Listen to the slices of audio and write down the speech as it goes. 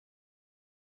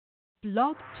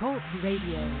Blog Talk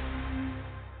Radio.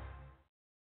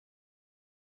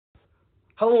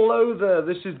 Hello there,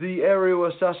 this is the aerial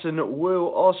assassin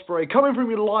Will Ospreay coming from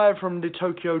you live from the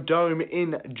Tokyo Dome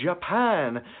in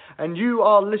Japan, and you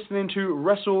are listening to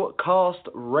WrestleCast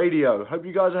Radio. Hope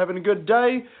you guys are having a good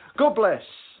day. God bless.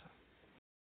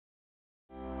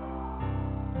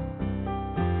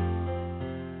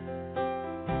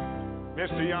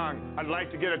 Mr. Young, I'd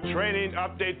like to get a training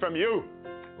update from you.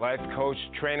 Life coach,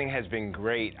 training has been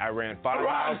great. I ran 5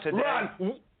 miles today. Run!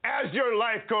 As your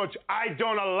life coach, I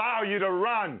don't allow you to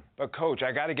run. But coach,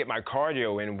 I got to get my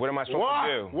cardio in. What am I supposed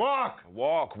to do? Walk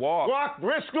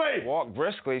briskly. Walk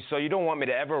briskly. So you don't want me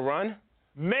to ever run?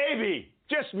 Maybe,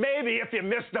 just maybe, if you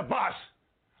miss the bus.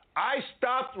 I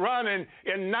stopped running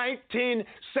in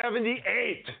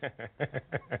 1978.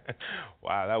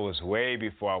 Wow, that was way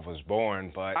before I was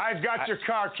born, but... I've got your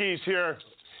car keys here,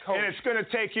 Coach. and it's going to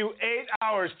take you 8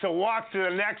 hours to walk to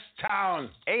the next town.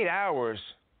 8 hours?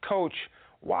 Coach,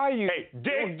 why are you... Hey,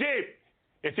 dig deep.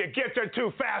 If you get there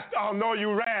too fast, I'll know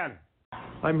you ran.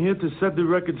 I'm here to set the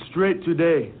record straight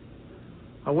today.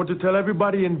 I want to tell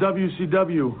everybody in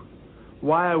WCW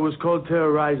why I was called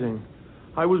Terrorizing.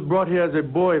 I was brought here as a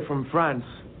boy from France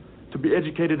to be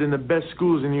educated in the best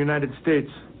schools in the United States.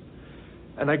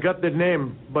 And I got that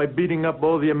name by beating up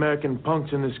all the American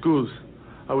punks in the schools.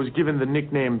 I was given the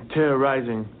nickname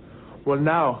Terrorizing. Well,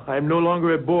 now, I am no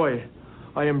longer a boy.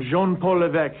 I am Jean-Paul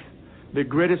Levesque, the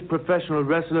greatest professional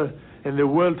wrestler in the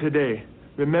world today.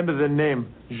 Remember the name,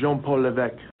 Jean-Paul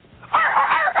Levesque.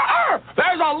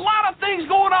 There's a lot of things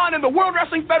going on in the World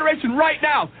Wrestling Federation right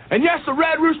now. And yes, the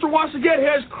Red Rooster wants to get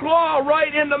his claw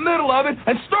right in the middle of it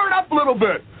and stir it up a little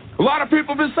bit. A lot of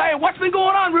people have been saying, what's been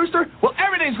going on, Rooster? Well,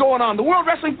 everything's going on. The World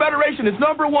Wrestling Federation is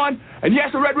number one. And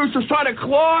yes, the Red Rooster's trying to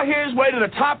claw his way to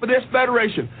the top of this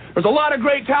federation. There's a lot of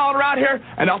great talent around here,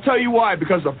 and I'll tell you why,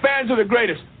 because the fans are the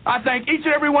greatest. I thank each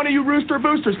and every one of you Rooster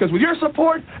Boosters, because with your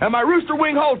support and my Rooster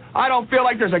Wing hold, I don't feel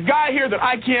like there's a guy here that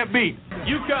I can't beat.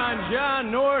 Yukon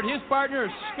John Nord, his partner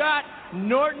Scott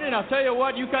Norton, and I'll tell you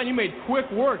what, Yukon, you made quick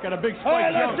work on a big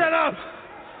spike jump. Listen up!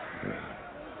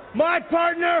 My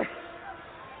partner,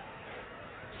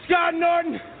 Scott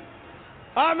Norton,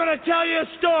 I'm going to tell you a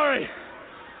story.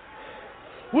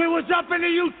 We was up in the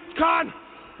Yukon.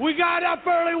 We got up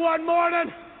early one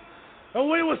morning, and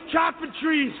we was chopping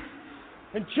trees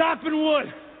and chopping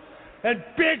wood. And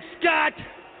Big Scott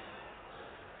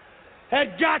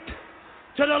had got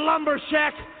to the lumber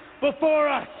shack before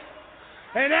us.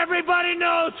 And everybody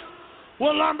knows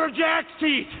what lumberjacks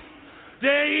eat.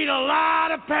 They eat a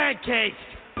lot of pancakes.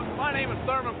 My name is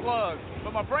Thurman Plugg,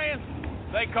 but my friends,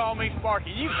 they call me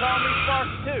Sparky. You call me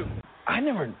Sparky too. I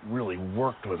never really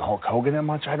worked with Hulk Hogan that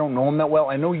much. I don't know him that well.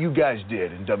 I know you guys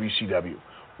did in WCW.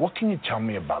 What can you tell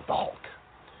me about the Hulk?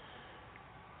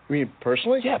 You mean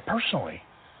personally? Yeah, personally.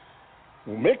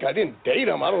 Well, Mick, I didn't date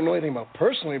him. I don't know anything about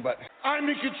personally, but... I'm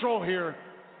in control here,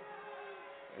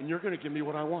 and you're going to give me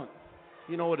what I want.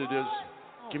 You know what it is.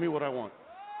 Give me what I want.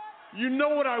 You know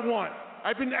what I want.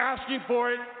 I've been asking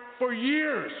for it for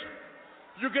years.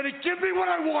 You're going to give me what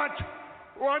I want,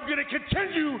 or I'm going to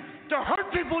continue to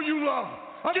hurt people you love.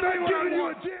 Give me what I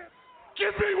want.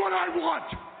 Give me what I want.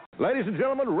 Ladies and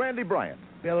gentlemen, Randy Bryant.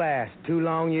 Bill Ash, 2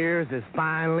 long years is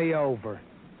finally over.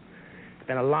 It's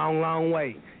been a long, long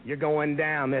wait. You're going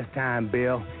down this time,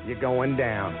 Bill. You're going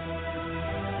down.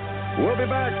 We'll be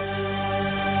back.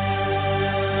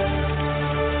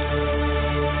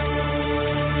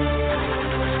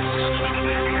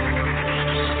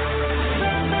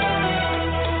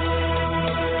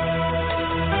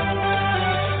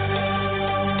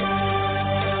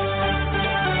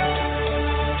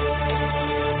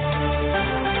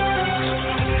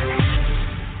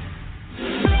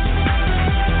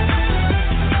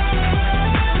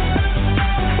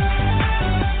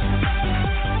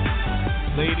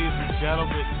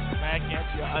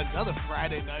 Another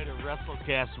Friday night of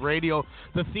WrestleCast Radio.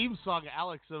 The theme song,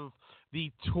 Alex, of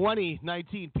the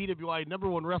 2019 PWI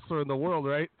 #1 wrestler in the world,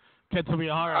 right? Kento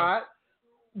Miyahara.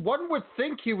 One would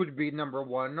think he would be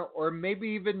 #1, or maybe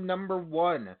even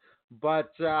 #1.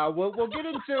 But we'll get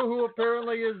into who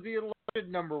apparently is the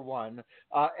elected #1,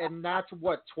 and that's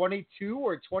 22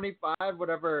 or 25,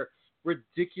 whatever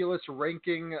ridiculous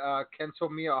ranking Kento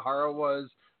Miyahara was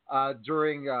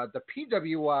during the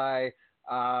PWI.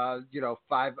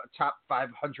 Top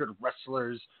 500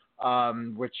 wrestlers,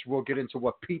 which we'll get into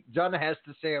what Pete Dunne has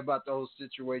to say about the whole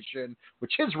situation,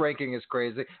 which his ranking is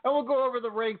crazy. And we'll go over the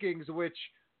rankings, which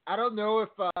I don't know if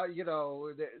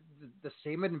the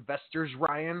same investors,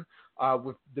 Ryan,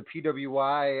 with the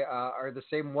PWI are the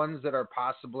same ones that are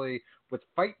possibly with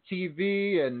Fight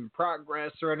TV and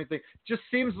Progress or anything. Just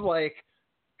seems like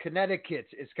Connecticut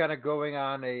is kind of going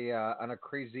on a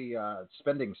crazy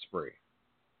spending spree.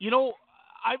 So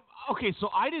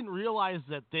I didn't realize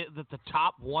that the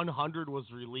top 100 was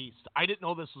released. I didn't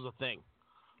know this was a thing.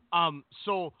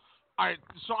 So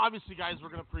obviously, guys, we're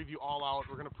going to preview All Out.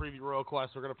 We're going to preview Royal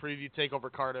Quest. We're going to preview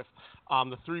TakeOver Cardiff.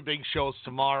 The 3 big shows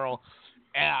tomorrow.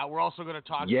 We're also going to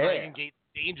talk Dragon Gate,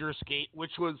 Dangerous Gate,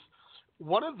 which was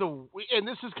one of the, and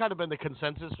this has kind of been the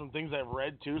consensus from things I've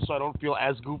read too, so I don't feel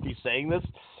as goofy saying this,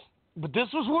 but this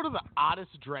was one of the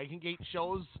oddest Dragon Gate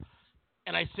shows.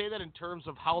 And I say that in terms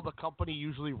of how the company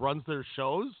usually runs their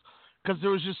shows, because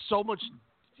there was just so much.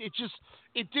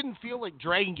 It didn't feel like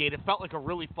Dragon Gate. It felt like a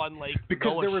really fun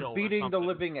because Noah they were show beating the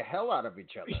living hell out of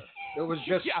each other. It was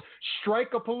just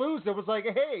strike-a-palooza. It was like,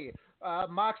 hey,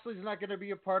 Moxley's not going to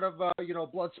be a part of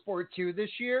Bloodsport 2 this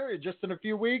year, just in a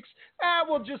few weeks.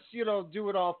 We'll just do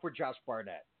it all for Josh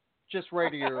Barnett, just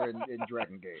right here in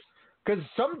Dragon Gate. Because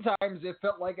sometimes it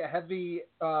felt like a heavy,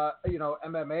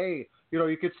 MMA.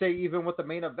 You could say even with the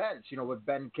main events, with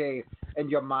Ben K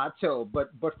and Yamato.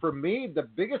 But for me, the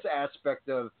biggest aspect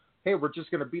of, hey, we're just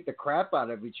going to beat the crap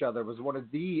out of each other was one of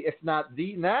the, if not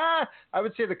the, I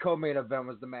would say the co-main event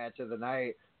was the match of the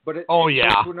night. But it went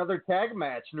to another tag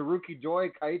match. Naruki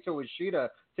Doi, Kaito Ishida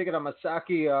taking on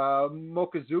Masaki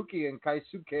Mochizuki and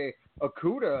Kaisuke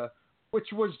Okuda,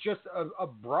 which was just a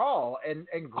brawl and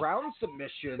ground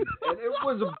submissions, and it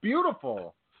was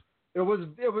beautiful.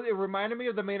 It reminded me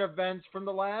of the main events from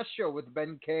the last show with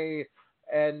Ben K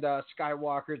and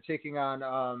Skywalker taking on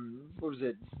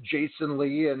Jason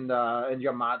Lee and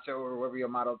Yamato, or whoever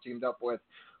Yamato teamed up with.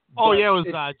 It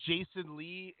was Jason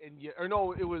Lee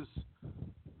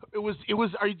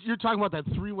you're talking about that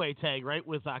 3-way tag, right?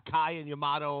 With Kai and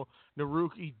Yamato,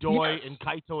 Naruki Doi and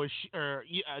Kaito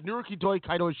Naruki Doi,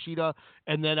 Kaito Ishida,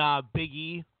 and then Big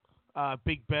E,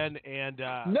 Big Ben, and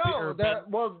that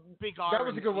Big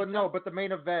was a good one. No, but the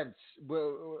main events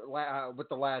with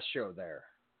the last show there.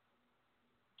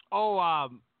 Are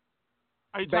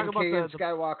you Ben talking K about and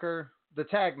Skywalker, the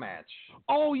tag match?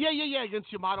 Oh yeah,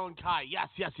 against Yamato and Kai. Yes.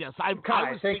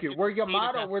 Kai, thank you. Where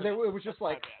Yamato, it was just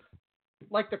like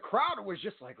the crowd was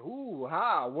just like, ooh,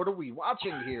 what are we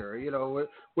watching here?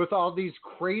 With all these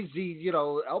crazy,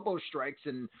 elbow strikes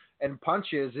and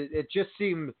punches, it just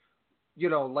seemed,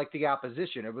 like the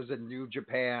opposition. It was a New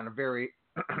Japan, a very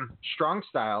strong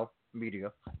style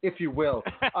media, if you will.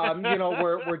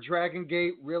 Where Dragon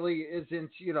Gate really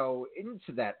isn't,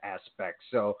 into that aspect.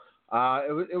 So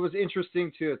it was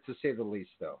interesting to say the least,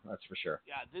 though. That's for sure.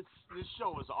 Yeah, this show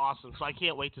was awesome. So I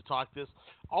can't wait to talk this.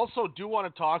 Also, do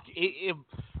want to talk.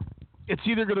 It's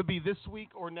either going to be this week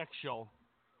or next show.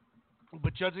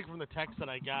 But judging from the text that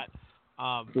I got,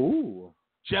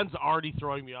 Jen's already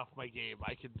throwing me off my game.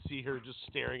 I can see her just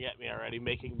staring at me already,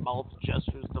 making mouth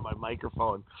gestures to my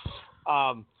microphone.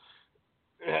 Don't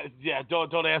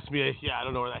ask me. Yeah, I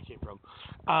don't know where that came from.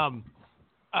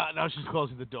 Now she's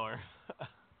closing the door.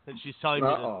 And she's telling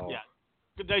me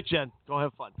good night, Jen. Go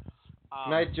have fun.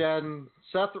 Night, Jen.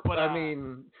 Seth,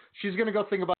 she's going to go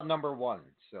think about number 1,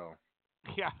 so.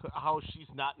 Yeah, how she's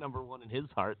not number 1 in his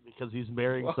heart because he's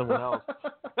marrying someone else.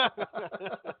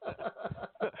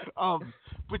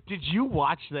 But did you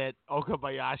watch that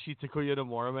Okabayashi Takuya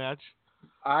Nomura match?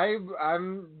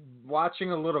 I'm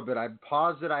watching a little bit. I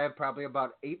paused it. I have probably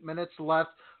about 8 minutes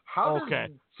left. How does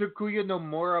Takuya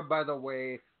Nomura, by the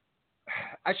way,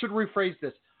 I should rephrase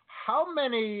this. How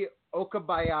many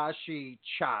Okabayashi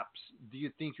chops do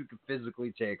you think you could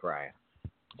physically take, Ryan?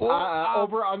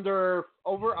 Over under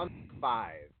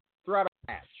 5 throughout a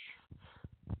match.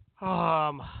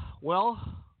 Well,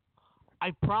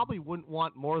 I probably wouldn't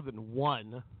want more than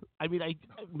 1. I mean,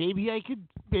 maybe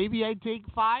I'd take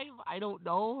 5. I don't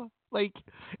know. Like,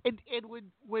 and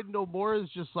when Nomura's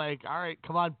just like, all right,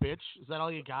 come on, bitch, is that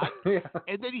all you got?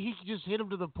 And then he just hit him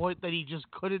to the point that he just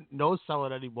couldn't no-sell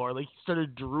it anymore. Like, he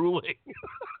started drooling.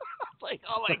 It's like,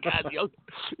 oh my God,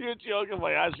 you're joking,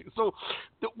 my ass. So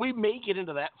we may get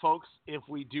into that, folks, if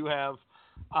we do have,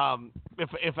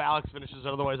 if Alex finishes.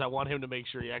 Otherwise, I want him to make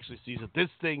sure he actually sees it. This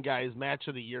thing, guys, match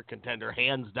of the year contender,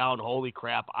 hands down. Holy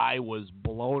crap, I was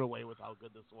blown away with how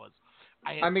good this was.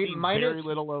 I mean, very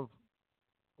little of.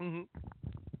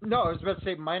 Mm-hmm. No, I was about to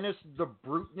say, minus the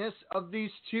bruteness of these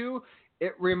two,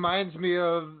 it reminds me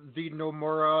of the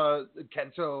Nomura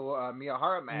Kento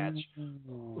Miyahara match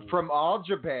from All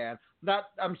Japan. Not,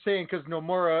 I'm saying because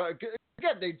Nomura,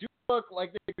 again, they do look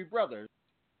like they could be brothers,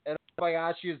 and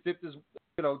Bayashi has dipped his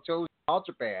toes in All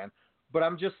Japan, but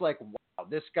I'm just like, wow,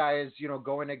 this guy is,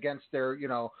 going against their,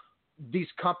 these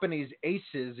companies'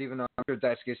 aces, even though I'm sure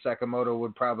Daisuke Sakamoto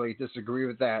would probably disagree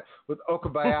with that, with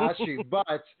Okabayashi.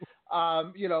 But,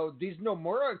 these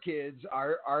Nomura kids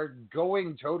are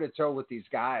going toe-to-toe with these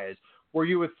guys, where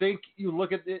you would think, you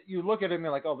look at him and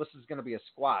you're like, oh, this is going to be a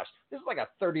squash. This is like a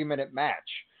 30-minute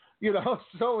match,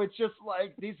 So it's just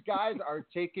like these guys are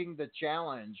taking the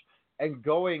challenge and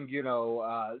going,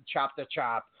 chop to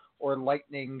chop, or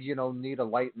lightning, need a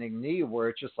lightning knee, where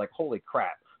it's just like, holy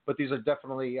crap. But these are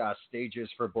definitely stages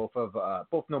for both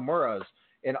Nomuras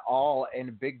in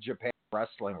Big Japan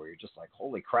wrestling, where you're just like,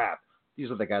 holy crap, these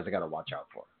are the guys I got to watch out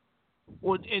for.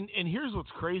 Well, and here's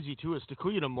what's crazy too is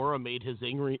Takuya Nomura made his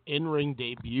in-ring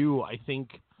debut, I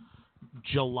think,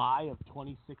 July of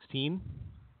 2016.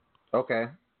 Okay.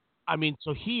 I mean,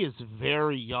 so he is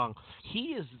very young.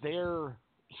 He's their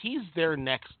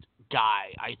next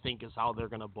guy, I think, is how they're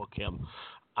going to book him.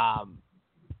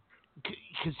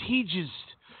 Because he just,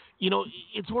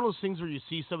 it's one of those things where you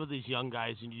see some of these young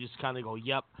guys and you just kind of go,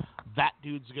 yep, that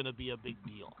dude's going to be a big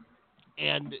deal.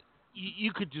 And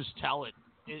you could just tell it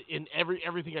in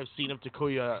everything I've seen of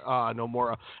Takuya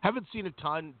Nomura. Haven't seen a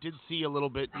ton, did see a little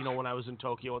bit, when I was in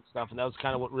Tokyo and stuff, and that was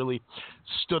kind of what really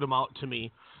stood him out to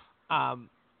me.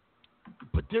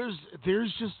 But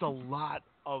there's just a lot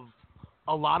of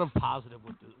positive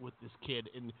with this kid.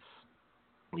 And,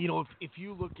 if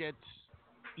you look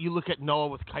at Noah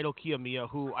with Kaito Kiyomiya,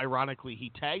 who ironically he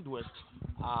tagged with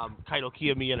Kaito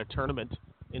Kiyomiya in a tournament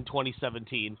in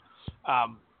 2017.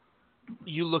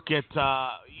 You look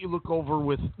over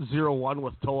with 0-1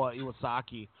 with Toa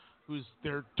Iwasaki, who's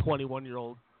their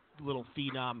 21-year-old little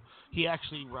phenom. He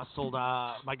actually wrestled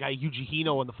my guy Yuji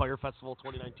Hino in the Fire Festival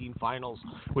 2019 finals,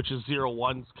 which is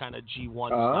 0-1's kind of G1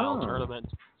 style tournament.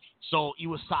 So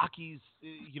Iwasaki's,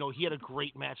 he had a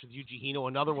great match with Yuji Hino,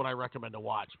 another one I recommend to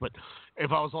watch. But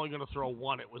if I was only going to throw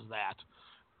one, it was that.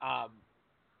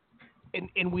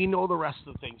 And we know the rest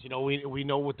of the things. We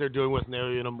know what they're doing with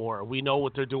Naoya Nomura. We know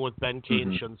what they're doing with Ben Kane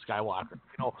and Shun Skywalker.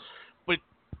 But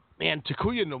man,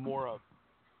 Takuya Nomura,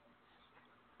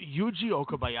 Yuji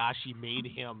Okabayashi made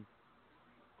him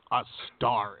a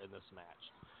star in this match.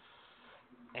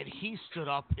 And he stood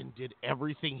up and did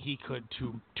everything he could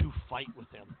to fight with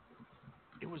him.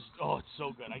 It was it's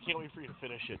so good. I can't wait for you to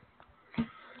finish it.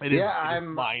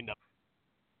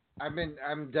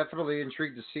 I'm definitely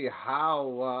intrigued to see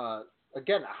how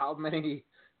how many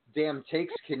damn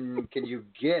takes can you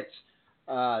get,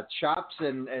 chops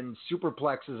and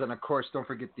superplexes, and of course don't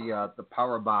forget the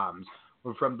power bombs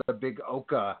from the big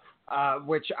Oka,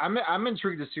 which I'm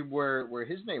intrigued to see where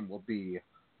his name will be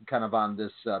kind of on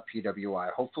this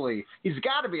PWI. Hopefully he's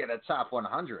got to be in the top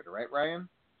 100, right, Ryan?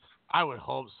 I would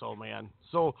hope so, man.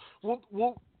 So we'll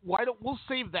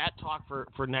save that talk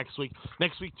for next week.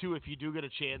 Next week too, if you do get a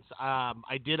chance.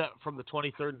 I did from the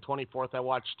 23rd and 24th. I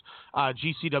watched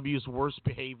GCW's Worst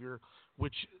Behavior,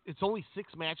 which it's only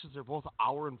 6 matches. They're both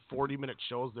hour and 40-minute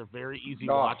shows. They're very easy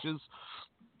watches.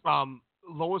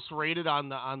 Lowest rated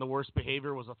on the Worst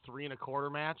Behavior was a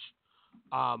 3.25 match.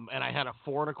 And I had a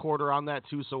 4.25 on that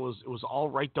too, so it was all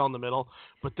right down the middle.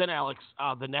 But then, Alex,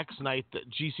 the next night, the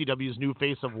GCW's New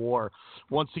Face of War,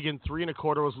 once again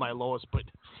 3.25 was my lowest. But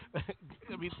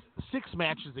I mean, 6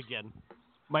 matches again.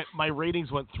 My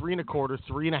ratings went 3.25,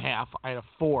 3.5. I had a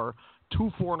 4,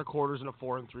 2 4.25, and a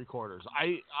 4 3/4.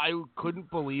 I couldn't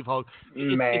believe how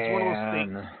it's one of those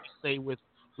things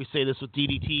we say this with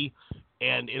DDT,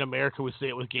 and in America we say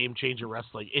it with Game Changer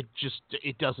Wrestling. It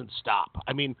doesn't stop.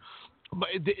 I mean,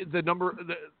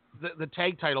 the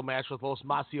tag title match with Los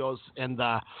Masios and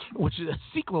which is a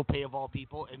Cyclope of all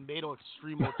people, and Mato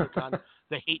Extremo took on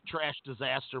the Hate Trash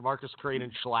Disaster, Marcus Crane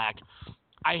and Schlack.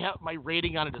 I have my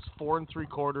rating on it is 4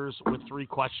 3/4 with 3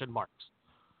 question marks,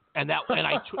 and that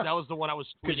was the one I was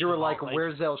because you were like,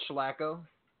 where's El Schlacko?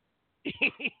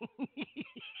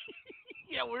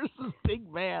 Yeah, where's this big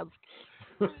mask?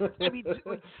 I mean,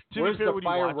 where's the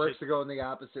fireworks to go in the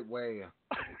opposite way?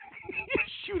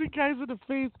 Shooting guys in the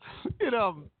face.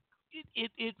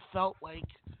 It felt like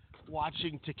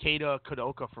watching Takeda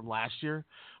Kadoka from last year,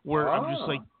 where I'm just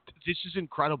like, this is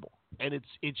incredible, and it's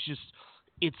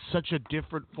such a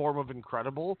different form of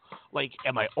incredible. Like,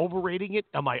 am I overrating it?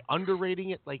 Am I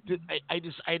underrating it? Like, I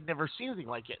had never seen anything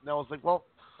like it, and I was like, well,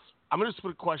 I'm gonna just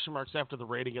put question marks after the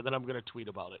rating, and then I'm gonna tweet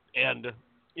about it. And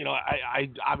I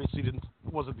obviously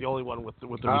wasn't the only one with the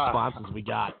responses we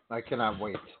got. I cannot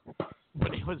wait.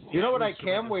 But it was. You know what I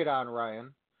can wait on,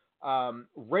 Ryan?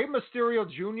 Rey Mysterio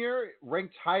Jr.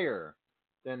 ranked higher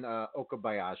than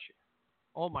Okabayashi.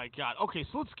 Oh my God. Okay,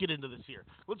 so let's get into this here.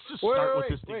 Let's just start with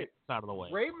this to get this out of the way.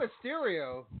 Rey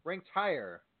Mysterio ranked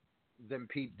higher than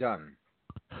Pete Dunne.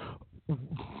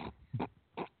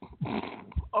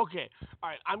 Okay, all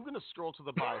right. I'm going to scroll to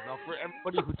the bottom now. For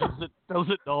everybody who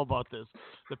doesn't know about this,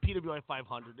 the PWI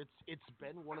 500. It's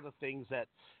been one of the things that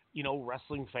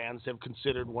wrestling fans have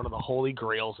considered one of the holy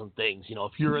grails and things.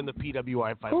 If you're in the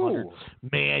PWI 500,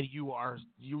 man,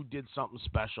 you did something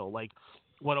special. Like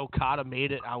when Okada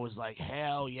made it, I was like,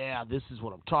 hell yeah, this is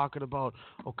what I'm talking about.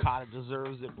 Okada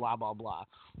deserves it. Blah blah blah.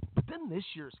 But then this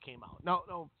year's came out.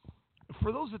 Now.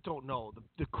 For those that don't know,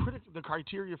 the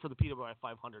criteria for the PWI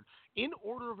 500, in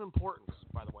order of importance,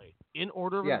 by the way,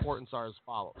 importance are as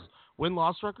follows: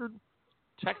 win-loss record,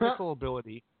 technical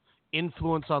ability,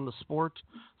 influence on the sport,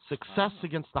 success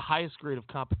against the highest grade of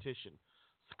competition,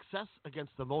 success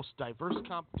against the most diverse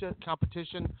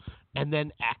competition, and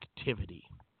then activity.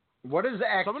 What does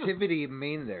activity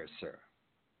mean there, sir?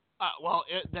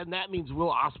 Then that means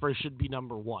Will Ospreay should be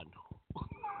number one.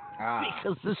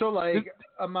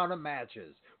 Amount of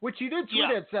matches, which you did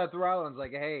tweet at Seth Rollins, like,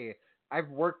 hey, I've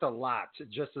worked a lot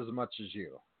just as much as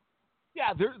you.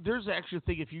 Yeah, there's actually a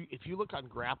thing, if you look on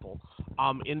Grapple,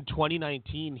 in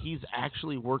 2019, he's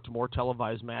actually worked more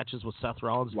televised matches with Seth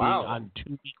Rollins being on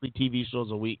 2 weekly TV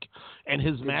shows a week, and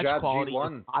his match quality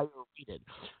is higher rated.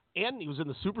 And he was in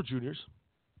the Super Juniors,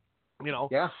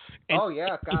 Yeah.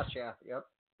 Gotcha. Yep.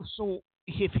 So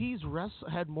if he's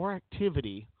had more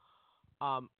activity,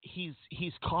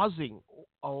 he's causing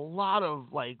a lot of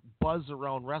buzz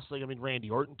around wrestling. I mean,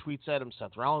 Randy Orton tweets at him,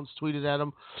 Seth Rollins tweeted at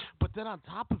him, but then on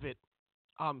top of it,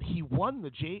 he won the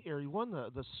J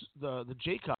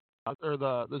Cup or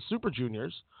the Super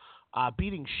Juniors,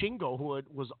 beating Shingo, who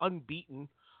was unbeaten.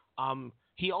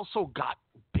 He also got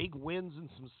big wins and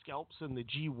some scalps in the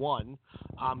G1.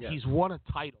 He's won a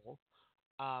title.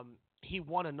 He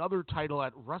won another title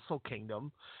at Wrestle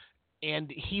Kingdom.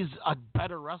 And he's a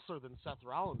better wrestler than Seth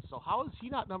Rollins. So how is he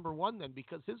not number one then?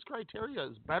 Because his criteria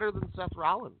is better than Seth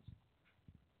Rollins.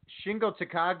 Shingo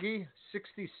Takagi,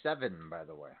 67, by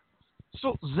the way.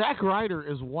 So Zack Ryder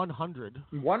is 100.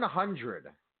 100.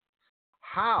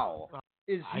 How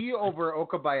is he over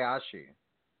Okabayashi?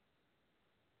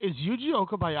 Is Yuji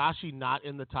Okabayashi not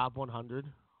in the top 100?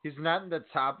 He's not in the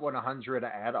top 100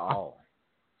 at all.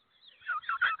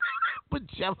 But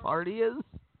Jeff Hardy is?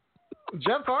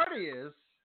 Jeff Hardy is.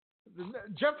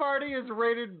 Jeff Hardy is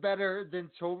rated better than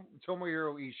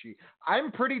Tomohiro Ishii.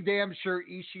 I'm pretty damn sure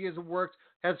Ishii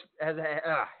has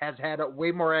had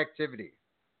way more activity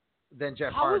than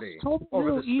Jeff Hardy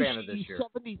over the span of this year.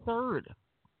 73rd.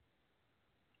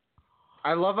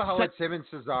 I love how it's him and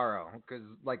Cesaro, because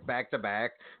back to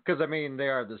back. Because I mean, they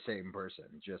are the same person,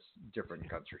 just different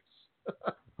countries.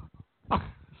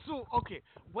 So okay,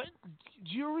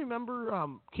 do you remember?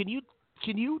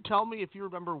 Can you tell me if you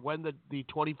remember when the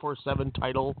 24/7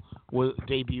 title was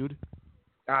debuted?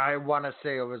 I want to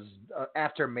say it was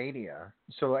after Mania,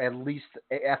 so at least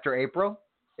after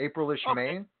April-ish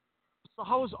May. So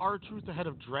how is R-Truth ahead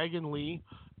of Dragon Lee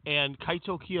and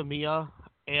Kaito Kiyomiya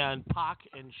and Pac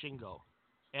and Shingo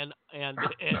and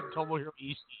Tomohiro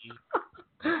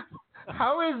Ishii?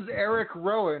 How is Eric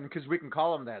Rowan, because we can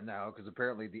call him that now, because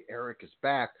apparently the Eric is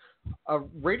back,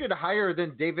 rated higher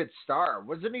than David Starr?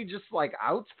 Wasn't he just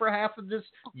out for half of this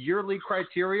yearly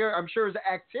criteria? I'm sure his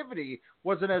activity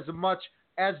wasn't as much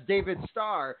as David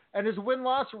Starr, and his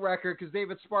win-loss record, because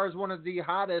David Starr is one of the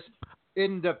hottest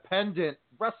independent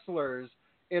wrestlers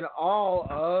in all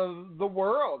of the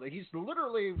world. He's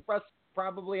literally wrestled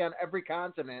probably on every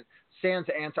continent, sans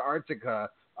Antarctica,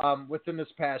 within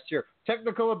this past year.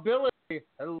 Technical ability,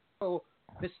 hello,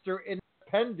 Mr.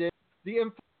 Independent. The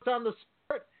influence on the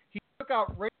sport, he took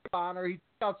out Ring of Honor, he took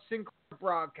out Sinclair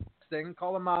Broadcasting,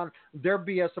 call him on their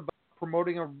BS about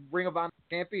promoting a Ring of Honor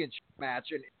championship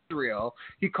match in Israel.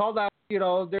 He called out, their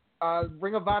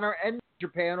Ring of Honor and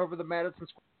Japan over the Madison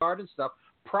Square Garden stuff.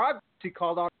 Progress he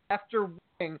called out after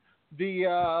winning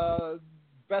the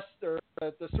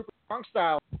the Super Strong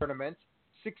Style tournament,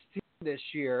 16 this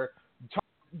year.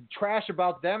 Trash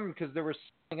about them because they were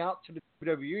selling out to the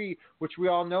WWE, which we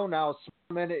all know now.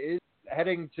 Smallman is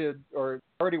heading to or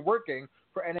already working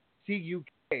for NXT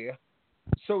UK.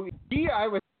 So he, I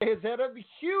would say, has had a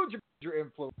huge major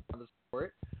influence on the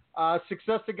sport.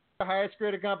 Success against the highest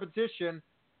grade of competition.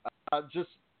 Just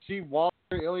see Walter,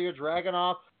 Ilya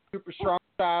Dragunov, Super Strong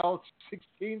Style,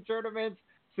 16 tournaments.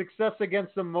 Success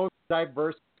against the most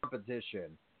diverse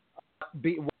competition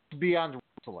beyond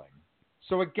wrestling.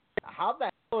 So again, how the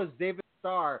hell is David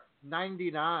Starr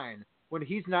 99 when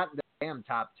he's not in the damn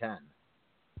top 10?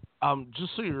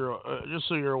 Just so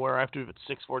you're aware, I have to leave at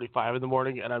 6:45 in the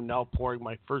morning, and I'm now pouring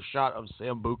my first shot of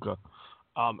Sambuca.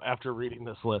 after reading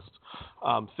this list.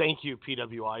 Thank you,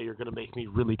 PWI. You're going to make me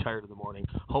really tired in the morning.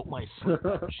 Hope my sleep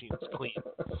machine's clean.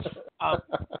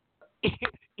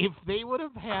 If they would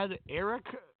have had Eric,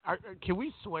 can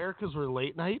we swear because we're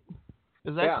late night?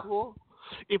 Is that cool?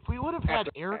 If we would have had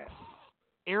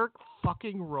Eric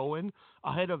fucking Rowan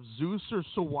ahead of Zeus or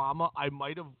Suwama, I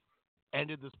might have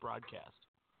ended this broadcast.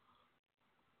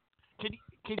 Can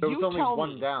there you was only tell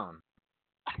one me, down.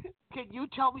 Can you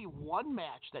tell me one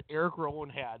match that Eric Rowan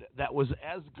had that was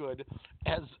as good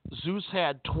as Zeus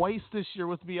had twice this year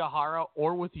with Miyahara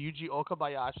or with Yuji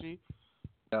Okabayashi?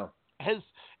 No. Has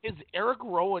Eric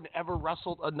Rowan ever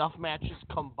wrestled enough matches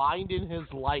combined in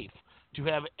his life to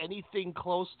have anything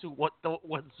close to what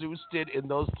Zeus did in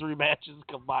those 3 matches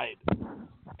combined?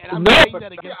 And I'm saying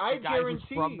that against the guy who's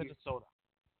from Minnesota.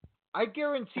 I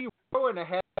guarantee Rowan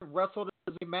had wrestled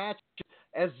as a match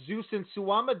as Zeus and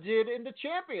Suwama did in the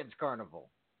Champions Carnival.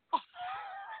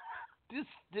 This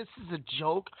is a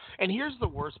joke. And here's the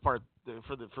worst part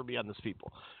for me on this,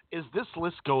 people, is this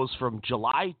list goes from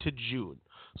July to June.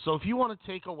 So if you want to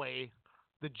take away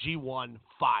the G1,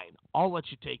 fine. I'll let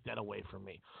you take that away from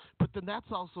me. But then that's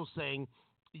also saying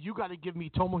you got to give me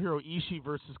Tomohiro Ishii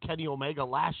versus Kenny Omega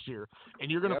last year, and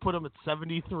you're going to put him at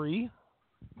 73?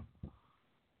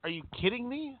 Are you kidding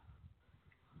me?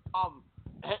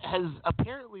 Has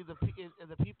apparently the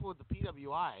people at the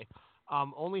PWI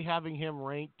only having him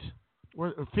ranked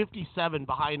 57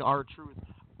 behind R-Truth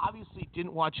obviously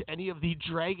didn't watch any of the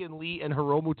Dragon Lee and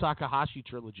Hiromu Takahashi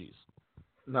trilogies.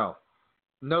 No,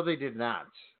 they did not.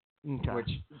 Okay. Which,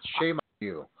 shame on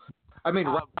you. I mean,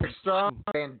 Rockstar,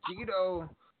 Bandito,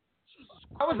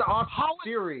 that was an awesome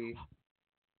series.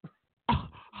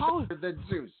 How than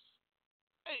Zeus?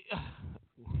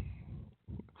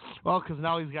 Well, because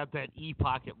now he's got that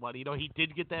e-pocket money. You know, he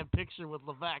did get that picture with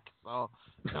Levesque, so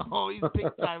he's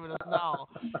big-timing us now.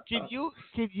 Can you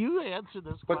answer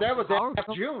this question? But that was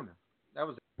after June. That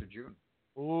was after June.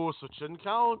 Oh, so it shouldn't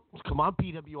count. Come on,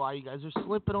 PWI, you guys are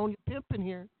slipping on your pimping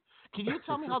here. Can you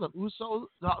tell me how the Usos?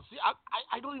 See,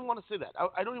 I don't even want to say that.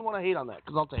 I don't even want to hate on that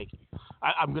because I'll take it.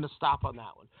 I'm going to stop on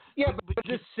that one. Yeah, but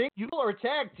just single or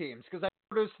tag teams? Because I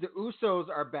noticed the Usos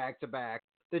are back-to-back.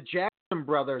 The Jackson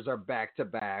brothers are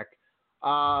back-to-back.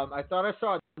 I thought I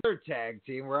saw another tag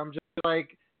team where I'm just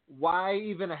like, why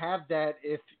even have that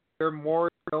if they're more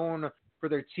known for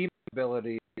their team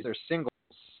abilities or singles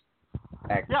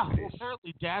activities? Yeah, well,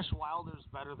 apparently Dash Wilder's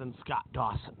better than Scott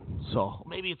Dawson. So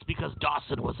maybe it's because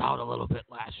Dawson was out a little bit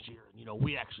last year, and,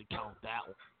 we actually count that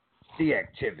one. The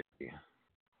activity.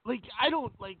 Like, I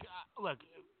don't, look,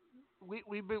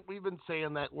 we've been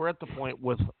saying that we're at the point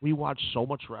with we watch so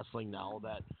much wrestling now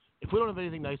that if we don't have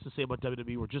anything nice to say about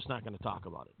WWE, we're just not going to talk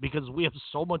about it because we have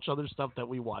so much other stuff that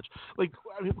we watch. Like,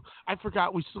 I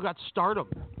forgot we still got Stardom.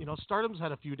 Stardom's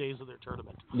had a few days of their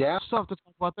tournament. Yeah. Still have to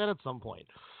talk about that at some point.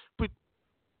 But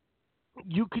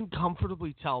you can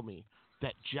comfortably tell me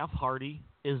that Jeff Hardy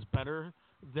is better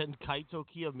than Kaito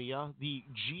Kiyomiya, the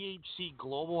GHC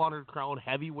Global 100 Crown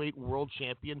Heavyweight World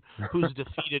Champion, who's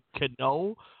defeated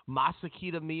Kano,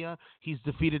 Masakita Miya. He's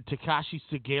defeated Takashi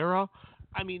Sugiura.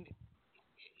 I mean,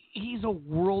 he's a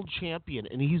world champion,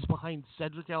 and he's behind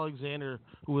Cedric Alexander,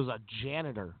 who was a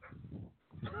janitor.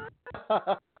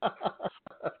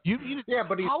 Yeah,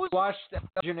 but he's washed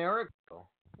generic.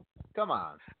 Come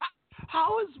on.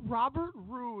 How is Robert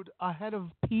Roode ahead of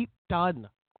Pete Dunne?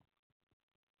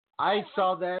 I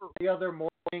saw that the other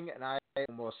morning, and I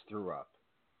almost threw up.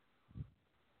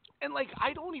 And,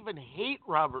 I don't even hate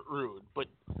Robert Roode, but...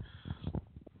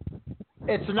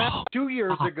 It's not 2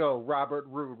 years ago, Robert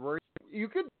Roode, where you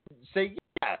could say,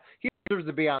 yeah, he deserves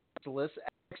to be on this list.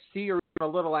 NXT or even a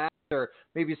little after,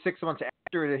 maybe 6 months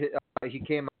after he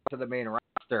came to the main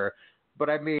roster.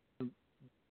 But, I mean,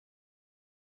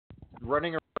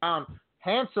 running around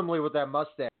handsomely with that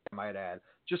mustache, I might add.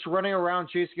 Just running around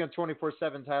chasing a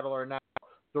 24/7 title or now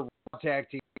the Raw Tag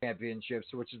Team Championships,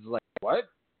 which is like, what?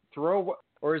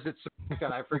 Or is it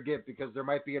SmackDown? I forget because there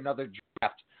might be another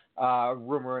draft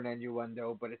rumor and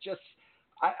innuendo, but it just,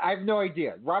 I have no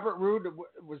idea. Robert Roode,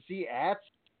 was he at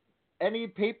any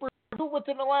pay-per-view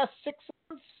within the last 6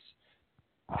 months?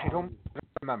 I don't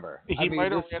remember. He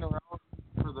might have ran around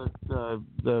for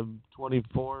the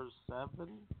 24/7.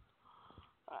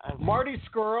 Marty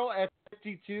Scurll at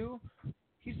 52.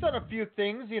 He's done a few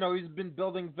things. He's been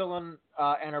building villain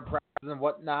enterprises and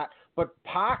whatnot. But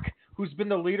Pac, who's been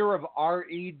the leader of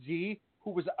RED,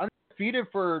 who was undefeated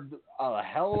for a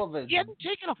hell of a... He hasn't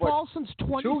taken a fall since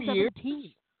 2017. 2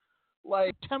 years?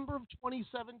 September of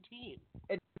 2017.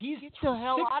 And he's Get the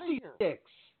hell out of here.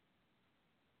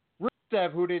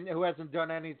 Rusev, who hasn't done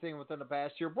anything within the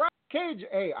past year. Brian Cage,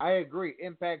 hey, I agree.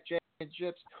 Impact Champion.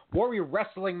 championships, Warrior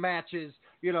Wrestling matches,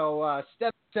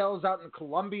 stem cells out in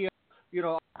Colombia,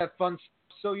 all that fun stuff.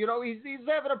 So, he's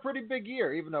having a pretty big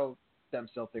year, even though stem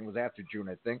cell thing was after June,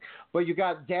 I think. But you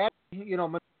got Dad,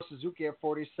 Minoru Suzuki at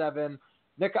 47,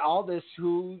 Nick Aldis,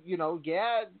 who,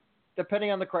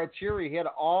 depending on the criteria, he had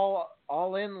all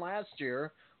in last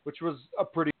year, which was a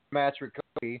pretty good match with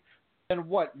Cody. And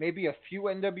maybe a few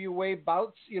NWA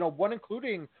bouts, one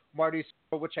including Marty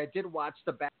Scurll, which I did watch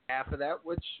the back half of that,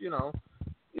 which,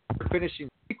 finishing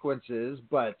sequences.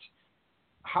 But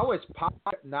how is Pac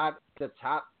not the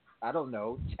top,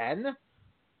 10?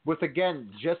 With, again,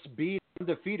 just being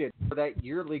undefeated for that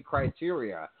yearly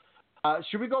criteria.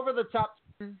 Should we go over the top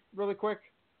 10 really quick?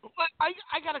 I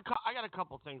got a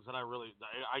couple things that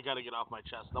I got to get off my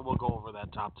chest. Then we'll go over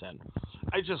that top 10.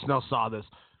 I just now saw this.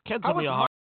 Kenta Miyahara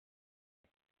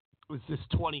was this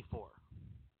 24.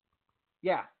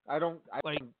 Yeah,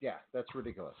 that's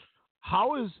ridiculous.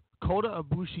 How is Kota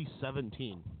Ibushi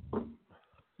 17?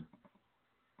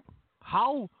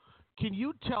 How can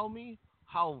you tell me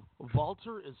how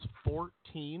Walter is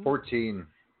 14? 14.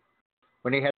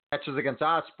 When he had matches against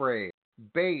Ospreay,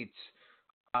 Bates,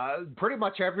 pretty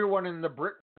much everyone in the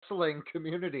Brit wrestling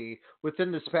community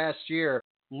within this past year,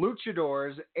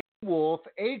 luchadors, A-Wolf,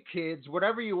 A-Kids,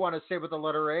 whatever you want to say with the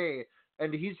letter A,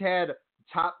 and he's had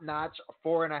top-notch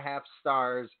 4.5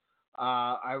 stars.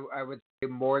 I would say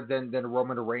more than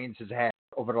Roman Reigns has had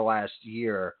over the last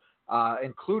year,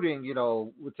 including,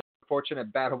 with the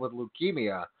unfortunate battle with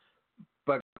leukemia.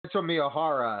 But Kenta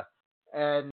Miyahara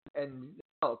and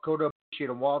Kota Ibushi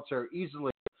and Walter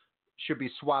easily should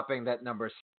be swapping that number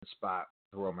 7 spot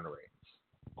with Roman Reigns.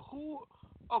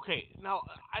 Okay, now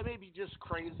I may be just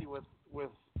crazy with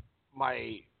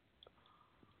my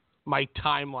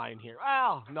timeline here.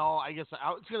 Well, no, I guess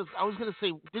I was gonna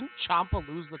say, didn't Ciampa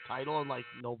lose the title in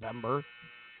November?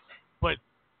 But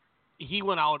he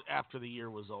went out after the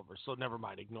year was over, so never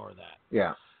mind, ignore that.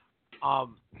 Yeah.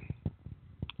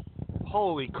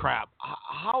 Holy crap!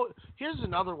 Here's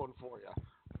another one for you.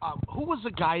 Who was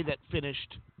the guy that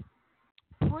finished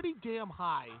pretty damn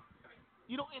high?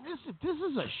 And if this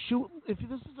is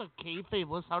a kayfabe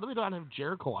list, how do they not have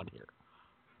Jericho on here?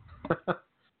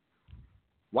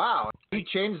 Wow, he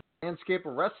changed the landscape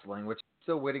of wrestling, which I'm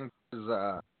still waiting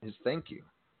for his thank you.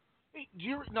 Hey,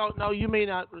 now you may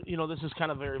not, this is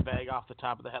kind of very vague off the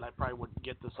top of the head. I probably wouldn't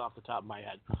get this off the top of my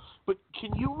head. But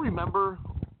can you remember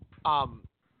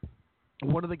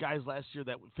one of the guys last year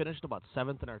that finished about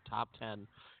 7th in our top 10,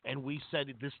 and we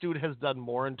said this dude has done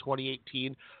more in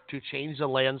 2018 to change the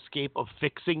landscape of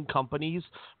fixing companies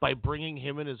by bringing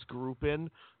him and his group in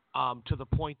to the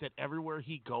point that everywhere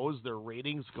he goes, their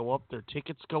ratings go up, their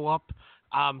tickets go up,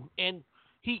 and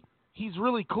he's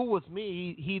really cool with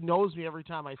me. He knows me every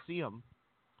time I see him.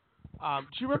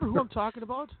 Do you remember who I'm talking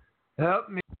about? Help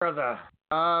me, brother.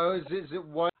 Is it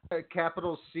one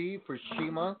capital C for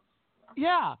Shima?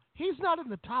 Yeah, he's not in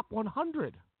the top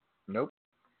 100. Nope.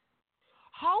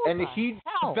 How? And he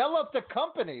developed a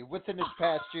company within his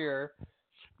past year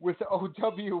with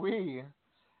OWE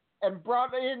and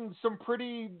brought in some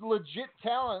pretty legit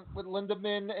talent with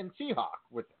Lindemann and T-Hawk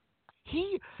with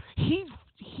him.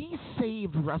 He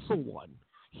saved Wrestle One.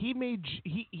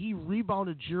 He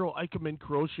rebounded Jiro Ikemen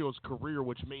Kuroshio's career,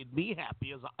 which made me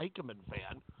happy as an Ikemen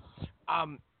fan.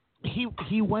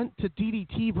 He went to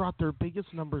DDT, brought their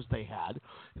biggest numbers they had.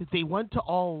 They went to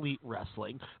All Elite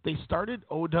Wrestling. They started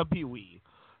OWE.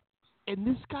 And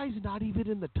this guy's not even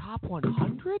in the top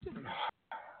 100?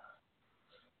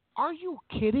 Are you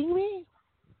kidding me?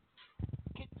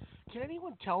 Can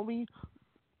anyone tell me?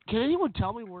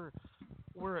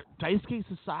 Where Daisuke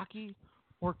Sasaki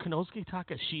or Konosuke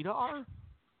Takashita are?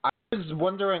 I was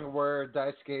wondering where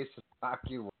Daisuke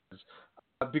Sasaki was.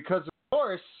 Because, of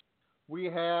course, we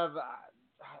have,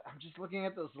 I'm just looking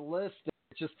at this list.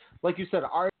 It's just, like you said,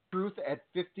 R-Truth at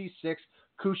 56.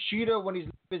 Kushida, when he's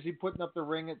busy putting up the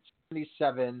ring, at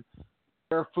 77.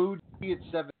 Fuji at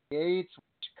 78.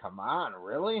 Come on,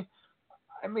 really?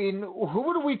 I mean, who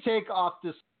would we take off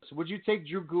this list? Would you take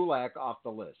Drew Gulak off the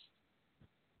list?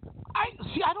 I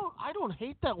don't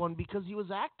hate that one because he was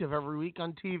active every week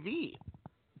on TV.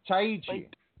 Taichi.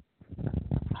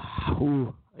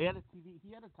 He had a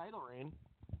title reign.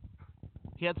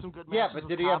 He had some good matches. Yeah, but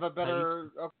did he have a better?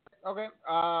 Okay.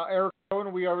 Eric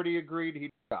Rowan, we already agreed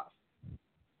he'd be off.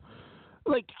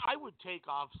 I would take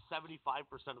off 75%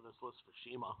 of this list for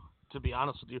Shima. To be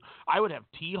honest with you, I would have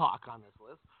T-Hawk on this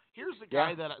list. Here's the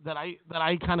guy that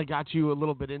I kind of got you a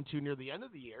little bit into near the end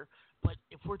of the year. But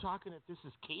if we're talking, if this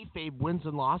is kayfabe wins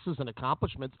and losses and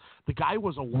accomplishments, the guy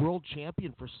was a world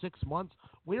champion for 6 months.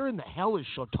 Where in the hell is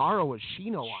Shotaro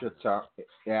Ashino on?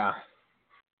 Yeah.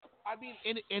 I mean,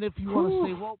 and if you want to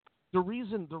say, well, the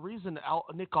reason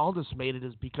Nick Aldis made it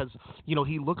is because,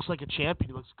 he looks like a champion.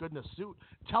 He looks good in a suit.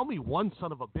 Tell me one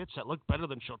son of a bitch that looked better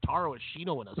than Shotaro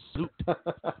Ashino in a suit. Like,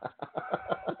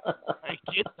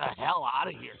 get the hell out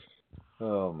of here.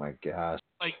 Oh my gosh.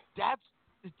 Like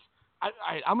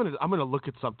I'm gonna look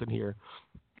at something here.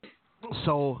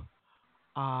 So,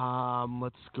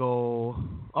 let's go.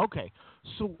 Okay,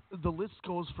 so the list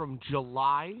goes from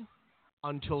July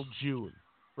until June,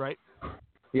 right?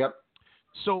 Yep.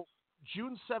 So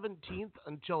June 17th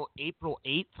until April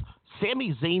 8th,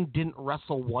 Sami Zayn didn't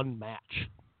wrestle one match.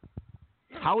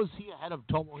 How is he ahead of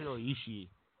Tomohiro Ishii?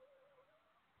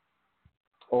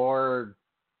 Or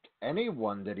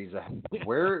anyone that he's ahead of.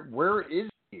 Where is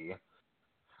he?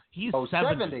 He's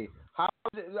 70. How?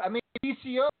 I mean,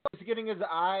 PCO is getting his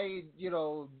eye,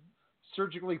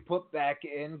 surgically put back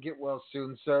in. Get well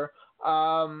soon, sir.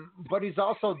 But he's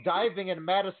also diving in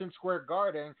Madison Square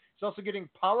Garden. He's also getting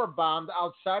power bombed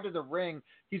outside of the ring.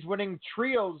 He's winning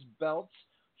trios belts.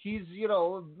 He's,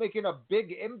 making a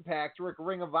big impact with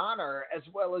Ring of Honor as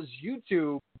well as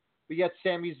YouTube. But yet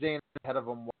Sami Zayn is ahead of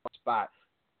him one spot.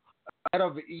 Ahead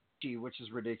of Ishii, which is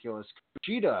ridiculous.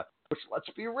 Kushida, which, let's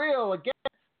be real, again,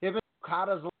 him and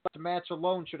Okada's last match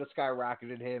alone should have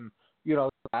skyrocketed him,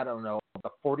 I don't know, the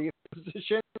 40th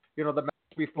position. The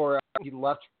match before he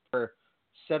left for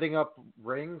setting up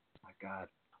rings. Oh, my God.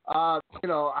 How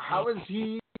is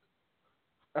he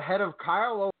ahead of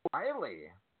Kyle O'Reilly?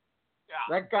 Yeah.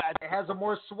 That guy has a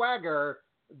more swagger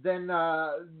than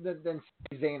Sami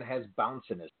Zayn has bounce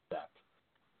in his step.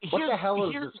 What the hell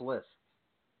is this list?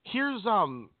 Here's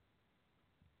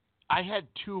I had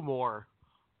two more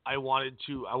I wanted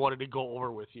to go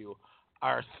over with you.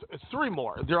 Or three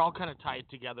more. They're all kind of tied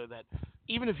together that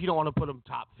even if you don't want to put them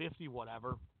top 50,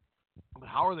 whatever, but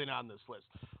how are they not on this list?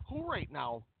 Who right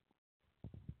now,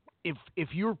 if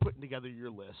you were putting together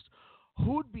your list,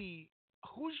 who's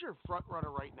your front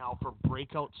runner right now for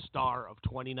breakout star of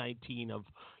 2019 of,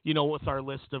 with our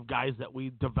list of guys that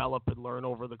we develop and learn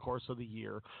over the course of the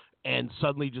year and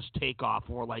suddenly just take off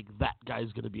and we're like, that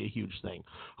guy's going to be a huge thing.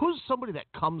 Who's somebody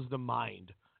that comes to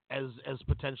mind as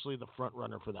potentially the front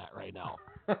runner for that right now?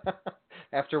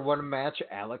 After one match,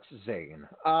 Alex Zane.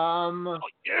 Oh,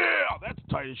 yeah, that's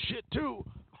tight as shit too.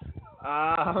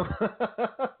 I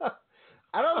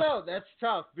don't know. That's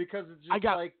tough because it's just I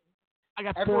got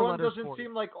everyone doesn't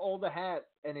seem like old hat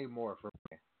anymore for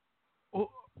me. Oh,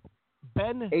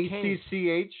 Ben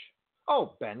ACCH.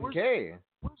 Oh, Ben K.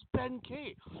 Where's Ben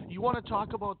K? You want to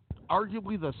talk about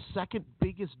arguably the second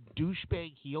biggest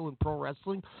douchebag heel in pro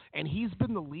wrestling, and he's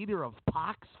been the leader of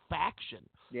Pac's faction.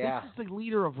 Yeah. This is the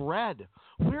leader of Red.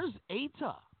 Where's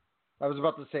Eita? I was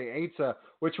about to say Eita,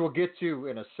 which we'll get to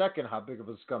in a second how big of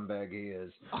a scumbag he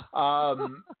is.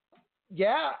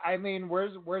 Yeah, I mean,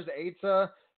 where's Eita?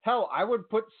 Hell, I would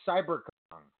put Cyber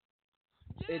Kong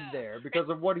in there because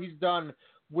of what he's done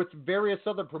with various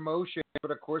other promotions,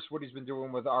 but of course what he's been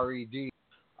doing with RED, in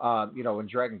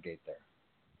Dragon Gate there.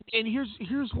 And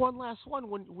here's one last one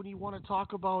when you want to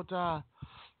talk about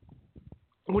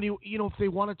if they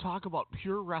want to talk about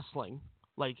pure wrestling,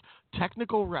 like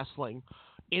technical wrestling,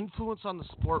 influence on the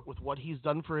sport with what he's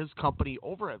done for his company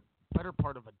over a better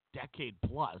part of a decade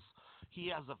plus. He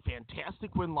has a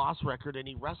fantastic win-loss record, and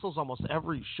he wrestles almost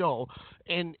every show.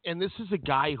 And this is a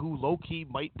guy who, low-key,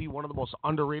 might be one of the most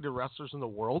underrated wrestlers in the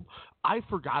world. I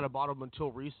forgot about him until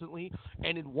recently.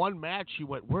 And in one match, he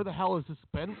went, where the hell has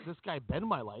this guy been in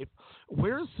my life?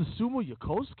 Where's Susumu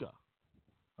Yokosuka?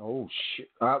 Oh, shit.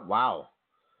 Wow.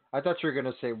 I thought you were going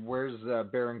to say, where's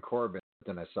Baron Corbin?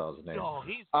 Then I saw his name. No,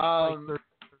 he's like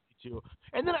 32.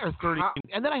 And then, or 30.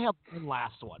 And then I have one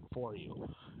last one for you.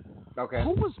 Okay.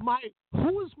 Who was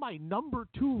my number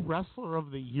 2 wrestler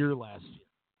of the year last year?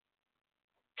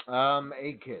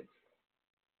 A-Kid.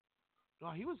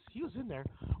 Oh, he was in there.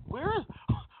 Where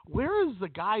is the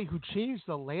guy who changed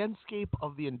the landscape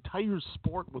of the entire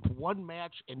sport with one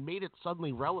match and made it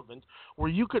suddenly relevant, where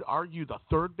you could argue the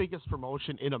third biggest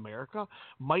promotion in America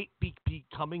might be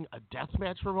becoming a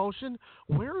deathmatch promotion?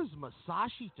 Where is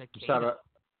Masashi Takeda?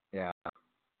 Yeah.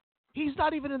 He's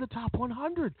not even in the top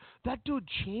 100. That dude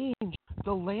changed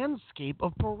the landscape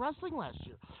of pro wrestling last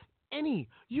year.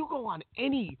 You go on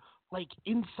any,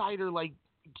 insider, a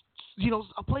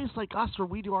place like us where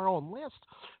we do our own list.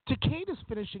 Takeda's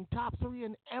finishing top 3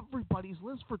 in everybody's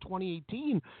list for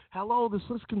 2018. Hello, this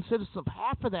list consists of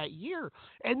half of that year.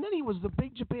 And then he was the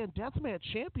Big Japan Deathmatch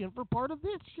champion for part of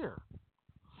this year.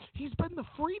 He's been the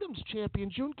Freedoms champion,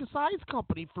 Jun Kasai's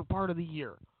company, for part of the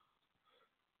year.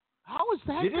 How is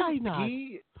that guy not?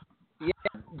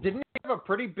 Didn't he have a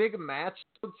pretty big match,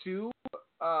 too,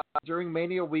 during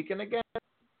Mania weekend again?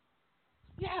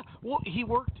 Yeah, well, he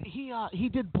worked. He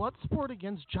did Bloodsport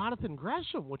against Jonathan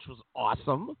Gresham, which was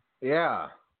awesome. Yeah.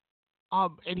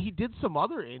 And he did some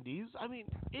other indies. I mean,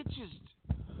 it's just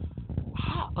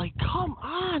like, come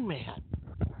on, man.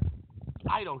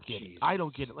 I don't get it. I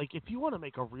don't get it. Like, if you want to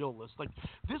make a real list, like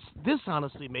this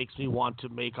honestly makes me want to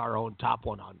make our own top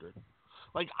 100.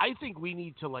 Like, I think we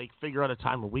need to like figure out a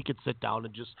time where we could sit down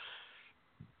and just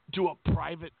do a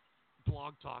private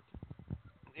blog talk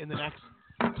in the next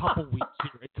couple weeks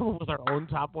here and come up with our own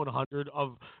top 100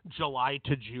 of July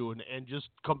to June and just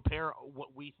compare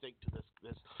what we think to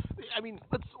this. I mean,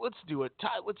 let's do it.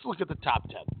 Let's look at the top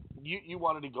 10. You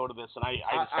wanted to go to this, and I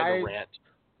just had to rant.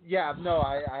 Yeah, no,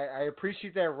 I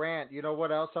appreciate that rant. You know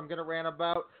what else I'm going to rant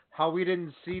about? How we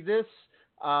didn't see this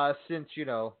since,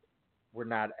 we're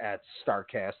not at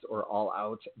StarCast or All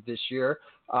Out this year,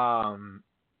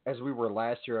 as we were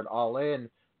last year at All In.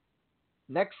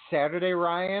 Next Saturday,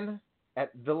 Ryan,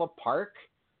 at Villa Park,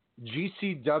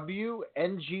 GCW,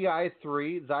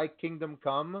 NGI3, Thy Kingdom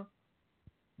Come,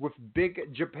 with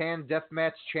Big Japan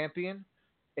Deathmatch Champion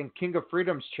and King of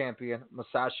Freedom's Champion,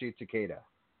 Masashi Takeda,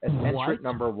 as entrant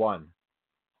number 1.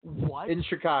 What? In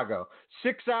Chicago.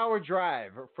 6-hour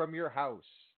drive from your house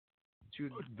to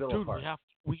Villa Park.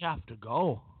 We have to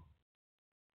go.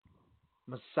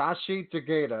 Masashi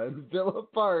Takeda in Villa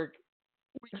Park.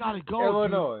 We gotta go,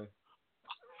 Illinois.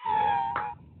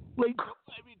 Like,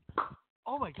 I mean,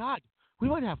 oh my God, we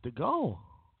might have to go.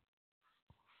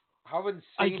 How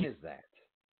insane is that?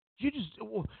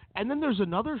 And then there's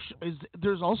another.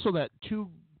 There's also that two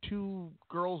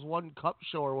girls, one cup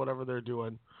show or whatever they're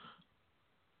doing.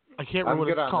 I can't remember what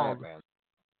it's called. That, man.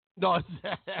 No, it's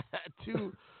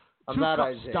two. I'm two not cup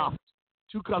Isaiah. stuffed.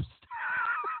 2 cups.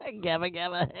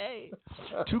 Gabba, hey.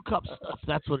 2 cup stuffed.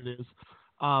 That's what it is.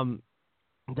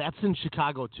 That's in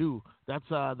Chicago too. That's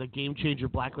the Game Changer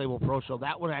Black Label Pro Show.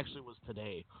 That one actually was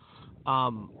today.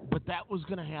 But that was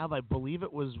going to have, I believe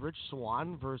it was Rich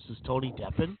Swann versus Tony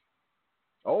Deppen.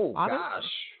 Oh, gosh.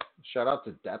 Shout out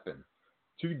to Deppen.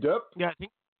 To Depp? Yeah, I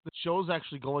think the show's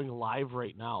actually going live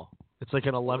right now. It's like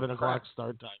an 11 o'clock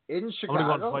start time. In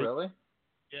Chicago, really?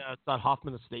 Yeah, it's on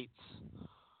Hoffman Estates.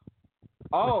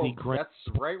 Oh, that's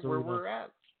right where we're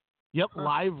at. Yep,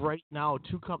 live right now.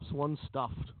 2 cups, 1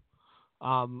 stuffed.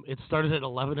 It started at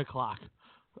 11 o'clock.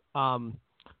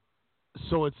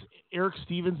 So it's Eric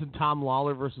Stevens and Tom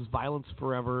Lawler versus Violence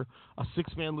Forever, a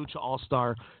 6-man Lucha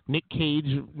All-Star, Nick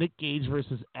Gage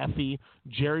versus Effie,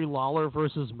 Jerry Lawler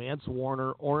versus Mance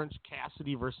Warner, Orange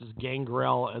Cassidy versus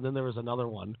Gangrel, and then there was another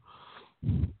one.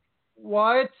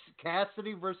 What?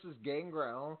 Cassidy versus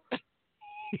Gangrel? Yeah.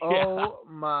 Oh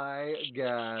my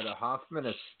God. Hoffman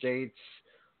Estates.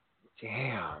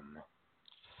 Damn.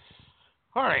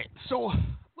 All right, so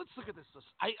let's look at this.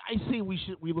 I say we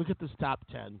look at this top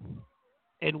 10,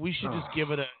 and we should just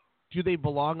give it a. Do they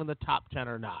belong in the top 10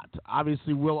 or not?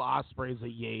 Obviously, Will Ospreay's a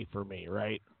yay for me,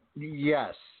 right?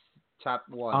 Yes, top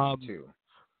 1, 2.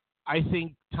 I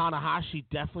think Tanahashi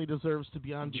definitely deserves to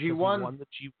be on G1. He won the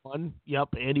G1. Yep,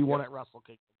 and he won at Wrestle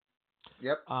Kingdom.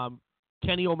 Yep.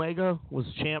 Kenny Omega was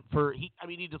champ for. He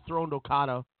dethroned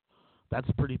Okada.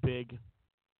 That's pretty big.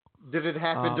 Did it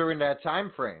happen during that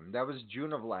time frame? That was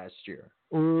June of last year.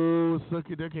 Ooh,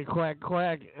 sucky ducky quack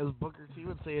quack, as Booker T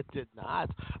would say. It did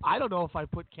not. I don't know if I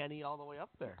put Kenny all the way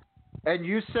up there. And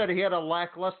you said he had a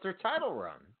lackluster title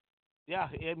run. Yeah,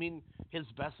 I mean his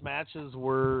best matches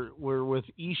were with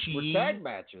Ishii. Were tag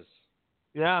matches.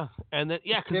 Yeah, and then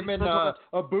him and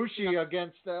Ibushi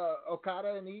against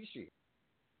Okada and Ishii.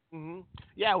 Mm-hmm.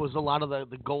 Yeah, it was a lot of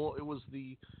the goal. It was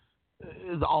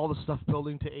all the stuff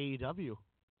building to AEW.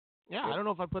 Yeah, I don't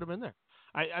know if I put him in there.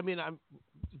 I mean, I'm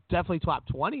definitely top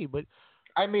 20, but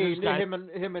I mean, him and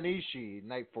Ishii,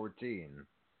 night 14.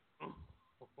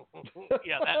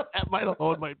 Yeah, that might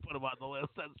put him on the list.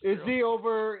 That's is true. he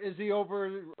over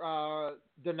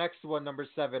the next one, number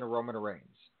 7, Roman Reigns?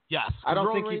 Yes. I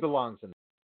don't think he belongs in.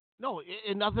 No,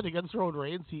 and nothing against Roman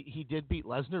Reigns. He did beat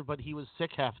Lesnar, but he was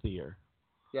sick half the year.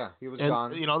 Yeah, he was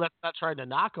gone. You know, that's not trying to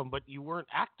knock him, but you weren't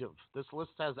active. This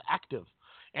list has active.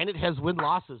 And it has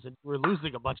win-losses, and we're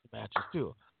losing a bunch of matches,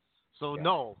 too. So,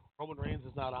 no, Roman Reigns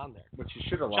is not on there. But you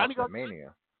should have lost at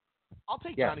Mania. I'll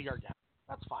take Johnny Gargano.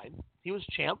 That's fine. He was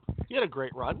champ. He had a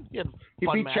great run. He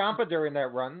beat Ciampa during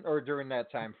that run, or during that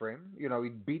time frame. You know, he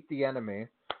beat the enemy,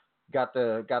 got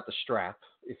the strap,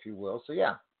 if you will. So,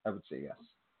 yeah, I would say yes.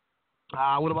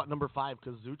 What about number 5,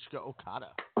 Kazuchika Okada?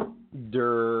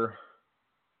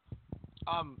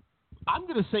 I'm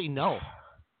going to say no.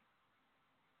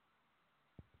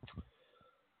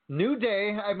 New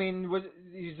Day, I mean,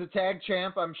 he's a tag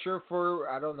champ, I'm sure, for,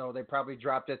 I don't know, they probably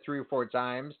dropped it 3 or 4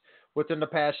 times. within the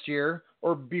past year,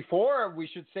 or before, we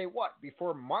should say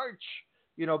before March,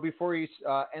 before he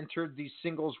entered the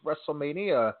singles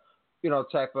WrestleMania,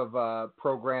 type of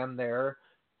program there.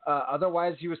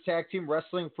 Otherwise, he was tag team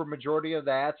wrestling for majority of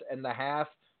that and the half.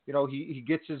 He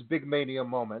gets his big Mania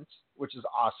moment, which is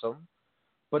awesome.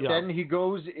 But then he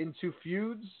goes into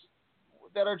feuds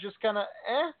that are just kind of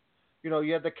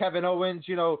you had the Kevin Owens,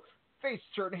 face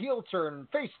turn, heel turn,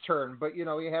 face turn. But, you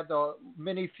had the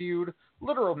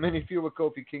literal mini feud with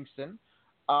Kofi Kingston.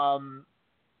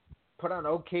 Put on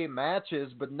okay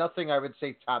matches, but nothing I would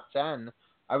say top 10.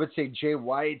 I would say Jay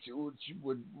White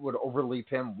would overleap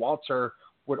him. Walter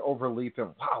would overleap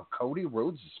him. Wow, Cody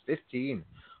Rhodes is 15.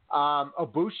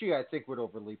 Ibushi, I think, would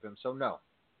overleap him. So no.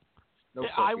 No,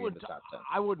 I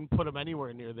wouldn't put him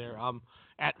anywhere near there.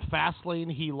 At Fastlane,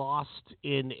 he lost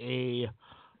in a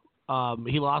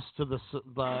he lost to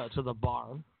the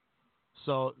Bar.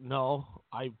 So no,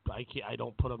 I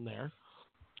don't put him there.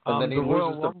 And then he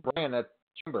loses to Bryan at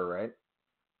Chamber, right?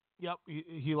 Yep,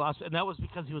 he lost, and that was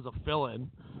because he was a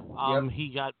fill-in. Yep.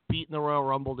 He got beat in the Royal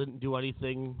Rumble, didn't do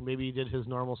anything. Maybe he did his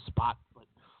normal spot, but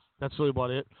that's really about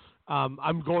it.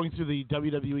 I'm going through the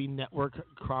WWE Network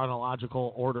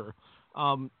chronological order.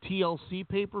 TLC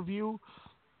pay-per-view.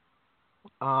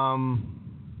 He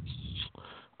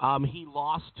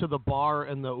lost to the Bar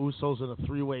and the Usos in a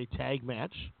three-way tag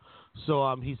match,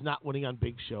 so he's not winning on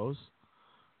big shows.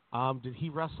 Did he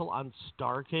wrestle on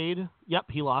Starrcade? Yep,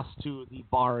 he lost to the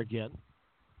Bar again.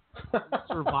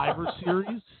 Survivor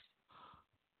Series.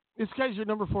 This guy's your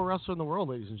number 4 wrestler in the world,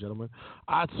 ladies and gentlemen.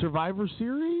 Survivor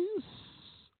Series.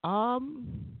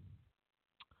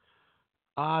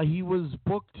 He was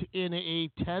booked in a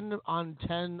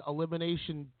 10-on-10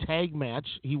 elimination tag match.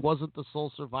 He wasn't the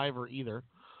sole survivor either.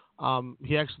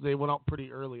 They went out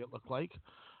pretty early, it looked like.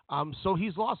 So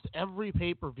he's lost every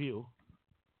pay-per-view.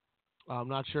 I'm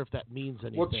not sure if that means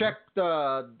anything. We'll check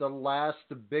the last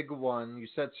big one. You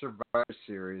said Survivor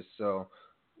Series, so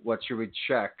what should we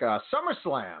check?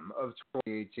 SummerSlam of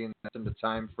 2018. That's in the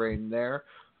time frame there.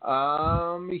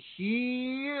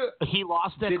 He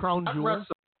lost that crown jewel.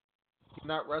 He did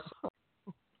not wrestle.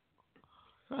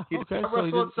 He did not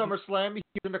wrestle at SummerSlam. He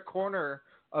was in the corner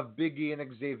of Big E and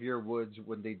Xavier Woods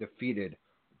when they defeated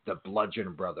the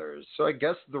Bludgeon Brothers. So I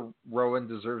guess the Rowan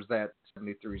deserves that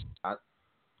 73 spot.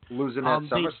 Losing at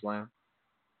SummerSlam.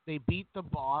 They beat the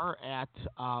Bar at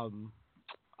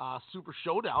Super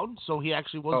Showdown, so he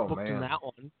actually was booked in that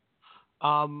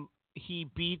one. He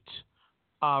beat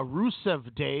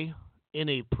Rusev Day in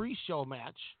a pre-show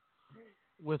match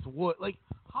with Wood. Like,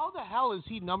 how the hell is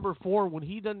he number 4 when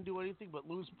he doesn't do anything but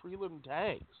lose prelim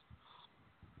tags?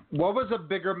 What was a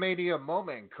bigger Mania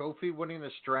moment? Kofi winning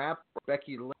the strap or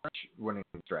Becky Lynch winning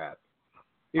the strap?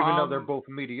 Even though they're both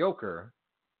mediocre.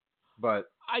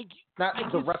 But not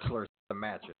the wrestlers, the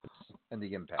matches, and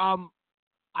the impact.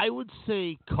 I would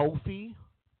say Kofi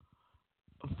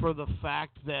for the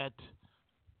fact that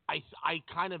I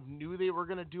kind of knew they were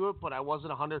going to do it, but I wasn't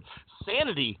 100.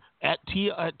 Sanity at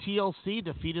TLC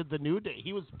defeated the New Day.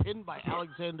 He was pinned by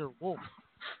Alexander Wolf.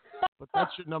 But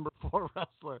that's your number 4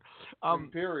 wrestler.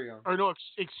 Imperium. Or no,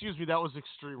 excuse me, that was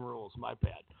Extreme Rules. My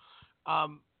bad.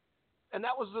 And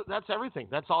that's everything.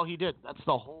 That's all he did. That's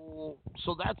the whole.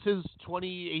 So that's his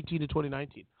 2018 to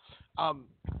 2019.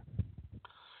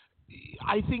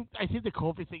 I think the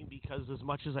Kofi thing, because as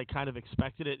much as I kind of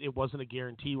expected it, it wasn't a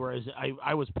guarantee. Whereas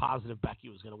I was positive Becky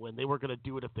was going to win. They weren't going to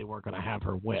do it if they weren't going to have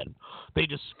her win. They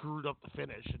just screwed up the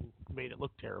finish and made it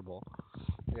look terrible.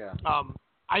 Yeah.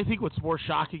 I think what's more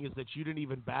shocking is that you didn't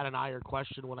even bat an eye or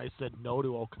question when I said no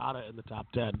to Okada in the top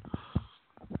 10.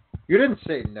 You didn't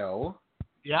say no.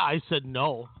 Yeah, I said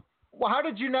no. Well, how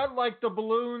did you not like the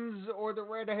balloons or the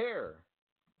red hair?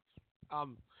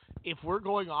 If we're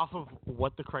going off of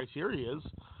what the criteria is,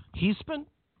 he spent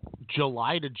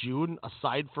July to June,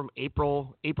 aside from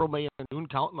April, May, and June,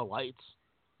 counting the lights.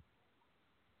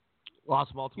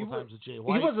 Lost multiple times to Jay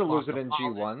White. He wasn't losing in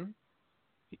G1.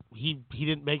 He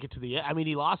didn't make it to the end. I mean,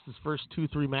 he lost his first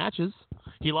 2-3 matches.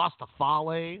 He lost to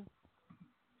Fale.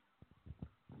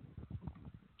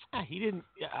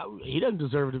 He doesn't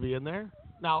deserve to be in there.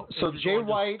 Now, so Jay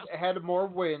White had more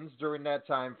wins during that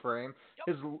time frame.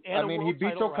 Yep. He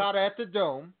beats Okada at the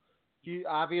Dome. He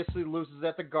obviously loses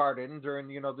at the Garden during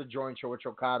the joint show, which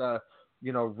Okada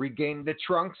regained the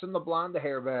trunks and the blonde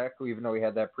hair back, even though he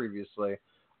had that previously.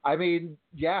 I mean,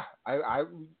 yeah,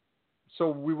 so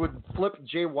we would flip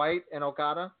Jay White and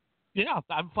Okada. Yeah,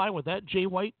 I'm fine with that. Jay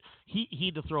White,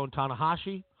 he dethroned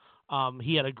Tanahashi.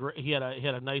 He had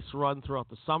a nice run throughout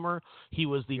the summer. He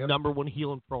was the number one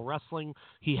heel in pro wrestling.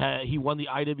 He won the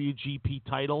IWGP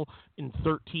title in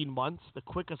 13 months, the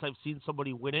quickest I've seen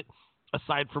somebody win it,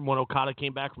 aside from when Okada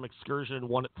came back from excursion and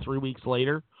won it 3 weeks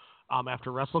later,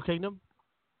 after Wrestle Kingdom.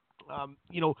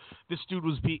 This dude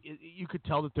you could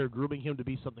tell that they're grooming him to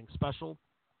be something special.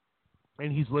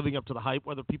 And he's living up to the hype,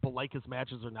 whether people like his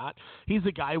matches or not. He's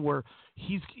a guy where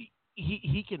he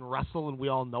can wrestle, and we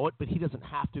all know it, but he doesn't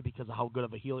have to because of how good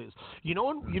of a heel he is. You know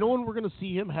when we're going to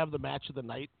see him have the match of the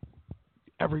night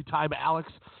every time,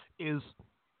 Alex, is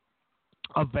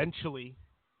eventually,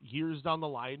 years down the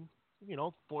line,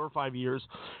 4 or 5 years,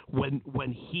 when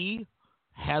he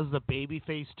has the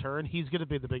babyface turn, he's going to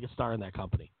be the biggest star in that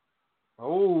company.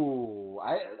 Oh,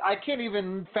 I can't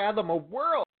even fathom a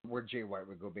world where Jay White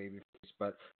would go babyface,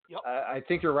 but I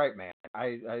think you're right, man.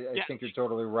 I think you're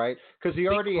totally right, because he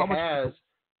already has.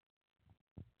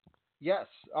 Yes.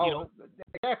 Oh,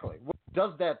 exactly. What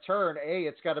does that turn?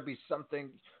 It's got to be something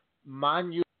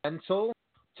monumental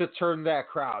to turn that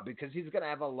crowd, because he's going to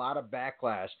have a lot of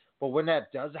backlash. But when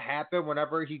that does happen,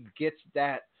 whenever he gets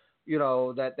that,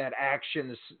 that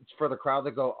action for the crowd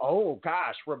to go, oh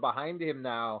gosh, we're behind him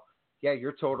now. Yeah,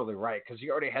 you're totally right, because he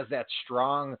already has that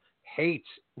strong hate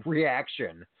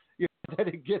reaction that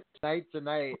he gets night to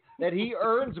night, that he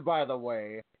earns, by the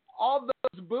way. All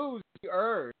those boos he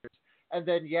earns. And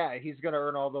then, he's going to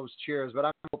earn all those cheers, but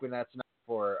I'm hoping that's not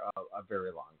for a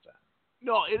very long time.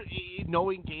 No,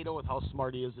 knowing Gato with how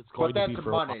smart he is, it's going to be for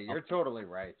money. You're totally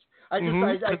right.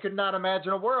 I could not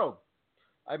imagine a world,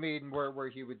 where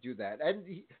he would do that. And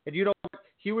you know what?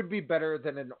 He would be better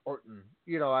than an Orton,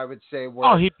 I would say.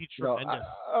 Where, he'd be tremendous.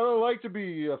 I don't like to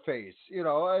be a face,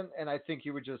 and I think he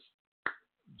would just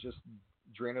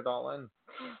drain it all in.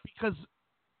 Because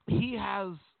he has,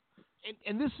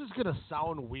 and this is going to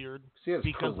sound weird, because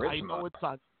charisma. I know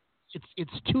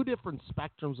it's two different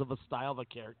spectrums of a style of a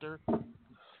character.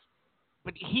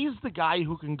 But he's the guy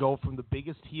who can go from the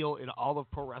biggest heel in all of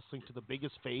pro wrestling to the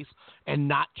biggest face and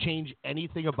not change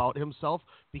anything about himself,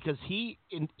 because he,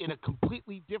 in a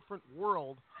completely different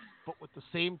world, but with the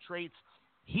same traits,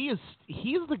 he's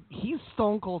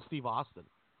Stone Cold Steve Austin.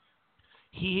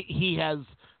 He has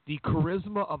the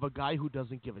charisma of a guy who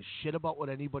doesn't give a shit about what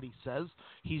anybody says.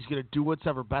 He's going to do what's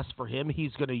ever best for him.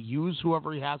 He's going to use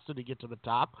whoever he has to get to the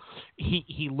top.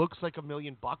 He looks like $1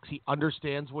 million. He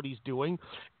understands what he's doing,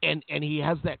 and he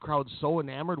has that crowd so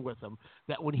enamored with him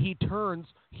that when he turns,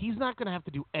 he's not going to have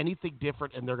to do anything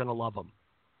different, and they're going to love him.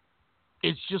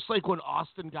 It's just like when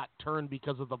Austin got turned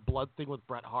because of the blood thing with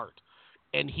Bret Hart,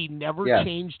 and he never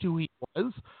changed who he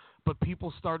was, but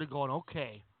people started going,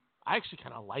 okay, I actually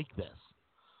kind of like this.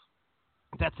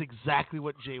 That's exactly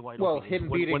what Jay White. Well, him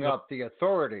beating up the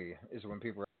Authority is when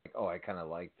people are like, "Oh, I kind of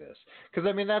like this," because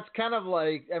that's kind of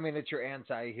like, it's your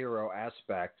anti-hero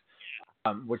aspect,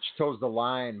 which toes the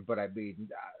line. But I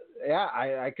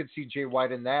could see Jay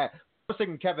White in that. I was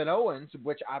thinking Kevin Owens,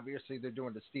 which obviously they're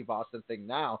doing the Steve Austin thing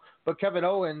now, but Kevin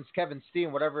Owens, Kevin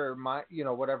Steen, whatever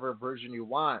whatever version you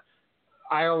want,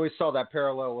 I always saw that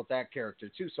parallel with that character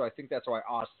too. So I think that's why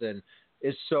Austin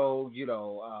is so,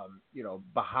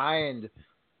 behind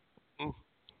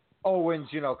Owens,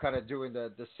 kind of doing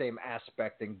the same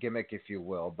aspect and gimmick, if you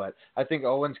will. But I think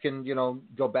Owens can,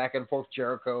 go back and forth.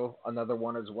 Jericho, another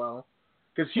one as well.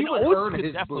 Because he would earn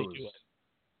his boost.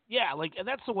 Yeah, and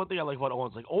that's the one thing I like about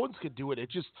Owens. Owens could do it.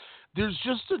 There's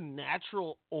just a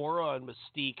natural aura and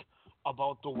mystique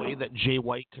about the way that Jay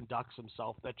White conducts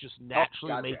himself that just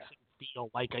naturally makes him feel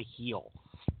like a heel.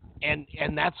 And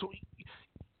that's what...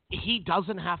 He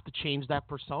doesn't have to change that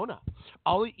persona.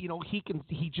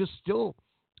 He just still,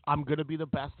 I'm going to be the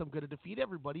best. I'm going to defeat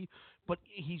everybody, but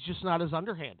he's just not as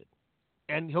underhanded,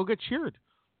 and he'll get cheered.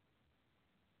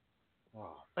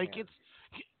 Oh,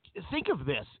 think of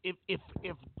this. If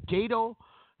Gato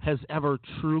has ever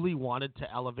truly wanted to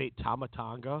elevate Tama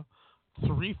Tonga,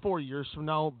 3-4 years from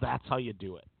now, that's how you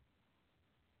do it.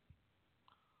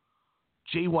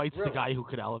 Jay White's the guy who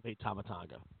could elevate Tama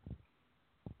Tonga.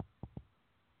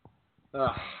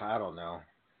 I don't know.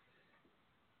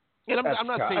 And I'm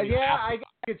not saying I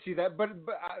could see that, but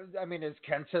is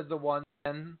Kenta the one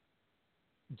then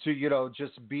to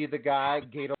just be the guy,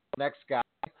 Gato the next guy,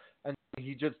 and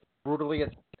he just brutally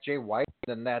attacks Jay White,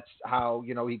 and that's how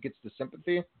he gets the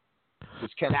sympathy?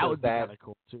 That would be kind of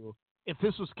cool too. If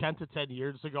this was Kenta 10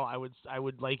 years ago, I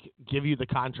would give you the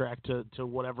contract to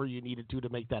whatever you needed to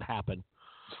make that happen.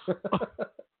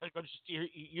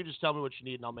 You just tell me what you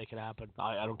need and I'll make it happen.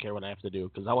 I don't care what I have to do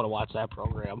because I want to watch that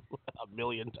program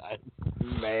 1,000,000 times.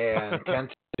 Man, Kenta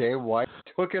Jay White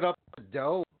took it up the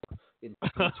dough in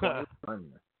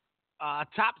 2021.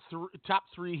 Top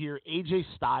three here. AJ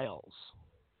Styles.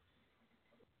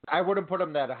 I wouldn't put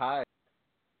him that high.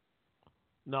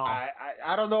 No.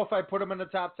 I don't know if I put him in the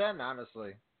top 10,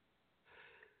 honestly.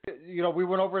 You know, we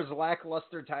went over his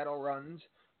lackluster title runs.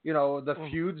 You know, the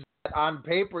feuds that on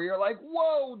paper, you're like,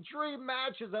 whoa, dream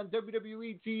matches on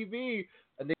WWE TV.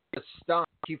 And they just stunk.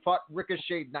 He fought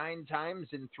Ricochet 9 times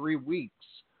in 3 weeks.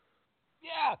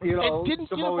 Yeah, you know, it didn't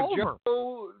Samoa get him over.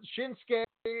 Joe, Shinsuke.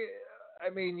 I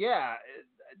mean, yeah,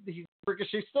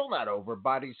 Ricochet's still not over,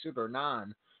 bodysuit or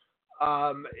non.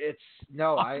 I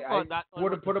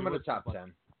would have put him in the top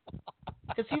 10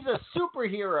 because he's a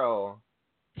superhero.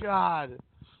 God,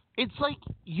 it's like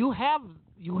you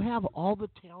have all the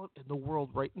talent in the world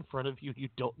right in front of you. You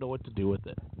don't know what to do with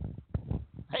it.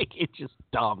 Like, it's just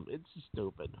dumb. It's just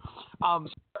stupid.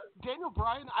 Daniel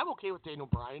Bryan, I'm okay with Daniel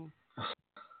Bryan.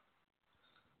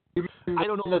 I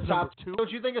don't know in the top 2. Don't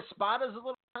you think a spot is a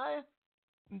little high?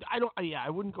 I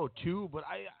wouldn't go 2, but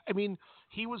I mean,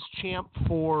 he was champ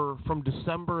from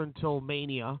December until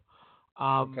Mania.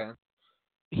 Okay.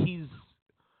 He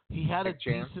had a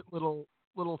champ. decent little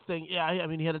thing. Yeah, I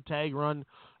mean, he had a tag run.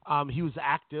 He was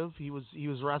active. He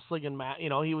was wrestling and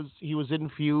he was in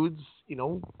feuds. You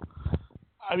know,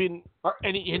 I mean,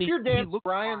 if you're Dan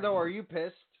Bryan though, are you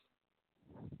pissed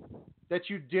that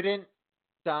you didn't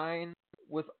sign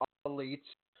with All Elite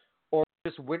or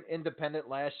just went independent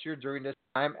last year during this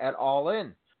time at All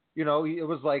In? You know, it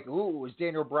was like, ooh, it was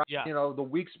Daniel Bryan, you know, the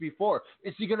weeks before.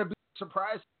 Is he going to be a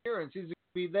surprise appearance? Is he going to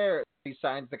be there? He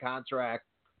signs the contract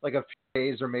like a few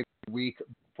days or maybe a week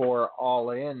before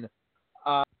All In.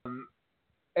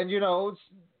 And, you know,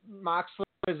 Moxley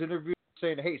in his interview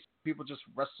saying, hey, people just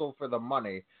wrestle for the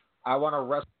money. I want to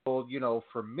wrestle, you know,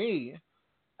 for me.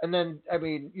 And then, I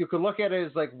mean, you could look at it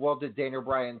as like, well, did Daniel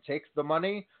Bryan take the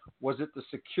money? Was it the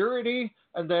security?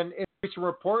 And then in recent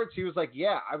reports, he was like,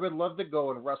 yeah, I would love to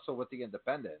go and wrestle with the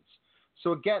independents.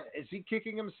 So again, is he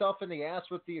kicking himself in the ass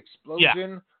with the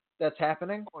explosion that's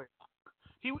happening?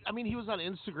 He was on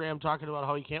Instagram talking about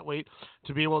how he can't wait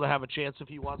to be able to have a chance if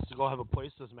he wants to go have a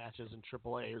places matches in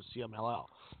AAA or CMLL.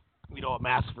 You know, a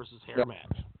mask versus hair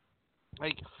match.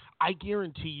 Like, I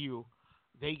guarantee you,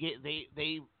 they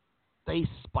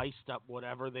spiced up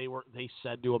whatever they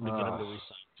said to him to get him to resign.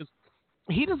 Just,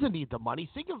 he doesn't need the money.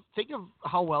 Think of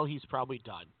how well he's probably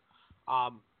done.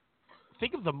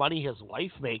 Think of the money his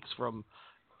wife makes from,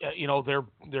 their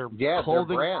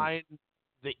clothing line,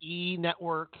 the E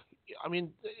Network. I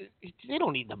mean, they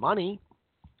don't need the money.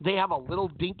 They have a little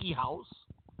dinky house.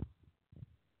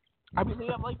 I mean, they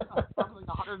have like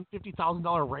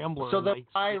 $150,000 Rambler. So then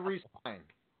I resign.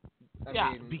 I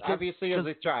mean, because obviously as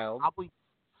a child. Probably,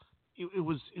 he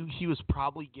was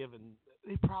probably given.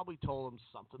 They probably told him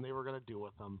something they were going to do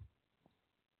with him,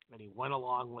 and he went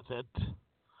along with it.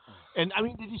 And I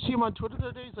mean, did you see him on Twitter the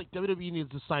other day? He's like, WWE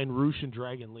needs to sign Roosh and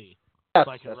Dragon Lee. Yes,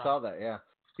 I saw that. Yeah,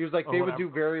 he was like, they would do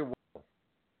very well.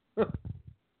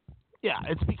 Yeah,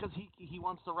 it's because he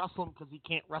wants to wrestle him because he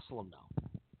can't wrestle him now.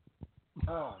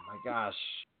 Oh my gosh!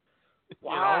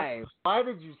 Why? You know? Why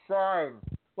did you sign?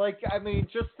 Like, I mean,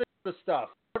 just think of the stuff.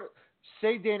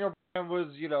 Say Daniel Bryan was,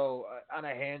 on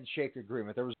a handshake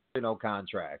agreement. There was no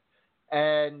contract,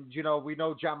 and we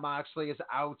know Jon Moxley is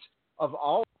out of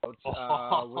All Out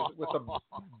with the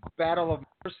Battle of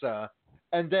Mersa,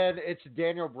 and then it's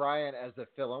Daniel Bryan as the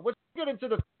fill-in. Which we'll get into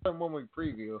the fill-in when we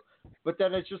preview, but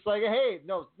then it's just like, hey,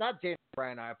 no, not Daniel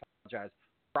Bryan. I apologize,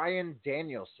 Bryan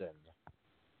Danielson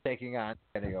taking on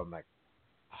Kenny Omega.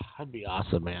 That'd be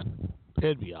awesome, man.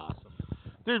 It'd be awesome.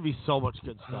 There'd be so much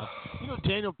good stuff.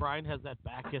 Daniel Bryan has that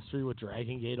back history with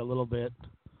Dragon Gate a little bit.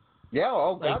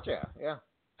 Yeah, gotcha. Yeah.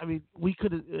 I mean, we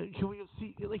could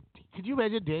could you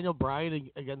imagine Daniel Bryan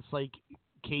against like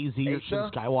KZ or Shin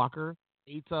Skywalker?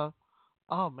 Eita.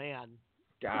 Oh man.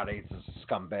 God, he's a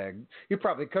scumbag. He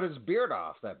probably cut his beard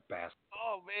off, that bastard.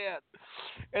 Oh man.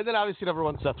 And then obviously number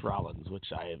one, Seth Rollins, which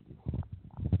I'm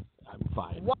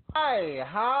fine. Why?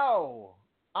 How?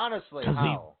 Honestly,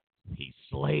 how? He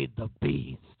slayed the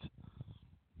beast.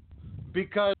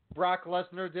 Because Brock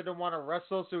Lesnar didn't want to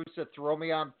wrestle, so he said, throw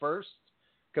me on first,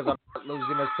 because I'm not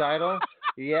losing his title.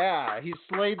 Yeah, he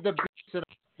slayed the beast in a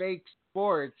fake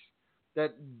sport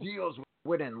that deals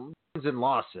with wins and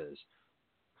losses.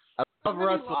 I love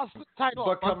wrestling, he lost the title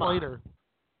but come on. later.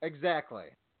 Exactly.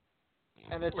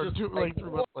 And it's or just 2 like,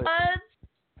 months what? Later.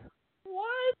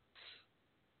 What?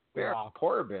 Baron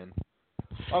Corbin.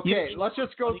 Okay, let's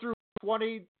just go through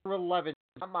 20 through 11.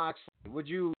 Moxley, would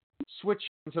you switch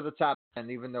him to the top 10,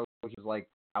 even though he was like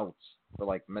out for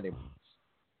like many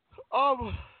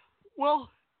months? Well,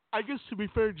 I guess to be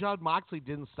fair, Jon Moxley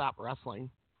didn't stop wrestling.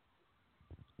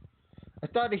 I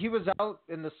thought he was out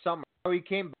in the summer. Oh, he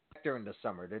came back during the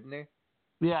summer, didn't he?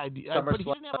 Yeah, but he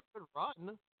didn't have a good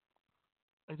run.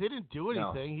 Like, they didn't do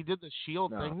anything. No. He did the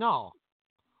Shield No. thing. No.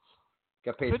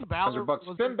 Got paid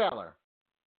 $100. Finn Balor.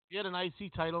 He had an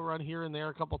IC title run here and there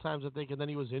a couple times, I think, and then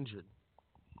he was injured.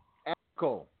 Adam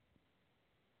Cole.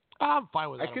 I'm fine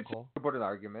with Adam I could Cole. put an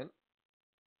argument.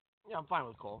 Yeah, I'm fine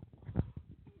with Cole.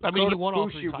 I mean, he won all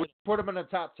 3 titles. Put him in the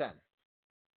top 10.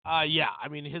 Yeah, I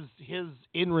mean, his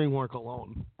in-ring work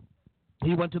alone.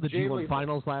 He went to the G1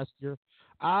 finals last year.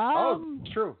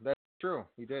 True. That's true.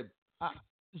 He did.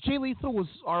 Jay Lethal was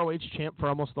ROH champ for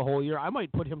almost the whole year. I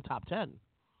might put him top 10.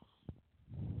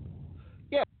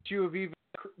 Yeah, you have even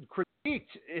critiqued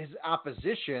his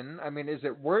opposition. I mean, is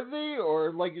it worthy,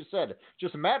 or like you said,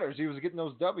 just matters? He was getting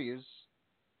those W's.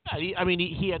 Yeah,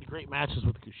 he had great matches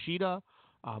with Kushida,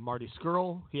 Marty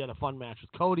Scurll. He had a fun match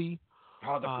with Cody.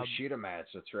 Oh, the Kushida match.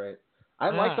 That's right. I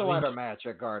liked the ladder match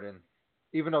at Garden.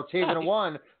 Even though Taven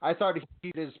won, I thought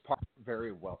he did his part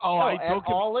very well. All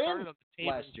in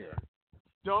last year.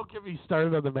 Don't get me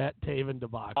started on the Matt Taven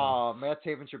debacle. Oh, Matt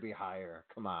Taven should be higher.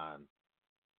 Come on.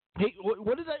 Hey,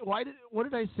 what did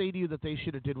I say to you that they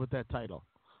should have did with that title?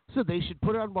 Said they should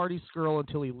put it on Marty Scurll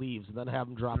until he leaves and then have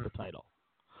him drop the title.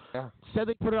 Yeah. Said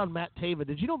they put it on Matt Taven.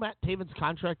 Did you know Matt Taven's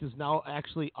contract is now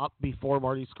actually up before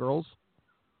Marty Scurll's?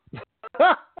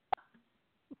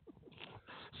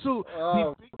 So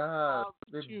the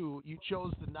big you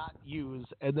chose to not use,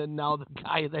 and then now the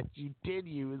guy that you did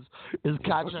use, his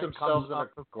contract comes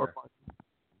up before Marty.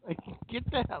 Like, get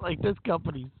that? Like, this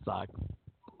company sucks.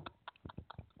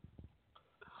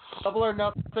 Double or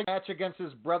nothing match against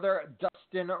his brother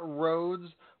Dustin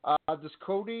Rhodes. Does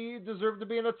Cody deserve to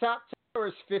be in the top 10, or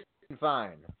is 15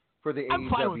 fine for the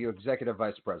AEW Executive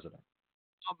Vice President?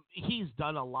 He's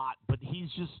done a lot, but he's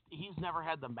never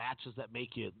had the matches that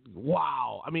make you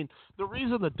wow. I mean, the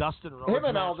reason the Dustin Rhodes him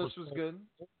and match Aldis was good.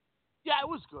 Yeah, it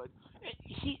was good.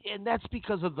 And that's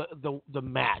because of the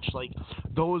match. Like,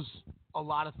 those a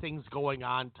lot of things going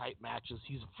on type matches.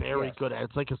 He's very good at.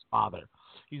 It's like his father.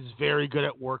 He's very good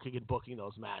at working and booking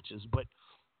those matches. But,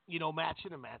 you know, match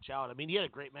in and match out. I mean, he had a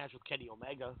great match with Kenny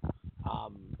Omega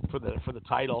for the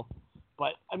title.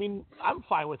 But, I mean, I'm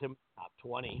fine with him top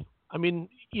 20. I mean,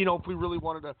 you know, if we really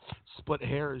wanted to split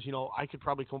hairs, you know, I could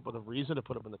probably come up with a reason to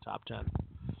put him in the top 10.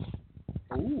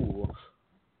 Ooh.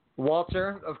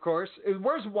 Walter, of course.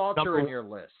 Where's Walter in your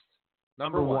list?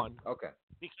 Number one. Okay.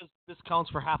 Because this counts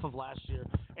for half of last year,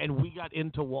 and we got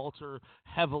into Walter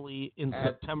heavily in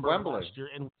September of last year,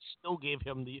 and we still gave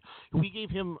him we gave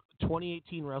him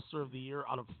 2018 Wrestler of the Year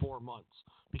out of 4 months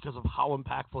because of how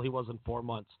impactful he was in 4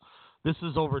 months. This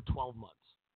is over 12 months.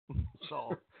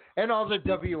 So. And all the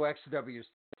WXW stuff,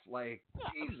 like,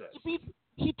 Jesus.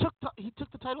 He took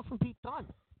the title from Pete Dunne.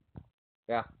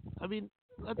 Yeah. I mean,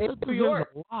 that New York.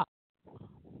 A lot.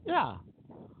 Yeah.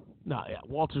 No, yeah.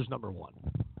 Walter's number one.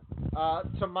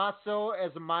 Tommaso,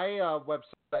 as my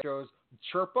website shows,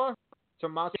 Chirpa.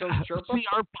 Tommaso's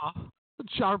Chirpa.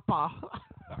 Charpa.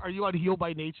 Are you on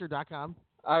heelbynature.com?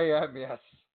 I am, yes.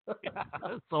 Yeah,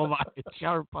 so am I.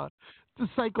 Charpa. The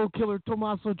psycho killer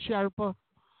Tommaso Ciampa.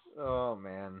 Oh,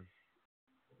 man.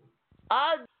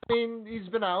 I mean, he's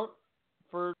been out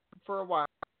for a while.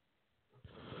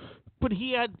 But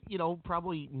he had, you know,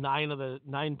 probably 10 of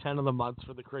the months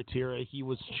for the criteria. He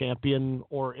was champion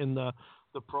or in the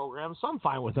program, so I'm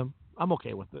fine with him. I'm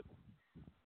okay with it.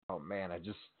 Oh, man, I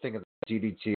just think of the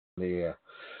DDT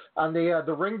on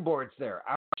the ring boards there.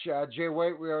 Jay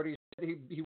White, we already said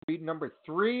he beat number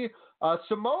 3.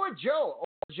 Samoa Joe.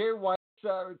 Jay White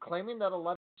claiming that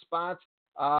 11 spots.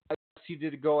 He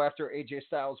did go after AJ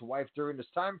Styles' wife during this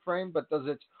time frame, but does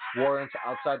it warrant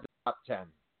outside the top 10?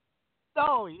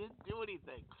 No, he didn't do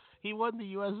anything. He won the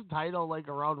U.S. title like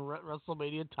around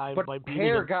WrestleMania time by beating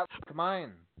hair him. got like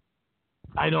mine.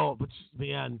 I know, but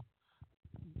man.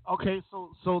 Okay,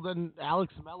 so then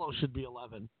Alex Mello should be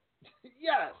 11.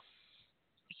 Yes.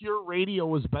 Your radio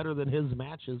was better than his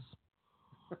matches.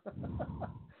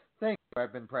 Thank you.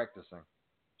 I've been practicing.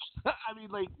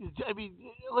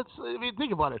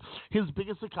 Think about it. His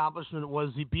biggest accomplishment was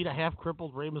he beat a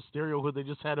half-crippled Rey Mysterio who they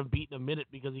just had him beat in a minute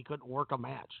because he couldn't work a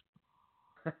match.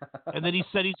 And then he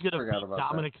said he's going to beat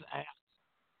Dominic's ass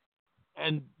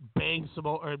and bang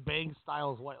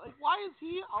Styles' wife. Like, why is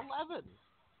he 11?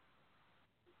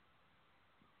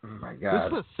 Oh, my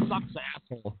God. This is a sucks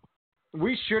asshole.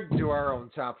 We should do our own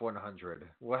top 100.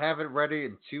 We'll have it ready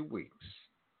in 2 weeks.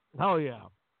 Oh, yeah.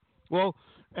 Well,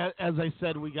 as I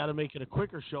said, we got to make it a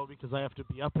quicker show because I have to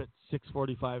be up at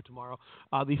 6:45 tomorrow.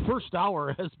 The first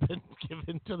hour has been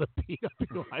given to the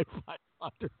PWI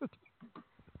 500.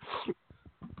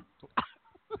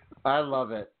 I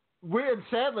love it. And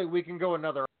sadly, we can go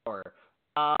another hour.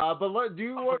 sure. Do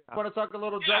you want to talk a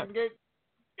little Dragon Gate?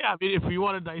 Yeah, I mean, if you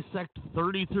want to dissect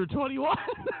 30 through 21.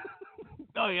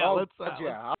 Let's.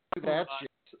 I'll do that shit.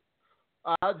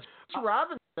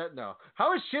 Robinson, no.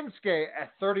 How is Shinsuke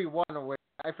at 31 away?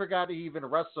 I forgot he even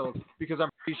wrestled because I'm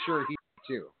pretty sure he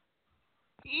too.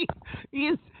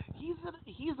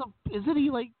 Isn't he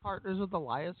like partners with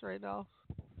Elias right now?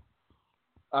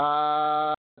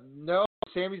 No,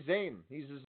 Sami Zayn. He's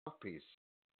his mouthpiece.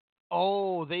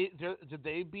 Oh, did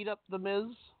they beat up the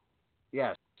Miz?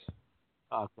 Yes.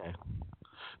 Okay.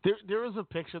 There was a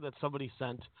picture that somebody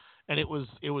sent, and it was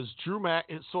Drew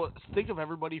So think of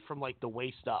everybody from like the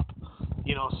waist up,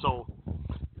 So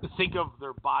think of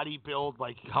their body build,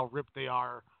 like how ripped they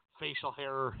are, facial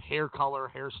hair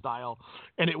color, hairstyle,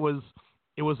 and it was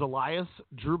Elias,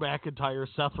 Drew McIntyre,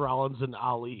 Seth Rollins, and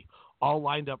Ali all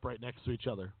lined up right next to each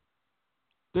other.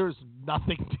 There's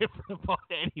nothing different about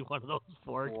any one of those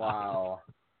four guys. Wow.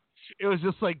 It was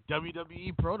just like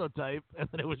WWE prototype, and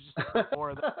then it was just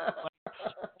four of them.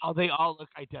 They all look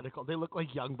identical. They look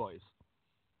like young boys.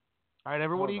 All right,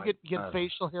 everybody get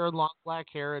facial hair and long black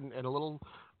hair and a little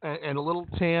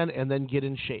tan, and then get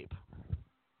in shape.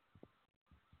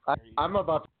 I'm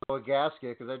about to go a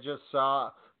gasket because I just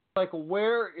saw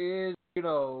where is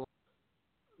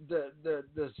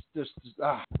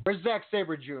where's Zack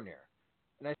Sabre Jr.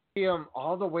 and I see him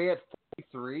all the way at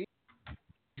 43.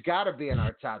 He's got to be in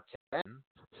our top 10.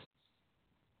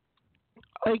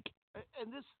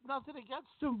 And this nothing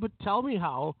against him, but tell me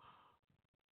how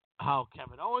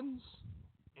Kevin Owens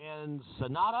and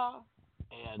Sonata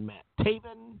and Matt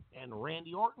Taven and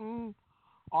Randy Orton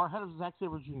are ahead of Zack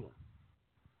Sabre Jr.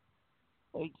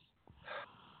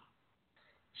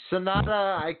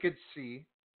 Sonata, I could see.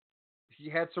 He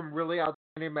had some really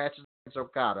outstanding matches against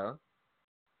Okada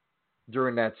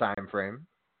during that time frame.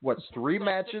 What's 3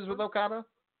 matches with Okada?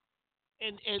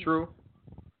 And True.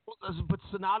 But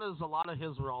Sonata's, a lot of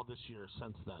his were all this year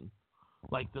since then.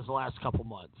 Like this last couple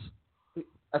months.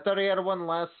 I thought he had one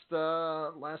last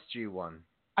G1.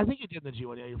 I think he did the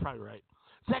G1. Yeah, you're probably right.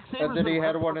 Zack Saber's and then he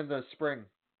had one in the spring.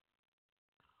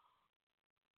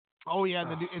 Oh yeah,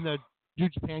 in the New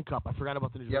Japan Cup. I forgot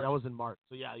about the New Japan. That was in March.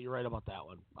 So yeah, you're right about that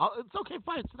one. It's okay,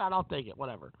 fine. It's not. I'll take it.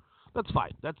 Whatever. That's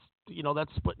fine. That's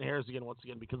that's splitting hairs again once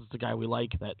again because it's a guy we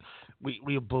like that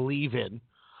we believe in.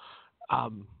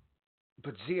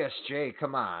 But ZSJ,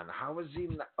 come on, how is he?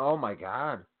 Oh my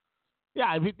God. Yeah,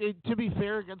 I mean, to be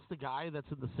fair, against the guy that's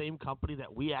in the same company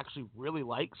that we actually really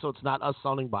like, so it's not us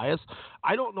sounding biased.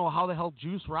 I don't know how the hell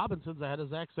Juice Robinson's ahead of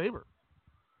Zack Sabre.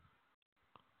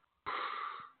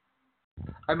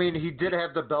 I mean, he did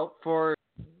have the belt for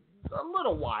a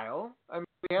little while. I mean,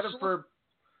 we had it for,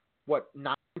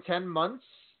 9-10 months?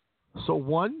 So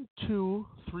 1, 2,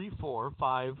 3, 4,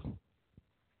 5,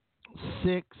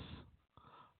 6.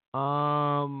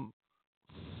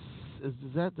 Is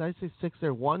that, did I say 6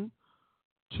 there? 1,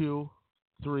 2,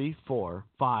 3, 4,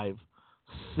 5,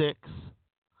 6,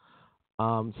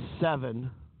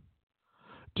 7.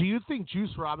 Do you think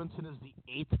Juice Robinson is the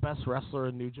 8th best wrestler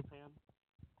in New Japan?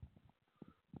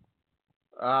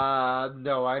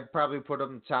 No, I'd probably put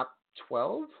him top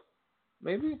 12,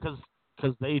 maybe.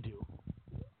 Because they do.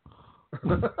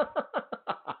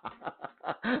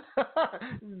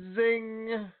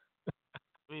 Zing.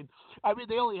 I mean,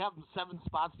 they only have 7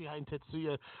 spots behind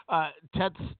Tetsuya.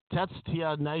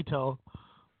 Tetsuya Naito.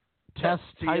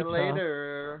 See you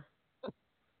later.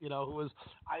 Who was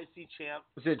IC champ.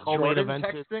 Was it Jordan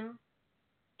texting?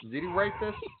 Did he write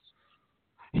this?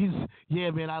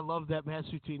 Man, I love that match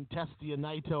between Tetsuya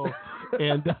Naito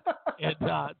and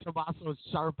Tommaso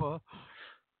Ciampa.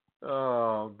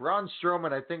 Oh, Braun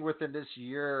Strowman, I think within this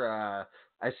year,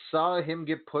 I saw him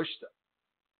get pushed.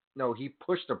 No, he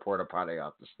pushed a porta potty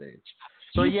off the stage.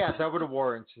 So, yeah, that would have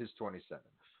warranted his 27.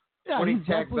 Yeah, 20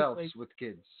 tag belts with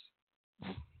kids.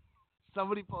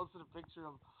 Somebody posted a picture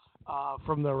of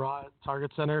from the Raw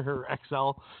Target Center, her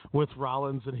XL, with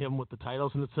Rollins and him with the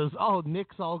titles, and it says, "Oh,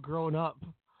 Nick's all grown up."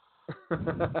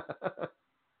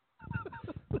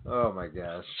 Oh my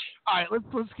gosh! All right,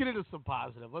 let's get into some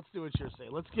positive. Let's do what you're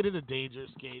saying. Let's get into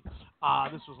Dangerous Gate.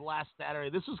 This was last Saturday.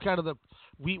 This was kind of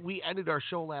we ended our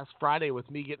show last Friday with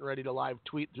me getting ready to live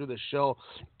tweet through the show.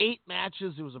 8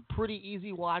 matches. It was a pretty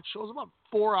easy watch. It was about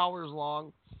 4 hours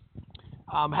long.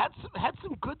 Had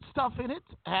some good stuff in it.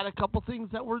 Had a couple things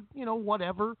that were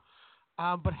whatever,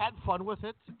 but had fun with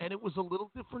it. And it was a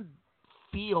little different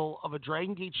feel of a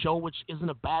Dragon Gate show, which isn't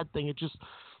a bad thing.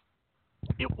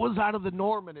 It was out of the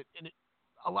norm, and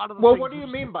a lot of the. Well, what do you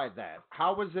mean by that?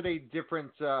 How was it a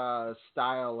different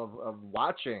style of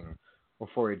watching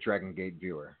for a Dragon Gate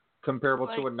viewer, comparable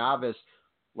to a novice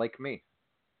like me?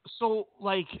 So,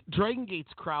 like, Dragon Gate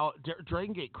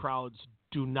crowds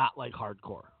do not like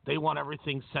hardcore. They want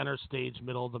everything center stage,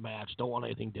 middle of the match. Don't want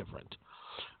anything different.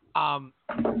 And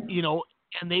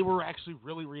they were actually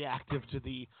really reactive to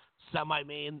the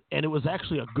semi-main, and it was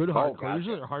actually a good hardcore. Gotcha.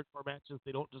 Usually, their hardcore matches,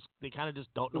 they kind of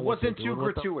just don't know. It what wasn't they're too doing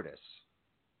with them. gratuitous.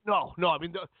 No. I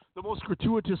mean, the most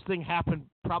gratuitous thing happened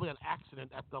probably on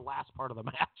accident at the last part of the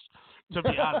match, to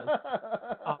be honest.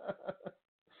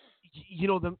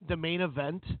 The main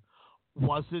event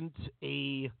wasn't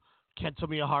a Kento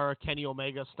Miyahara, Kenny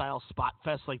Omega style spot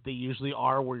fest like they usually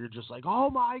are, where you're just like, oh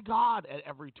my God, at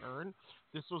every turn.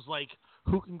 This was like,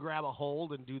 who can grab a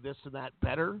hold and do this and that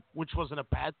better, which wasn't a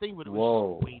bad thing, but it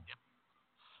was just way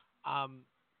different.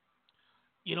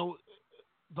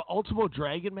 The Ultimo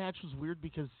Dragon match was weird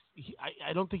because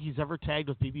I don't think he's ever tagged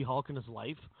with BB Hulk in his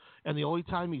life, and the only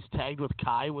time he's tagged with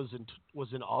Kai was in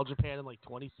All Japan in like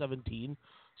 2017.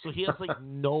 So he has like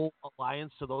no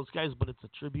alliance to those guys, but it's a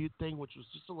tribute thing, which was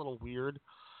just a little weird.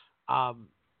 That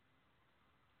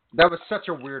was such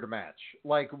a weird match.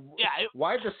 Like,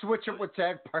 why the switch up with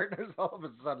tag partners all of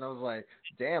a sudden? I was like,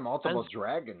 damn, Ultimo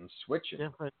Dragon switching.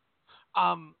 Different.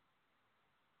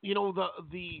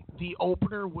 The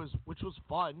opener which was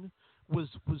fun, was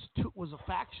a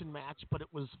faction match, but it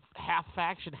was half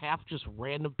faction, half just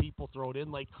random people thrown in.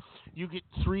 Like, you get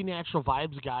 3 Natural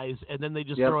Vibes guys, and then they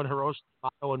just throw in Hiroshi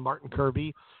Yamato and Martin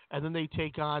Kirby, and then they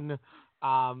take on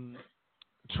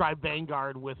Tribe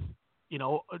Vanguard with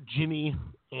Jimmy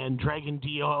and Dragon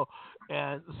Dio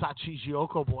and Sachi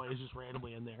Gyoko boys just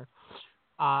randomly in there.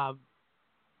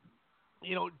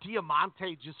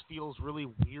 Diamante just feels really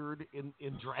weird in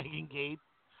Dragon Gate.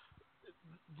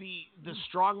 The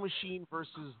Strong Machine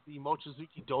versus the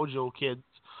Mochizuki Dojo kids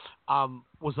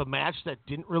was a match that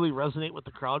didn't really resonate with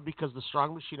the crowd because the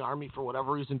Strong Machine Army, for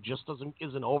whatever reason, just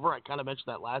isn't over. I kind of mentioned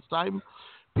that last time.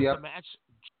 But the match,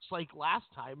 just like last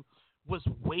time, was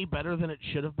way better than it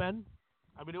should have been.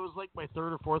 I mean, it was like my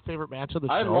 3rd or 4th favorite match of the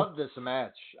show. I love this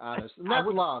match, honestly.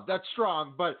 Not love, that's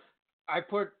strong, but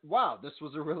wow, this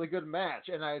was a really good match.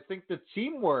 And I think the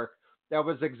teamwork that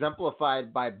was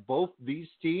exemplified by both these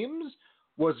teams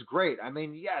was great. I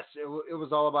mean, yes, it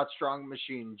was all about Strong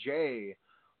Machine J,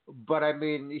 but I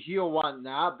mean, Hio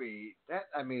Watanabe,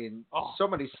 so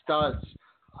many studs.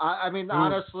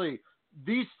 Honestly,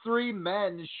 these 3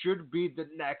 men should be the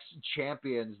next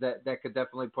champions that could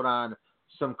definitely put on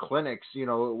some clinics,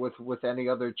 with any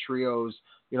other trios,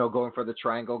 going for the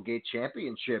Triangle Gate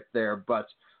Championship there. But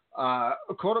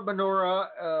Kota Minoura,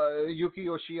 Yuki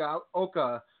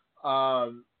Yoshioka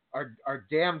are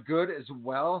damn good as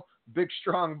well. Big,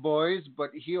 strong boys,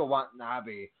 but Hio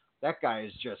Watanabe, that guy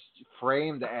is just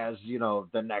framed as,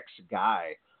 the next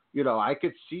guy. I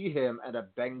could see him at a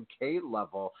Ben K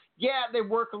level. Yeah, they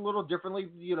work a little differently.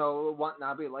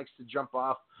 Watanabe likes to jump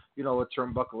off, a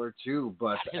turnbuckle or two,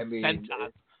 but I mean,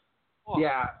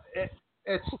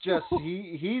 it's just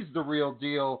he's the real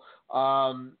deal.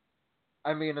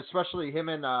 Especially him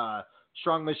and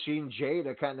Strong Machine J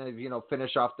to kind of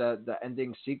finish off the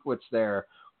ending sequence there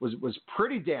was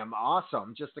pretty damn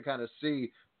awesome. Just to kind of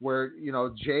see where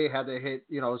Jay had to hit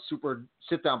super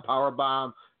sit down power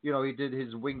bomb. He did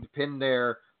his winged pin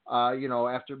there.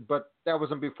 After, but that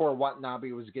wasn't before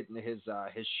Watanabe was getting his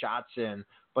shots in.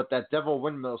 But that devil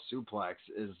windmill suplex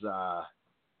is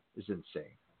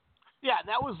insane. Yeah,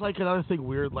 that was like another thing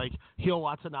weird. Like, Hio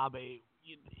Watanabe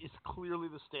is clearly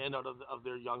the standout of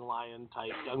their young lion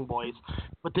type young boys,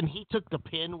 but then he took the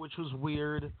pin, which was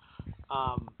weird.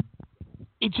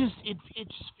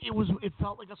 It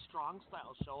felt like a strong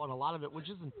style show on a lot of it, which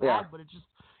isn't bad, but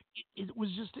it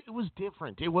was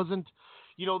different. It wasn't,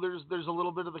 there's a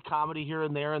little bit of the comedy here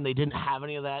and there, and they didn't have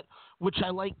any of that, which I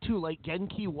like too. Like,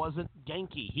 Genki wasn't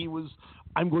Genki. He was,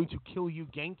 I'm going to kill you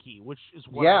Genki, which is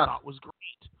what I thought was great.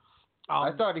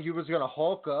 I thought he was going to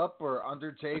Hulk up or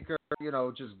Undertaker,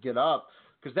 just get up,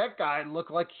 because that guy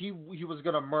looked like he was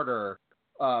going to murder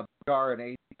Gar and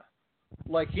AEW.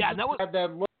 Like, he had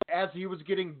that look as he was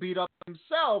getting beat up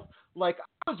himself. Like,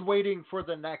 I was waiting for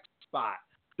the next spot.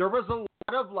 There was a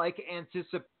lot of like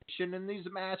anticipation in these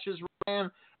matches,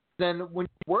 Ryan. Then when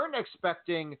you weren't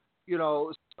expecting,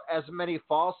 as many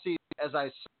falls as I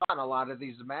saw in a lot of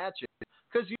these matches,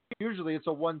 because usually it's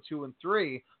a 1, 2, and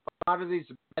 3. A lot of these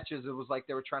matches, it was like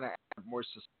they were trying to add more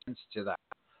suspense to that.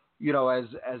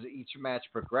 As each match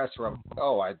progressed, where I'm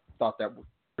like, I thought that would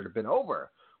have been over.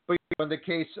 But in the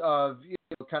case of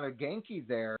kind of Genki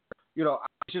there, I was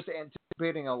just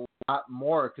anticipating a lot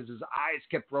more because his eyes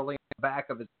kept rolling in the back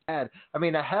of his head. I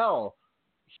mean, hell,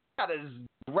 he got his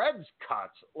dreads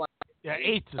cut. Like,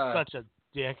 Ace is such a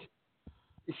dick.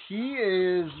 He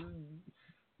is,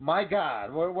 my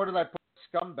God. What did I put?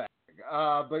 scumbag.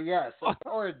 But yes,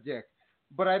 or a dick.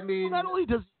 But I mean, not only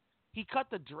does he cut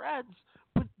the dreads,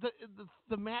 but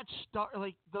the match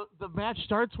the match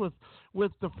starts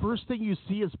with the first thing you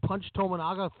see is Punch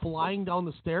Tominaga flying down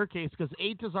the staircase because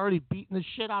Eight has already beaten the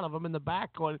shit out of him in the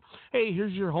back, going, "Hey,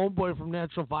 here's your homeboy from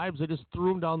Natural Vibes." They just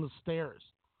threw him down the stairs.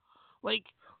 Like,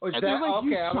 is that like,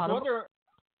 okay? I was him. wondering.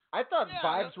 I thought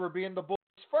Vibes were being the bullies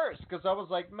first because I was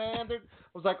like, man, I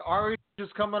was like, Ari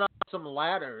just coming up some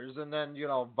ladders, and then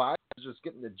Vibes is just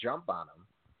getting the jump on him.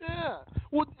 Yeah,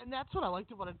 well, and that's what I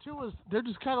liked about it too. Is they're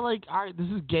just kind of like, all right, this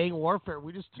is gang warfare.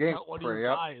 We just took out one of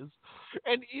your guys,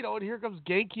 and and here comes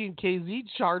Genki and KZ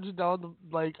charging down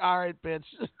like, all right, bitch.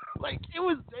 Like it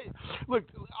was. Look,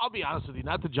 I'll be honest with you,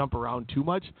 not to jump around too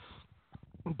much,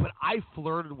 but I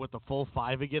flirted with the full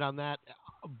 5 again on that.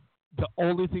 The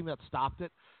only thing that stopped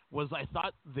it was I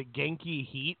thought the Genki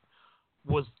heat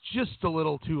was just a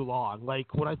little too long.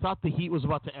 Like, when I thought the heat was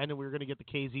about to end and we were going to get the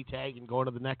KZ tag and go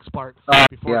into the next part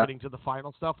before getting to the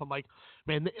final stuff, I'm like,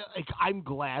 man, I'm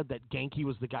glad that Genki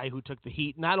was the guy who took the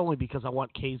heat, not only because I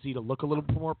want KZ to look a little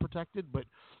more protected, but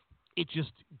it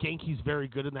just, Genki's very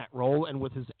good in that role, and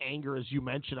with his anger, as you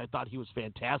mentioned, I thought he was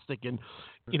fantastic, and,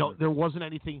 there wasn't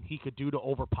anything he could do to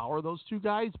overpower those two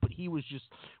guys, but he was just,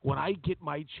 when I get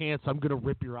my chance, I'm going to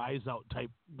rip your eyes out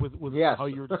type with how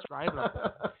you were describing it.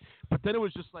 But then it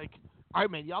was just like, all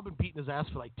right, man, y'all been beating his ass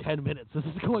for like 10 minutes. This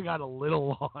is going on a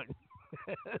little long.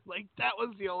 Like, that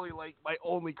was the only, my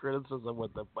only criticism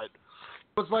with them. But it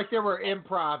was like they were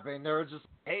improv-ing. They were just,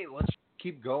 hey, let's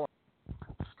keep going.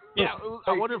 Yeah,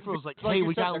 I wonder if it was like, hey,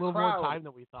 we got a little more time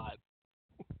than we thought.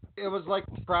 It was like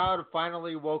the crowd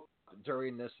finally woke up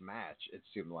during this match, it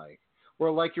seemed like.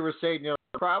 Where, like you were saying, the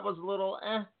crowd was a little,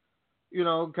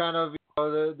 kind of,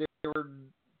 they were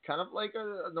kind of like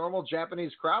a normal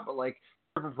Japanese crowd, but like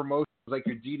different promotions, like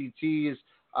your DDTs,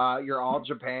 your All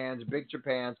Japans, Big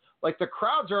Japans. Like the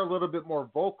crowds are a little bit more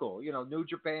vocal. New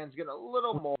Japan's getting a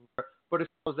little more, but it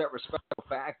shows that respectful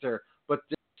factor. But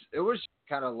it was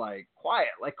kind of like quiet.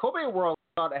 Like Kobe World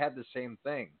thought it had the same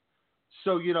thing.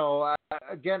 So,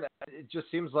 again, it just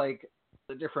seems like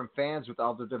the different fans with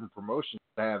all the different promotions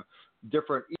have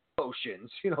different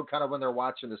emotions, kind of when they're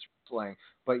watching this wrestling.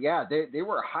 But yeah, they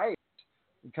were hyped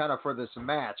kind of for this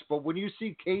match. But when you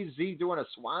see KZ doing a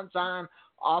swanton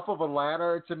off of a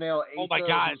ladder to nail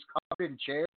Eita, who's covered in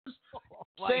chairs,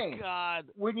 God.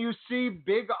 When you see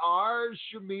Big R,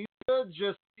 Shimida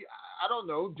just, I don't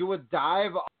know, do a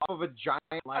dive off of a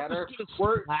giant ladder. I'm just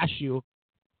gonna splash you.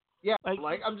 Yeah,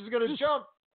 like I'm just going to jump.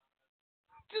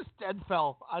 Just dead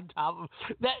fell on top of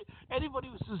that. Anybody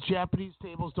who says Japanese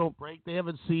tables don't break, they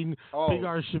haven't seen Big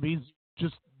R Shimizu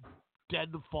just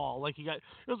dead fall. Like it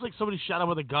was like somebody shot him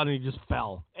with a gun and he just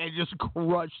fell and just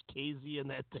crushed KZ in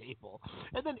that table.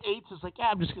 And then Eights is like,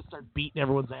 I'm just gonna start beating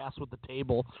everyone's ass with the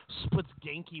table. Splits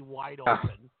Genki wide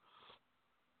open.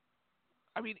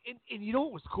 I mean, and you know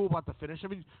what was cool about the finish? I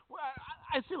mean,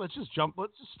 I say let's just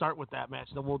start with that match,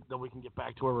 then we can get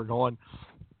back to where we're going.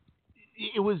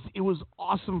 It was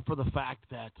awesome for the fact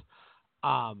that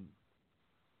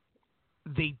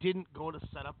they didn't go to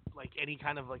set up like any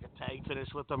kind of like a tag finish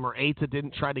with them, or Eita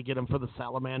didn't try to get him for the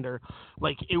salamander.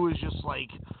 Like it was just like,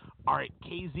 all right,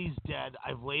 KZ's dead.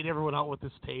 I've laid everyone out with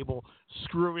this table.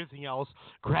 Screw everything else.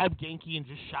 Grab Genki and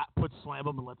just slam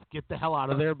them and let's get the hell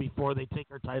out of there before they take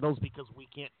our titles because we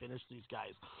can't finish these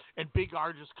guys. And Big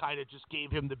R just kind of just gave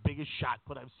him the biggest shot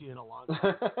put I've seen in a long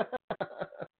time.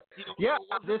 Yeah,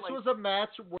 this was a match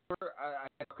where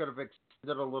I could have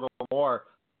extended a little more.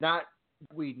 Not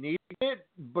we needed it,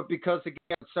 but because again,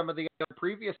 some of the other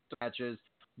previous matches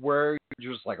where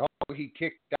you're just like, oh, he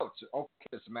kicked out. Okay,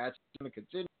 this match is going to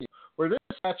continue. Where this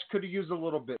match could have used a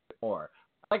little bit more.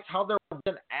 I liked how there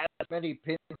wasn't as many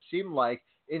pins, it seemed like,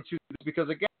 into this because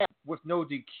again, with no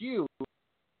DQ,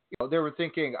 they were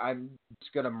thinking, I'm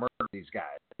just going to murder these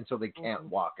guys until they can't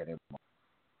walk anymore.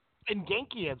 And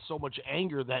Genki had so much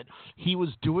anger that he was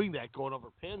doing that going over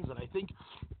pins, and I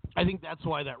think that's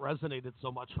why that resonated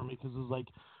so much for me because it was like,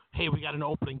 hey, we got an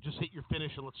opening, just hit your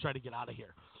finish and let's try to get out of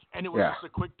here. And it was just a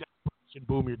quick death and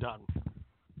boom, you're done.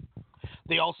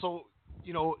 They also,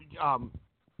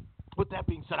 with that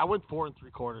being said, I went 4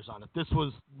 3/4 on it. This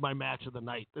was my match of the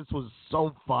night. This was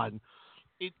so fun.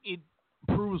 It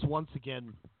proves once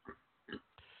again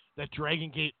that Dragon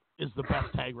Gate is the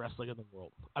best tag wrestling in the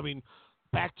world. I mean,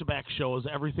 back-to-back shows,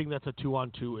 everything that's a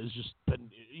 2-on-2 has just been,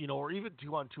 or even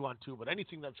 2-on-2, but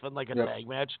anything that's been like a tag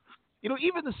match.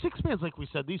 Even the 6-mans, like we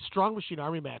said, these Strong Machine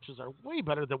Army matches are way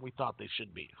better than we thought they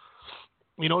should be.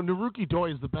 Naruki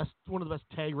Doi is one of the best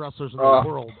tag wrestlers in the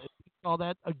world. And we saw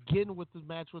that again with the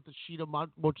match with the Shida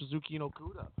Mochizuki and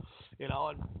Okuda. And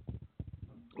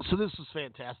So this was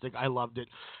fantastic. I loved it.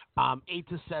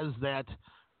 Aita says that,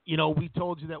 we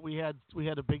told you that we had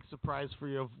a big surprise for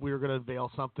you if we were going to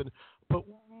unveil something, but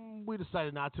we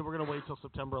decided not to. We're going to wait till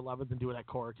September 11th and do it at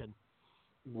Corrigan.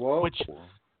 Whoa. Which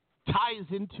ties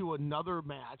into another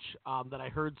match that I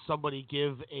heard somebody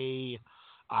give a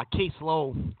Case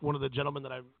Lowe, one of the gentlemen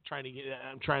that I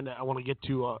want to get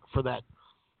to for that,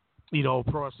 Pro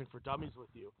Wrestling for Dummies with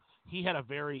you. He had a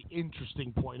very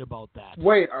interesting point about that.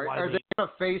 Wait, are they going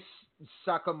to face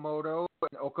Sakamoto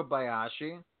and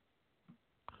Okabayashi?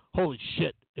 Holy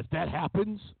shit! If that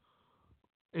happens,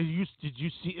 did you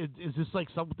see? Is this like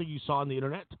something you saw on the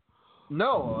internet?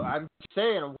 No, I'm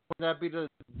saying, wouldn't that be the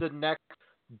next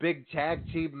big tag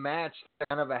team match they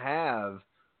kind of have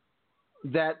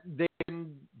that they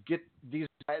can get these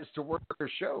guys to work their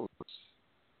shows?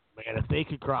 Man, if they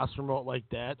could cross promote like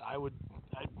that,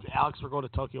 Alex, we're going to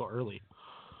Tokyo early.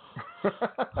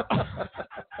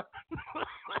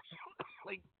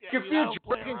 Confused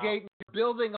Dragon Gate,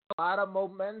 building a lot of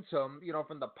momentum,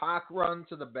 from the Pac run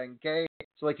to the Benkei.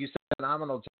 So, like you said,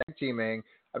 phenomenal tag teaming.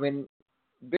 I mean,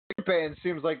 Big Japan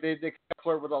seems like they can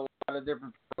flirt with a lot of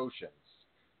different promotions.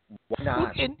 Why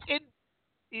not?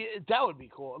 That would be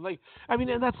cool.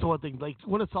 And that's the one thing. Like,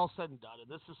 when it's all said and done, and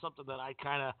this is something that I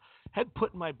kind of had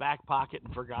put in my back pocket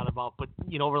and forgot about. But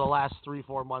over the last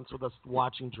 3-4 months with us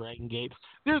watching Dragon Gate,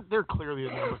 they're clearly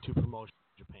the number 2 promotion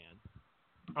in Japan.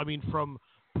 I mean, from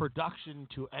production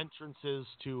to entrances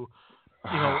to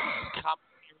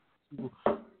to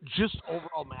just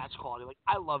overall match quality. Like,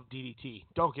 I love DDT.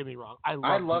 Don't get me wrong. I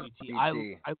love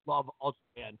DDT. I love All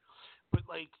Japan. But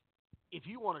if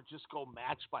you want to just go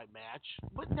match by match,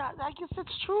 I guess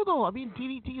that's true though. I mean,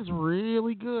 DDT is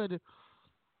really good.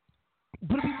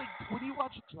 But I mean, when you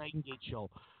watch a Dragon Gate show,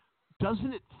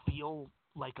 doesn't it feel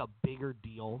like a bigger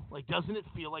deal? Like, doesn't it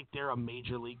feel like they're a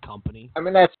major league company? I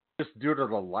mean, that's just due to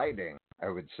the lighting, I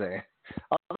would say.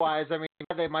 Otherwise, I mean,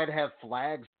 they might have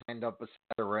flags lined up beside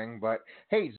the ring, but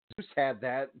hey, Zeus had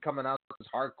that coming out with his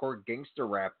hardcore gangster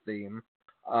rap theme.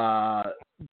 But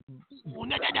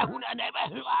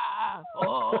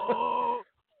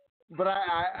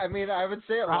I mean, I would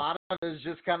say a lot of it is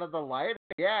just kind of the lighting.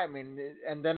 Yeah, I mean,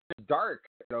 and then it's dark,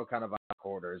 kind of on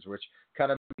quarters, which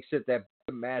kind of makes it that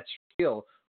match feel.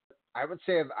 I would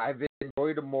say I've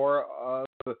enjoyed more of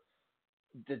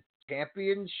the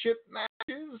championship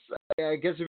matches. I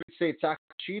guess if you could say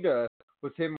Takashita,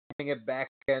 with him winning it back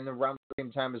again around the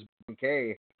same time as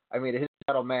BK. I mean, his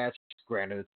title match,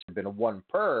 granted it's been a 1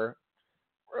 per,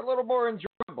 were a little more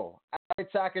enjoyable. I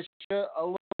like Takashita a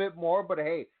little bit more, but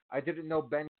hey, I didn't know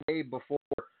BK before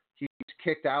he was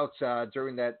kicked out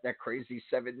during that crazy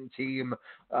 7-team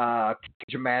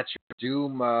cage match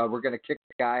Doom. We're going to kick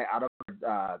the guy out of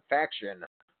faction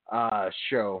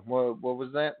show. What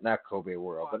was that? Not Kobe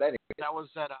World, but anyway. That was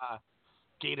at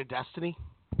Gate of Destiny.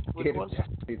 Gate of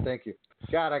Destiny, thank you.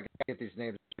 God, I got to get these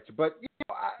names. But,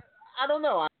 I don't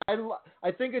know.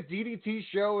 I think a DDT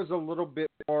show is a little bit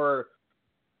more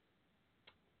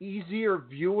easier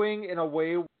viewing in a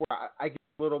way where I get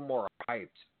a little more hyped,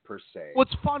 per se.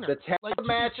 What's funner? The tag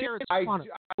match, fair, I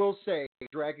will say,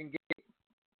 Dragon Gate,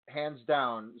 hands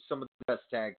down, some of the best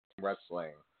tag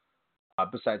wrestling,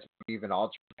 besides even All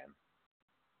Japan.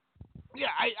 Yeah,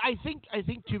 I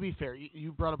think to be fair,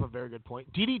 you brought up a very good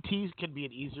point. DDTs can be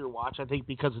an easier watch, I think,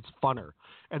 because it's funner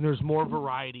and there's more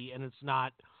variety, and it's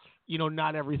not,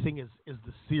 not everything is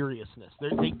the seriousness.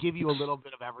 They give you a little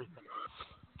bit of everything.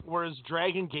 Whereas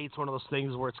Dragon Gate's one of those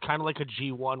things where it's kind of like a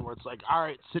G1, where it's like, all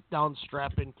right, sit down,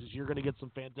 strap in, because you're going to get some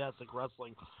fantastic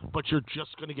wrestling, but you're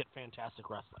just going to get fantastic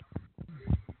wrestling.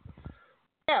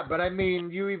 Yeah, but I mean,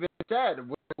 you even said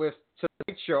with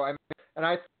tonight's show, I mean, and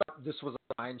I thought this was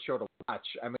a fine show to watch.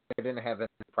 I mean, I didn't have any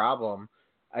problem.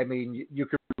 I mean, you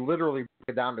could literally break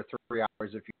it down to 3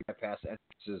 hours if you get past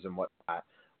entrances and whatnot.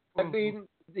 I mean,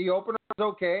 the opener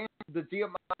was okay. The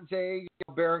Diamante,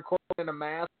 Baron Corbin in a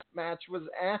mask match was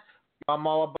I'm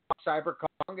all about Cyber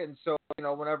Kong, and so,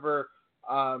 whenever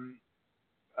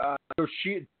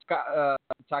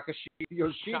Takashi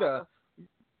Yoshida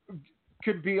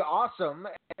could be awesome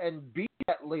and be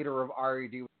that leader of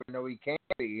RED, we know he can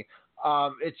be.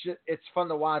 It's fun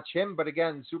to watch him, but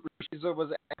again, Super Shiza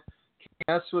was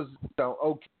was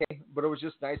okay, but it was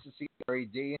just nice to see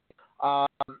RED.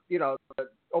 The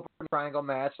open triangle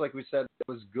match, like we said, it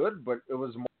was good, but it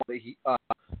was more the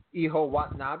Iho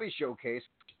Watanabe showcase.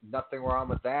 Nothing wrong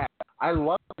with that. I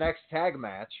love the next tag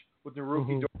match with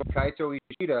Naruki Doi, Kaito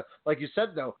Ishida. Like you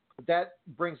said, though, that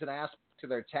brings an aspect to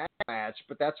their tag match,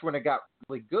 but that's when it got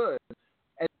really good.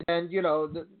 And then,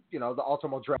 the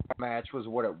Ultimo Dragon match was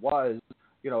what it was.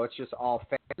 It's just all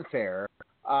fanfare.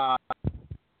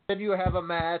 then you have a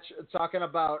match talking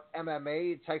about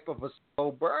MMA type of a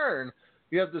slow burn.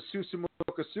 You have the Susumu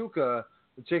Yokosuka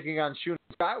taking on Shun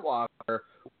Skywalker,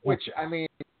 which, I mean,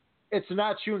 it's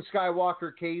not Shun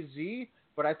Skywalker KZ,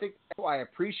 but I think that's why I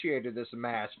appreciated this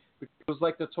match, because it was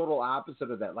like the total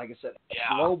opposite of that. Like I said,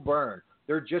 slow burn.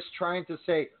 They're just trying to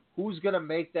say who's going to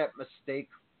make that mistake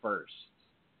first.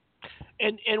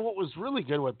 And what was really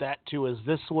good with that, too, is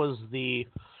this was the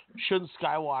Shun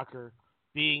Skywalker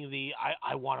being the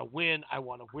I want to win, I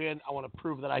want to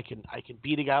prove that I can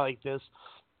beat a guy like this.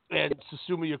 And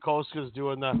Susumu Yokosuka is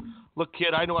doing the, look,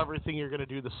 kid, I know everything you're going to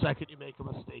do. The second you make a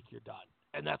mistake, you're done.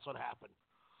 And that's what happened.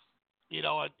 You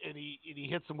know, and he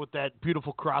hits him with that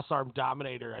beautiful cross-arm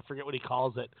dominator. I forget what he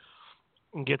calls it,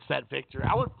 and gets that victory.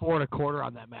 I went 4 1/4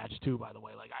 on that match, too, by the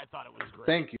way. Like, I thought it was great.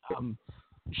 Thank you.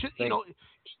 You know,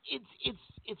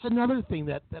 it's another thing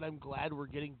that I'm glad we're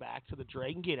getting back to the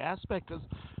Dragon Gate aspect, because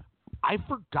I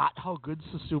forgot how good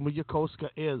Susumu Yokosuka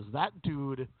is. That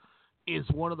dude is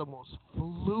one of the most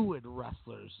fluid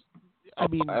wrestlers. I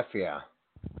mean,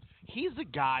 he's a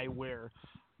guy where,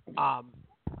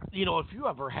 you know, if you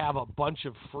ever have a bunch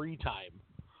of free time,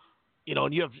 you know,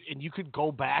 and you could go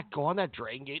on that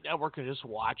Dragon Gate network and just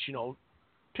watch, you know,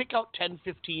 pick out 10,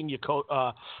 15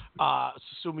 Susumu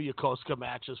Yokosuka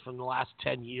matches from the last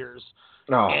 10 years.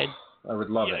 Oh, and, I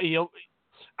would love it. You know,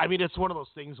 I mean, it's one of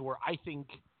those things where I think,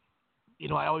 you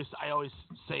know, I always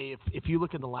say if you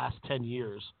look in the last 10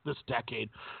 years, this decade,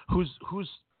 who's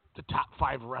the top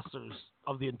 5 wrestlers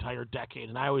of the entire decade?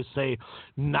 And I always say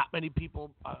not many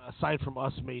people, aside from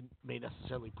us, may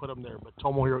necessarily put him there, but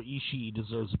Tomohiro Ishii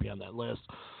deserves to be on that list.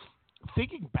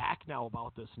 Thinking back now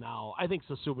about this I think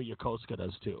Susumu Yokosuka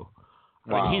does too.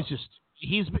 Wow. I mean,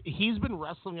 he's been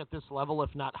wrestling at this level,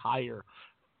 if not higher,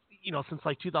 you know, since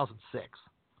like 2006.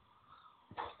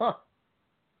 Huh.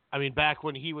 I mean, back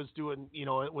when he was doing, you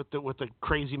know, with the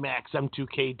Crazy Max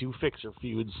M2K Do Fixer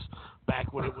feuds,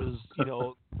 back when it was, you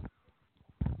know,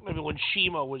 I mean, when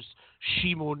Shima was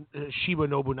Shiba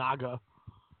Nobunaga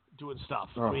doing stuff.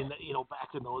 Oh. I mean, you know, back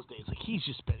in those days, like he's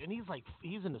just been, and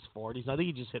he's in his 40s. I think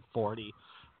he just hit 40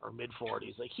 or mid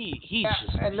 40s. Like he's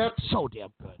so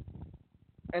damn good.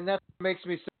 And that makes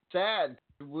me so sad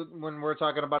when we're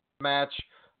talking about the match.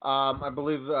 I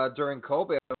believe during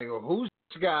Kobe, I go, who's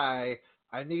this guy?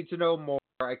 I need to know more.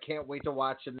 I can't wait to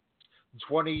watch in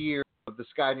 20 years of this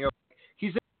guy. You know,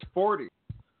 he's in his 40s.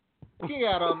 Looking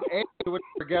at him, and you would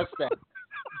forget that.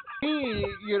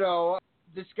 You know,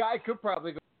 this guy could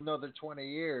probably go another 20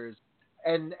 years.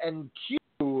 And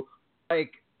Q,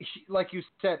 like you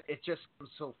said, it just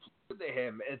comes so fluid to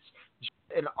him. It's just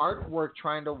an artwork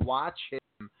trying to watch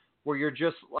him where you're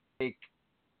just like,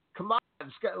 come on,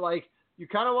 like you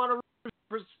kind of want to root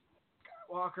for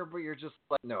Skywalker, but you're just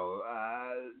like, no,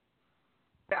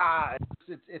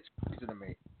 it's crazy to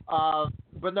me.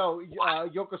 But no,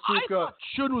 Yokosuka. I thought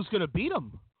Shun was going to beat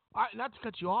him. Not to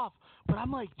cut you off, but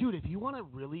I'm like, dude, if you want to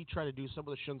really try to do some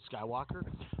of the Shun Skywalker,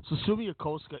 Susumu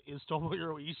Yokosuka is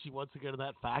Tomohiro Ishii once again in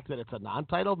that fact that it's a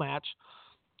non-title match.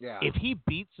 Yeah. If he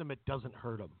beats him, it doesn't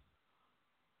hurt him.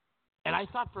 And I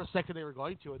thought for a second they were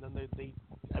going to, and then they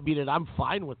I mean, and I'm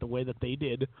fine with the way that they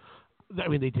did. I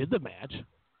mean, they did the match.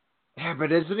 Yeah,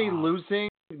 but isn't he losing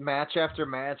match after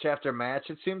match after match?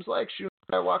 It seems like Shun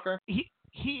Skywalker. He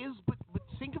is, but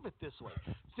think of it this way.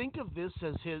 Think of this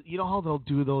as his. You know how they'll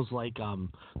do those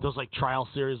trial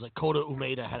series, like Kota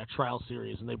Umeda had a trial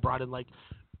series, and they brought in like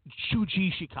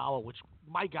Shuji Ishikawa, which,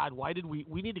 my God, why did we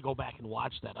need to go back and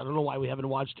watch that? I don't know why we haven't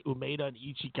watched Umeda and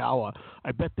Ishikawa.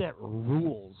 I bet that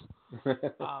rules.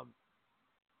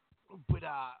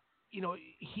 You know,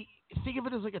 think of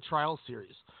it as like a trial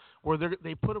series where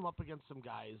they put him up against some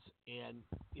guys, and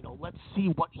you know, let's see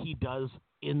what he does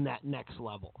in that next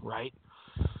level, right?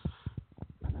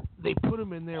 They put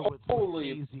him in there with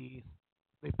Easy.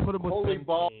 They put him with Holy Ben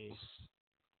balls. K.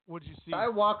 What'd you see?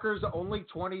 Skywalker's only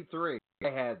 23. I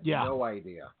had no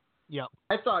idea. Yeah.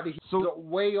 I thought he was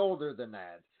way older than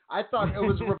that. I thought it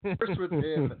was reversed with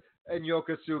him and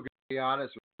Yokosuka, to be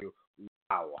honest with you.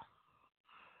 Wow.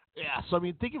 Yeah, so I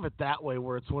mean, think of it that way,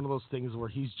 where it's one of those things where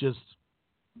he's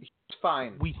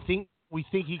fine. We think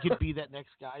he could be that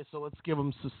next guy, so let's give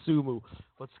him Susumu.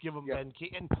 Let's give him Ben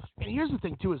K. And here's the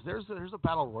thing too: is there's a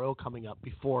battle royal coming up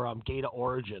before Gata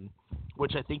Origin,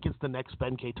 which I think is the next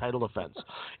Ben K title defense,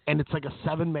 and it's like a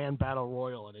 7-man battle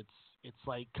royal, and it's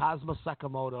like Kazuma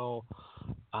Sakamoto.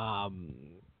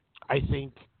 I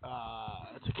think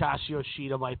Takashi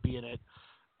Yoshida might be in it.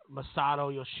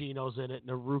 Masato Yoshino's in it.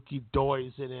 Naruki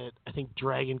Doi's in it. I think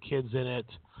Dragon Kid's in it.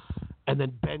 And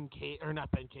then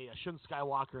Shun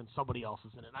Skywalker and somebody else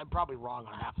is in it. I'm probably wrong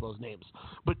on half of those names.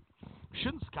 But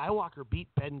Shin Skywalker beat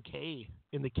Ben K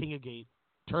in the King of Gate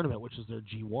tournament, which is their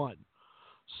G1.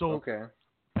 So okay.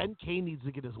 Ben K needs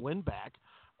to get his win back.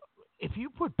 If you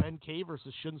put Ben K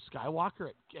versus Shin Skywalker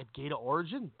at Gate of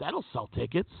Origin, that'll sell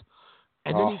tickets.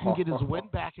 And then he can get his win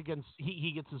back against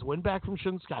he gets his win back from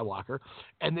Shin Skywalker,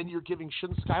 and then you're giving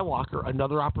Shin Skywalker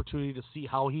another opportunity to see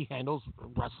how he handles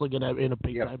wrestling in a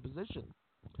big time position.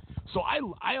 So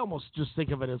I almost just think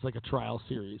of it as like a trial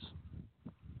series.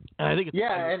 And I think it's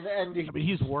and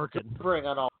he's working. Bring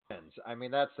on all ends. I mean,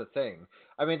 that's the thing.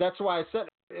 I mean, that's why I said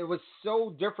it was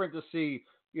so different to see,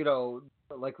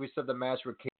 like we said, the match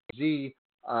with KZ,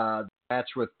 the match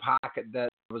with Pac that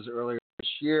was earlier this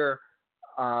year,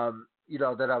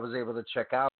 that I was able to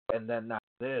check out, and then now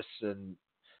this. And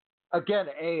again,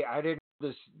 I didn't know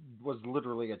this was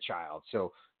literally a child,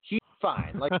 so he's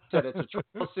fine. Like I said, it's a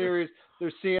trial series.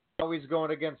 They're seeing how he's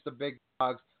going against the big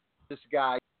dogs. This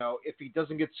guy, if he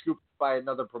doesn't get scooped by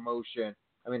another promotion,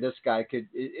 I mean, this guy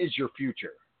is your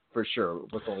future for sure,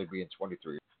 with only being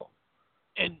 23 years old.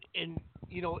 And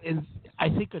I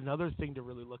think another thing to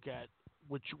really look at,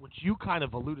 which you kind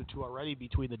of alluded to already,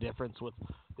 between the difference with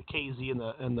the KZ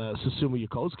and the Susumu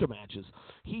Yokosuka matches,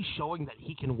 he's showing that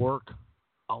he can work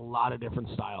a lot of different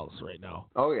styles right now.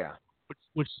 Oh yeah,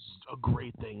 which is a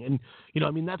great thing. And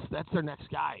that's their next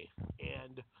guy.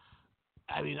 And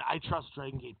I mean, I trust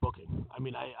Dragon Gate booking. I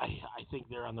mean, I think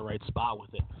they're on the right spot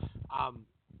with it.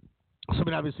 So I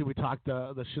mean, obviously we talked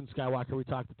the Shin Skywalker, we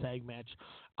talked the tag match.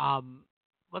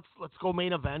 Let's go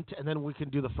main event, and then we can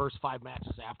do the first 5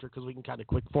 matches after, because we can kind of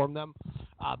quick form them.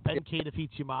 Ben K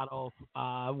defeats Yamato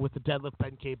with the deadlift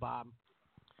Ben K bomb.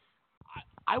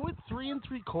 I went 3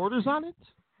 3/4 on it,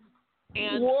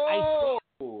 and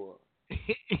whoa!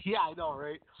 Yeah, I know,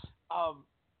 right?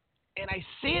 And I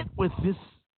say it with this,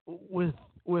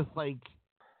 with like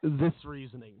this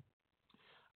reasoning.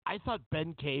 I thought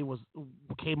Ben K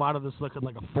came out of this looking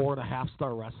like a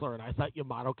 4.5-star wrestler, and I thought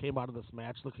Yamato came out of this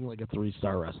match looking like a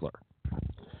 3-star wrestler.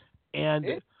 And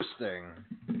interesting.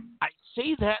 I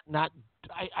say that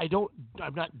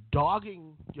I'm not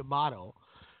dogging Yamato,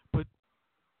 but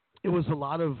it was a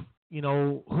lot of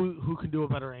who can do a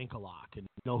better ankle lock, and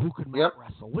who can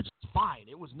wrestle, which is fine.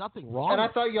 It was nothing wrong. And I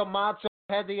thought Yamato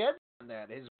had the edge on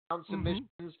that. His ground submissions,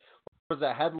 whether it was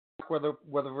a headlock,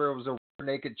 whether it was a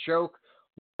naked choke,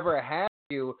 whatever have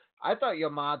you. I thought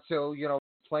Yamato,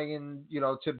 playing,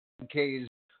 to Ben K's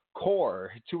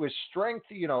core, to his strength,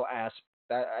 aspect.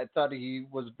 I thought he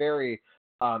was very,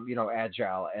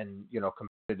 agile and,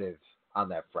 competitive on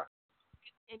that front.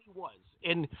 And he was.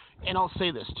 And I'll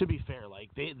say this, to be fair, like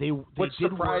they which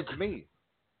did surprised work. me.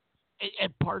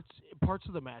 At parts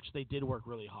of the match, they did work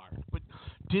really hard. But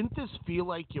didn't this feel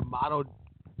like Yamato,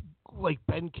 like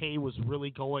Ben K was really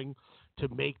going to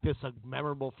make this a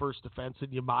memorable first defense,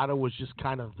 and Yamato was just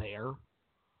kind of there?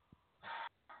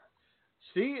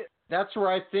 See, that's where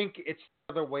I think it's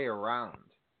the other way around.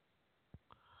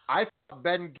 I thought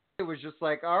Ben K was just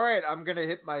like, all right, I'm going to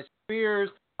hit my spears.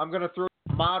 I'm going to throw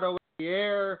Yamato in the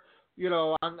air,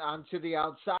 onto the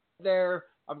outside there.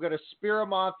 I'm going to spear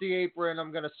him off the apron.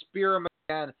 I'm going to spear him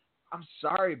again. I'm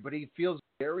sorry, but he feels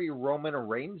very Roman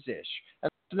Reigns-ish. And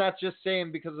that's not just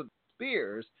saying because of the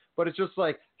spears, but it's just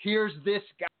like, here's this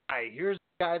guy. Here's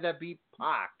the guy that beat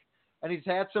Pac. And he's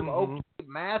had some okay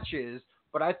matches,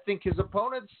 but I think his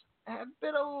opponents have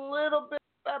been a little bit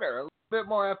better, a little bit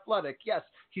more athletic. Yes,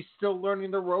 he's still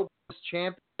learning the ropes as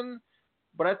champion,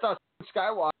 but I thought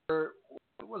Skywalker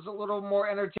was a little more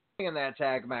entertaining in that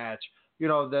tag match,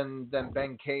 than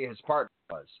Ben K, his partner,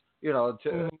 was,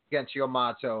 against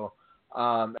Yamato,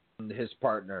 and his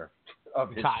partner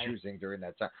of his choosing during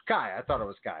that time. Kai, I thought it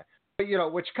was Kai.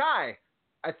 But, which Kai,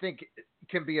 I think,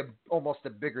 can be almost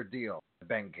a bigger deal than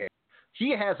Ben K.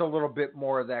 He has a little bit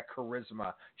more of that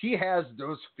charisma. He has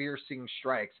those piercing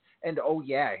strikes. And, oh,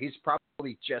 yeah, he's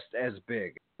probably just as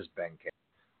big as Ben K.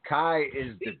 Kai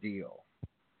is the deal.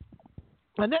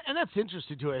 And that's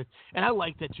interesting to it. And I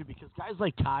like that, too, because guys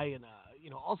like Kai and,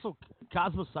 also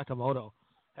Kazuma Sakamoto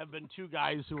have been 2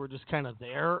 guys who were just kind of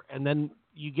there. And then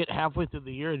you get halfway through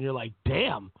the year and you're like,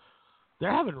 damn,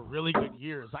 they're having really good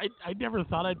years. I never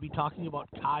thought I'd be talking about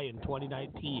Kai in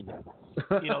 2019.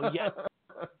 Yet,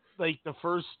 like, the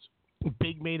first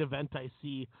big main event I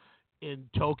see in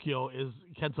Tokyo is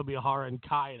Kento Miyahara and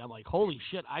Kai, and I'm like, holy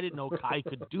shit, I didn't know Kai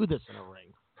could do this in a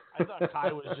ring. I thought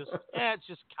Kai was just, it's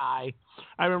just Kai.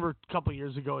 I remember a couple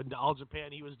years ago in All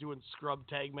Japan, he was doing scrub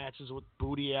tag matches with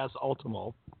booty-ass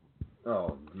Ultimo.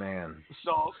 Oh, man.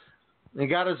 So he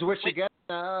got his wish again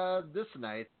this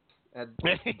night at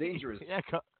Dangerous.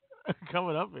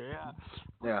 Coming up here, yeah.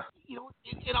 Yeah.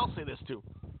 And I'll say this, too.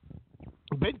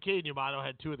 Ben K and Yamato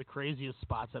had two of the craziest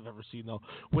spots I've ever seen, though.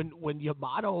 When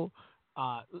Yamato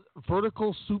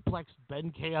vertical suplexed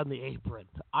Ben K on the apron,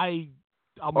 I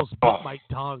almost bit my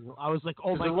tongue. I was like,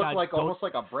 oh my God. It looked like almost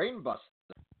like a brain bust.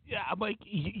 Yeah, I'm like,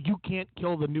 you can't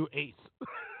kill the new ace.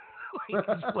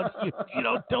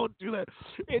 Don't do that.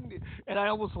 And I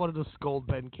almost wanted to scold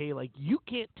Ben K. Like, you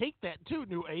can't take that too,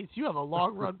 new ace. You have a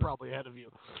long run probably ahead of you.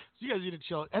 So you guys need to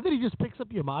chill. And then he just picks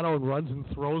up Yamato and runs and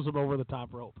throws him over the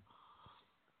top rope.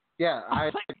 Yeah, I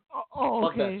was like, oh,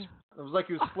 okay. That. It was like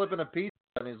he was flipping a pizza,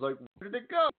 and he's like, where did it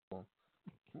go?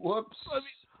 Whoops. I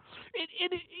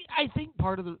mean, I think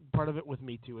part of it with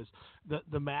me too is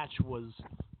the match was.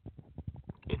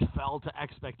 It fell to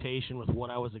expectation with what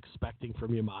I was expecting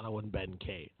from Yamato and Ben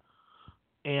K.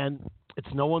 And it's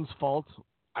no one's fault.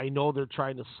 I know they're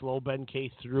trying to slow Ben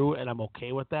K through, and I'm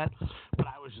okay with that. But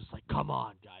I was just like, come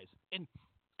on, guys.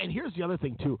 And here's the other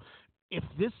thing, too. If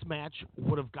this match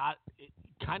would have got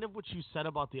kind of what you said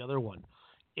about the other one,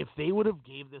 if they would have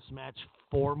gave this match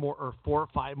 4 or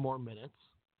 5 more minutes,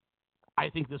 I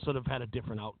think this would have had a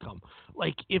different outcome.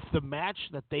 Like, if the match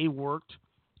that they worked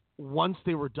once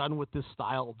they were done with this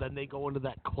style, then they go into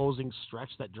that closing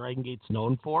stretch that Dragon Gate's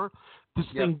known for. This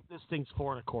thing's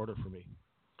 4 1/4 for me.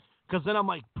 Because then I'm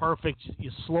like, perfect.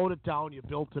 You slowed it down, you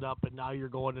built it up, and now you're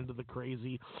going into the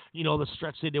crazy, the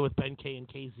stretch they did with Ben K and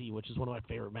KZ, which is one of my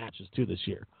favorite matches too this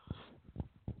year.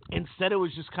 Instead, it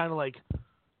was just kind of like,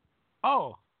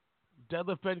 oh,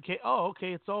 deadlift Ben K. Oh,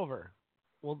 okay, it's over.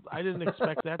 Well, I didn't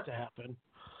expect that to happen.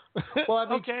 Well, I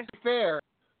mean, okay. To be fair,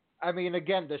 I mean,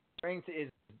 again, the strength is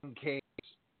Ben K's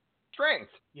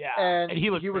strength. Yeah, and he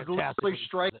was literally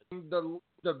striking the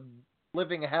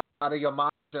living hell out of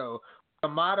Yamato.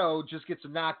 Yamato just gets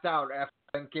knocked out after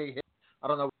Ben K hit,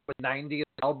 90th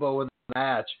elbow in the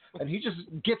match, and he just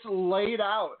gets laid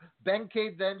out. Ben K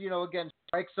then, again,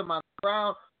 strikes him on the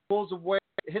ground, pulls away,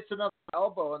 hits another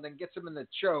elbow, and then gets him in the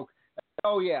choke.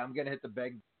 Oh yeah, I'm gonna hit the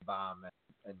big bomb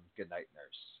and good night,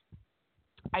 nurse.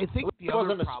 I think the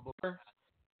other problem,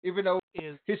 even though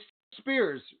his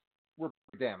spears were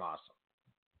pretty damn awesome.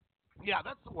 Yeah,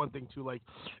 that's the one thing too. Like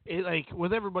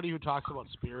with everybody who talks about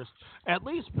spears, at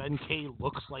least Ben K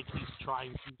looks like he's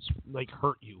trying to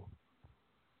hurt you.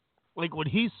 Like when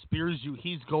he spears you,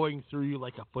 he's going through you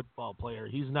like a football player.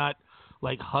 He's not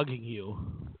like hugging you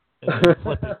and then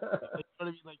flipping. You know what I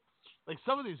mean? Like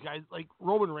some of these guys, like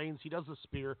Roman Reigns, he does a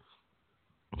spear.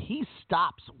 He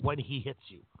stops when he hits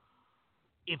you.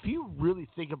 If you really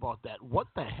think about that, what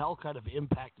the hell kind of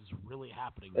impact is really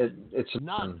happening? It's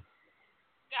none.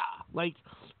 Yeah,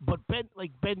 but Ben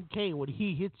K, when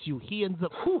he hits you, he ends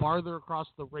up farther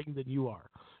across the ring than you are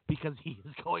because he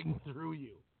is going through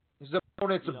you. His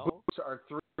opponent's boots are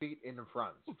 3 feet in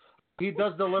front. He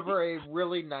does deliver a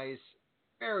really nice,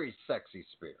 very sexy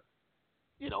spear.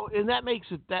 And that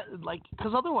makes it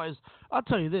because otherwise, I'll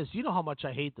tell you this, you know how much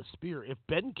I hate the spear. If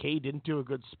Ben K didn't do a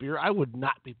good spear, I would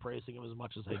not be praising him as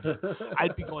much as I did.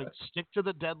 I'd be going, stick to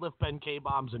the deadlift Ben K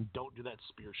bombs and don't do that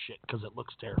spear shit because it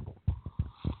looks terrible.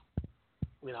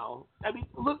 I mean,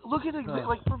 look at it,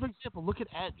 perfect example. Look at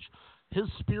Edge. His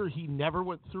spear, he never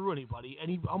went through anybody, and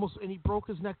he broke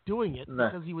his neck doing it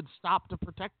because he would stop to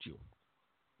protect you,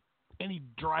 and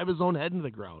he'd drive his own head into the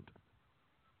ground.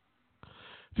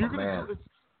 If you're gonna do it,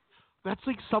 that's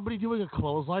like somebody doing a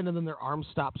clothesline and then their arm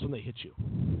stops when they hit you.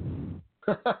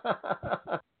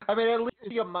 I mean, at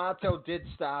least Yamato did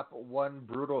stop one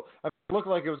brutal. I mean, it looked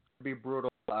like it was going to be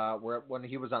brutal when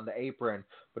he was on the apron,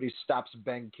 but he stops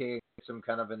Ben K, gets him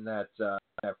kind of in that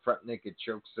front naked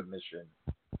choke submission.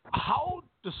 How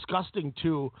disgusting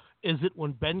too is it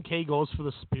when Ben K goes for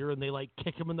the spear and they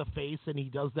kick him in the face and he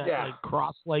does that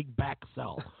cross leg back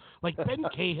sell. Like Ben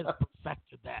K has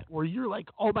perfected that where you're like,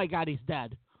 oh my God, he's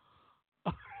dead.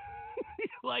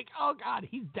 Like, oh God,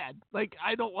 he's dead. Like,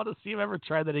 I don't want to see him ever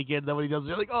try that again. Then when he does it,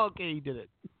 you're like, oh, okay, he did it.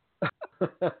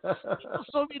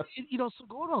 So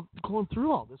going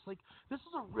through all this, this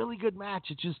is a really good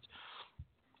match.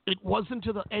 It wasn't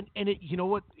to the and it. You know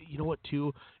what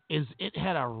too is it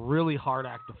had a really hard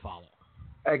act to follow.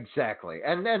 Exactly,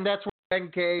 and that's what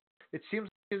Ben K. It seems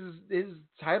his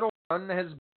title run has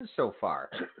been so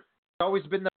far. It's always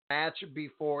been the match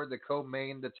before the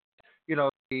co-main.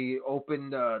 He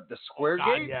opened the square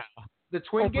gate, the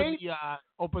twin gate.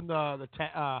 Opened the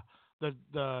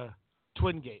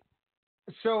twin gate.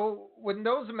 So when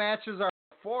those matches are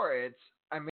before it,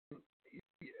 I mean,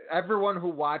 everyone who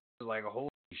watches is like, holy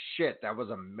shit, that was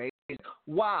amazing!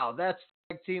 Wow, that's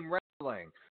tag team wrestling,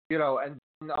 And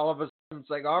then all of a sudden it's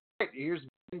like, all right, here's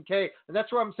Ben K, and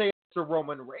that's what I'm saying. It's a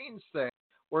Roman Reigns thing,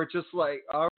 where it's just like,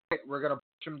 all right, we're gonna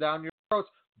push him down your throats.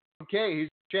 Ben K, he's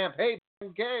the champ. Hey,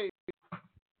 Ben K.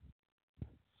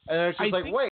 And it's just I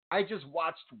think, wait, I just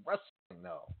watched wrestling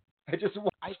though. I think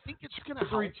it's going to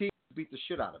three help. teams beat the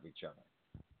shit out of each other.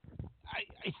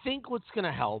 I think what's going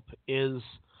to help is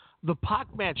the Pac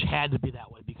match had to be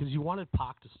that way because you wanted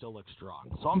Pac to still look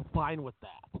strong. So I'm fine with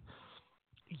that.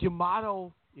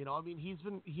 Yamato, he's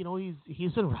been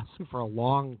wrestling for a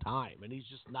long time, and he's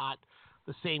just not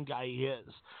the same guy he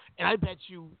is. And I bet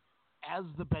you, as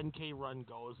the Ben K run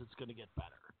goes, it's going to get better.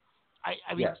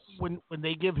 I mean, yes. when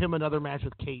they give him another match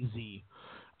with KZ,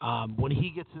 when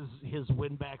he gets his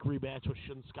win back rematch with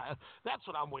Shun Sky, that's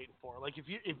what I'm waiting for. Like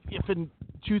if in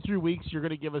 2-3 weeks you're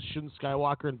going to give us Shun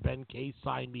Skywalker and Ben K,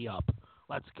 sign me up.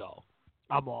 Let's go.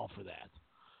 I'm all for that.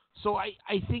 So I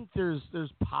think there's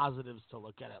positives to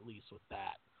look at least with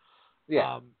that.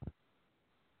 Yeah.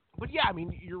 But yeah, I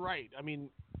mean, you're right. I mean,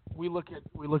 we look at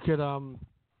the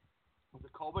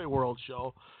Kobe World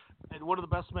Show, and one of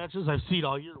the best matches I've seen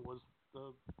all year was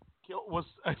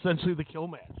essentially the kill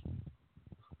match.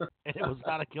 And it was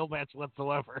not a kill match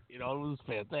whatsoever. It was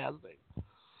fantastic.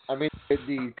 I mean,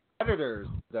 the competitors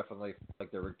definitely felt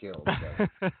like they were killed.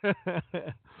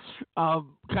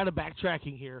 Kind of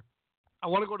backtracking here. I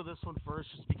want to go to this one first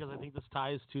just because I think this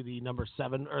ties to the number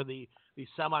 7 or the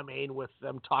semi-main with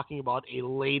them talking about a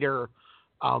later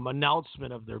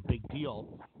announcement of their big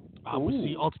deal. We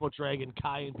see Ultimate Dragon,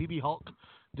 Kai, and BB Hulk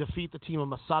defeat the team of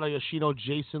Masato Yoshino,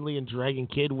 Jason Lee, and Dragon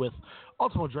Kid, with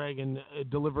Ultimate Dragon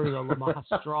delivering a Lama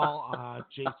Straw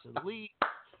Jason Lee.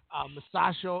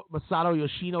 Masato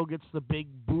Yoshino gets the big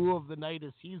boo of the night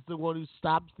as he's the one who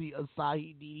stops the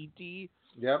Asahi DDT,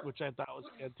 which I thought was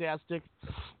fantastic.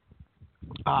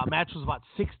 Match was about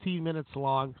 16 minutes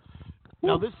long.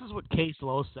 Now, this is what Case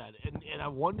Lowe said, and I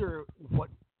wonder what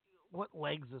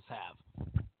legs this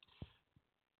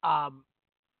have.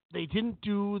 They didn't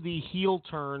do the heel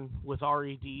turn with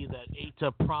RED that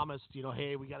Eita promised,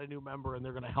 hey, we got a new member and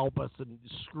they're going to help us and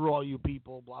screw all you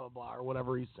people, blah, blah, blah, or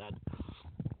whatever he said.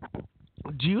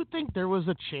 Do you think there was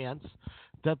a chance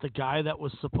that the guy that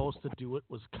was supposed to do it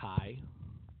was Kai?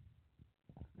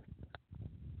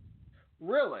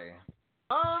 Really?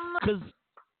 Because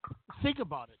think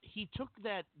about it. He took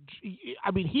that.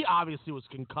 I mean, he obviously was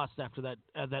concussed after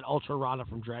that Ultra Rana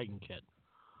from Dragon Kid.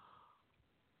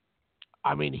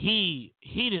 I mean, he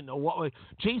didn't know what.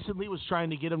 Jason Lee was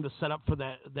trying to get him to set up for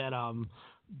that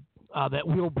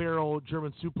wheelbarrow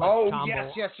German suplex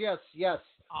combo. Yes.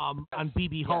 On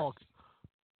BB Hulk,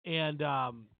 and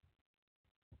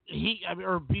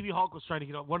BB Hulk was trying to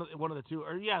get up, one of the two,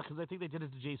 because I think they did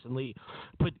it to Jason Lee,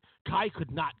 but Kai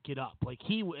could not get up. Like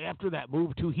after that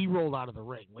move too, he rolled out of the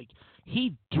ring. Like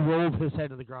he drove his head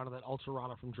to the ground on that Ultra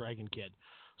Rana from Dragon Kid.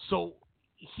 So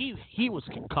he was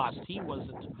concussed. He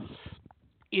wasn't.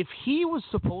 If he was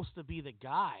supposed to be the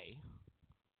guy,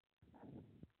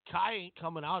 Kai ain't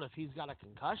coming out if he's got a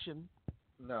concussion.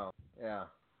 No. Yeah.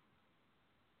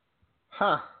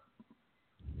 Huh.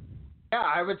 Yeah,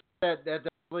 I would say that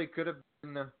definitely could have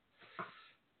been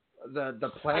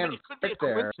the plan. I mean, it could be a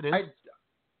coincidence.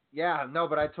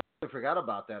 But I totally forgot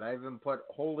about that. I even put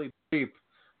holy bleep,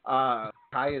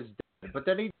 Kai is dead. But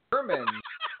then he determined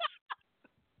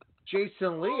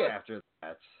Jason Lee after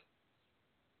that.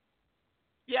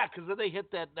 Yeah, because then they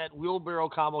hit that wheelbarrow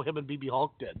combo him and BB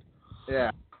Hulk did.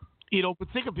 Yeah. But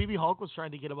think of BB Hulk was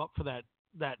trying to get him up for that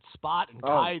spot, and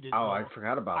Kai didn't know. I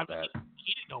forgot about that.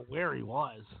 He didn't know where he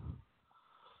was.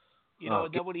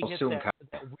 And then when he hit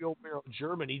that wheelbarrow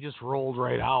German, he just rolled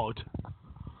right out.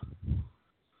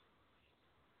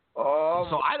 Oh,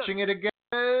 so watching it again.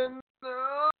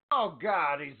 Oh,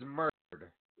 God, he's murdered.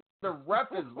 The ref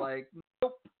is like,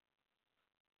 nope.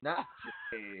 Not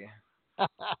today.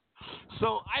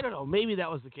 So, I don't know. Maybe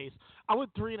that was the case. I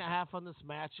went 3.5 on this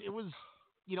match. It was,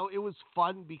 it was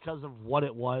fun because of what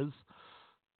it was.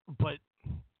 But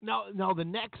now the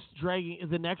next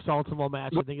Ultimo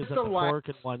match, I think, is at the Fork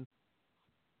and one.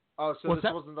 Oh, so this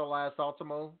wasn't the last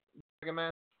Ultimo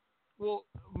match? Well,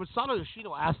 Masato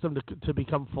Yoshino asked him to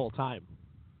become full-time.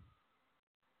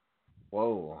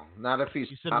 Whoa. Not if he's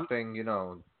stopping,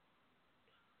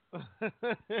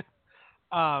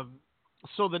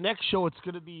 So the next show, it's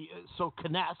going to be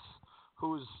Kness,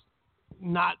 who's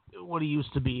not what he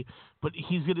used to be, but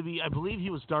he's going to be, I believe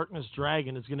he was Darkness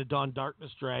Dragon, is going to don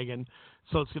Darkness Dragon.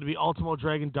 So it's going to be Ultimo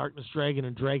Dragon, Darkness Dragon,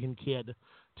 and Dragon Kid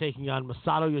taking on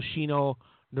Masato Yoshino,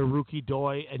 Naruki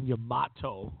Doi, and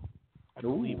Yamato, I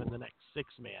believe, in the next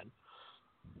 6-man.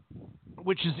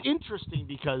 Which is interesting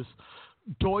because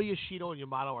Doi, Yoshino, and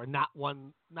Yamato are not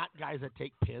guys that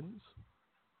take pins.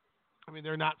 I mean,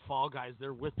 they're not fall guys.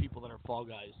 They're with people that are fall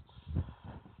guys.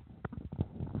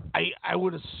 I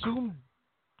would assume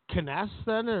Kness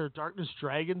then, or Darkness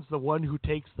Dragon's the one who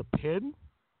takes the pin.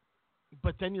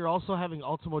 but then you're also having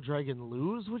Ultimo Dragon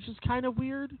lose, which is kind of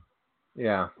weird.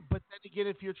 Yeah. But then again,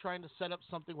 if you're trying to set up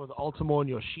something with Ultimo and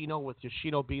Yoshino, with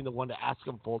Yoshino being the one to ask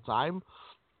him full time,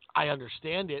 I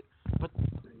understand it. But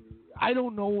I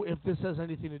don't know if this has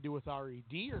anything to do with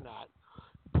RED or not.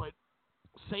 But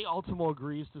say Ultimo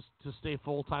agrees to stay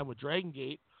full time with Dragon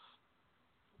Gate.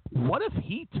 What if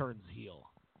he turns heel?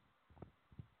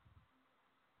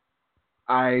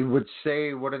 I would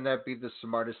say, wouldn't that be the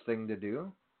smartest thing to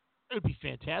do? It would be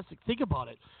fantastic. Think about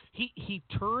it. He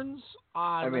turns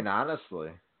on. I mean, honestly,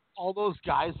 all those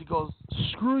guys. He goes,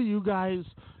 "Screw you guys.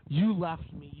 You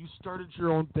left me. You started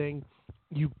your own thing.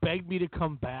 You begged me to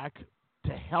come back.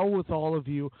 To hell with all of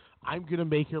you. I'm gonna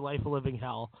make your life a living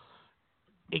hell."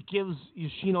 It gives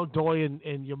Yoshino Doi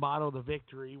and Yamato the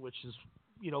victory, which is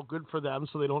good for them,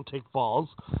 so they don't take falls.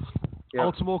 Yeah.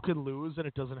 Ultimo can lose, and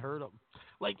it doesn't hurt him.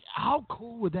 Like, how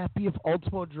cool would that be if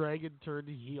Ultimo Dragon turned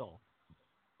heel?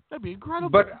 That'd be incredible.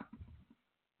 But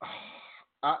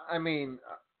I mean,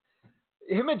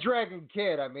 him and Dragon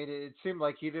Kid. I mean, it seemed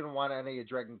like he didn't want any of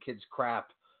Dragon Kid's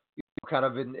crap, kind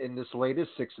of in this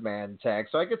latest 6-man tag.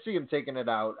 So I could see him taking it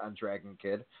out on Dragon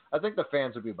Kid. I think the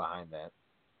fans would be behind that.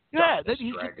 Yeah, then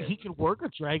he could work a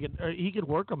Dragon, or he could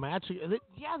work a match.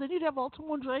 Yeah, then you'd have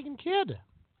Ultimo and Dragon Kid.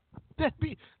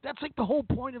 That's like the whole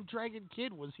point of Dragon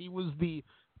Kid was he was the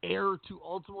heir to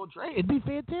Ultimo Dragon. It'd be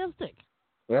fantastic.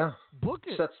 Yeah. Book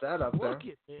it. Sets that up there. Book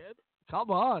it, man.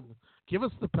 Come on. Give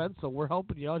us the pencil. We're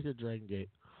helping you out here, Dragon Gate.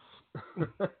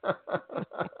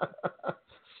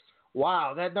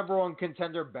 Wow, that number 1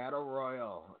 contender battle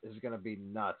royal is going to be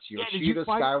nuts. Yoshida,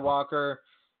 Skywalker.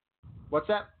 What's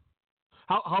that?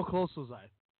 How close was I?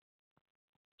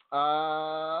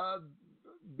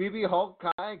 BB Hulk,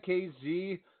 Kai,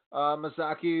 KZ,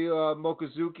 Masaki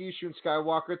Mochizuki, Shun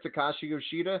Skywalker, Takashi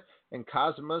Yoshida, and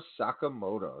Kazuma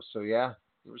Sakamoto. So, yeah,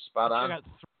 you were spot on. I got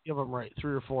 3 of them right.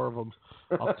 3 or 4 of them.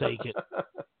 I'll take it.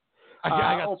 I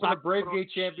got open the Brave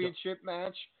Gate Championship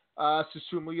match.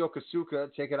 Susumu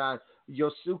Yokosuka taking on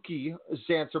Yosuke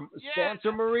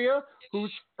Santa Maria,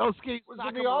 who's was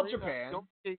in the All Japan.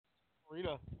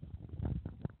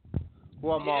 Who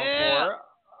I'm all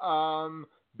for.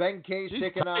 Ben Case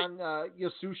taking on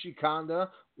Yasushi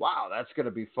Kanda. Wow, that's going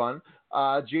to be fun.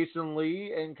 Jason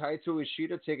Lee and Kaito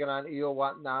Ishida taking on Io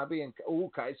Watanabe and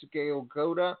Kaisuke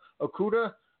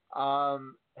Okuda.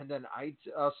 And then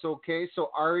So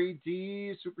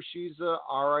RED, Super Shiza,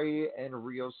 Ari, and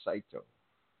Ryo Saito,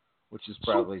 which is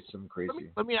probably some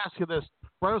crazy. Let me ask you this.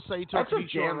 Ryo Saito, that's a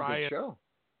damn good show.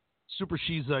 Super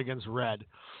Shiza against Red.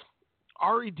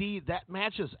 RED, that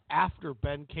match is after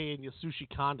Ben K and Yasushi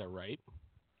Kanda, right?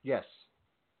 Yes.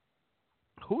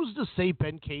 Who's to say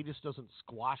Ben K just doesn't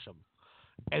squash him?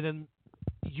 And then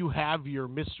you have your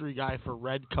mystery guy for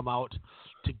Red come out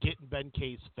to get in Ben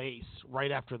K's face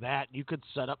right after that. You could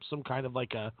set up some kind of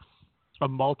like a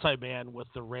multi-man with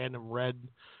the random Red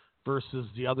versus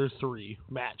the other 3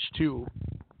 match too.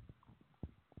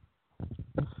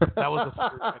 That was the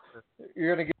third picture.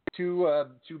 You're going to get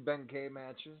two Ben K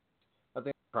matches? I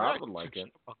think Crowd would like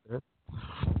it.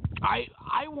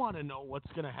 I want to know what's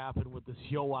going to happen with this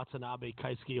Hyo Watanabe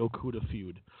Kaisuke Okuda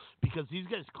feud, because these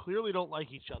guys clearly don't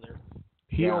like each other.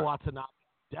 Hyo Watanabe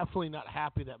definitely not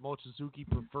happy that Mochizuki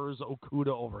prefers Okuda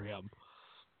over him.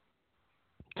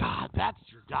 God, that's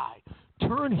your guy.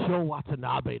 Turn Hyo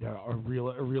Watanabe to a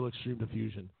real Extreme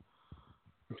Diffusion.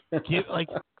 The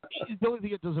only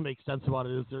thing that doesn't make sense about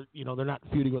it is they're not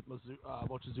feuding with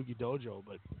Mochizuki Dojo,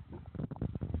 but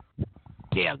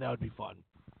damn, that would be fun.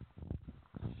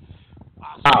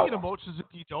 Speaking of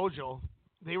Mochizuki Dojo,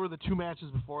 they were the 2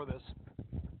 matches before this.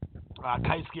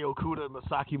 Kaisuke Okuda and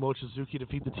Masaki Mochizuki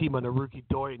defeat the team of Naruki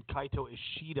Doi and Kaito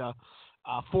Ishida.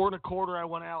 4 1/4. I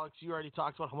won, Alex. You already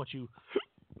talked about how much you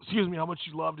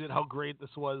loved it, how great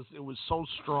this was. It was so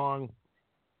strong.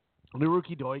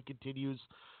 Naruki Doi continues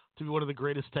to be one of the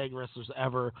greatest tag wrestlers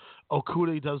ever.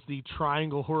 Okuda does the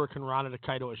triangle Hurricane Rana to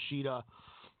Kaito Ishida,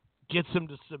 gets him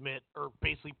to submit or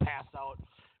basically pass out.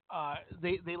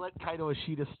 They let Kaito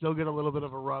Ishida still get a little bit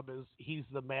of a rub as he's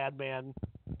the madman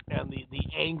and the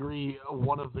angry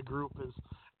one of the group. Is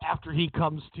after he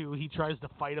comes to, he tries to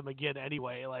fight him again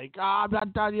anyway. Like, I'm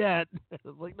not done yet. It's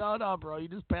like, no, bro, you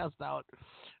just passed out.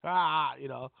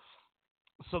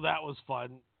 So that was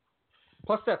fun.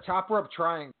 Plus that top rope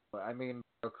triangle. I mean,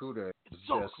 Okuda is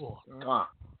so just cool.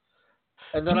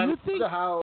 And then I know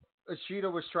how Ishida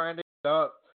was trying to get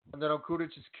up, and then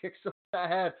Okuda just kicks him in the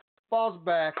head. Falls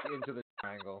back into the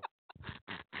triangle.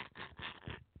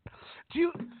 Do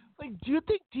you think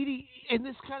DDT, and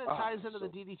this kind of ties into the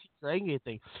DDT Dragon Gate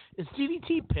thing, is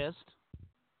DDT pissed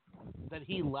that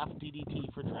he left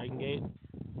DDT for Dragon Gate?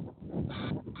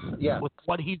 Yeah. With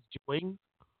what he's doing?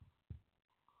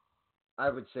 I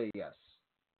would say yes.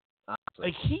 Honestly.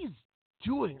 Like, he's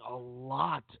doing a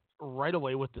lot right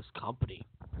away with this company.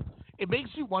 It makes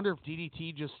you wonder if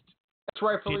DDT just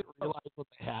didn't realize what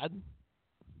they had.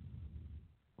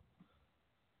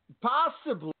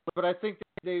 Possibly, but I think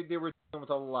they were dealing with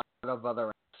a lot of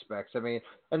other aspects. I mean,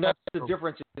 and that's the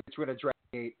difference between a Dragon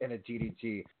Gate and a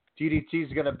DDT. DDT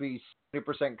is going to be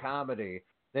 70% comedy.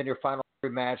 Then your final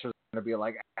 3 matches are going to be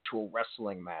like actual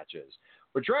wrestling matches.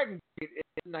 Where Dragon Gate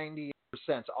is 98%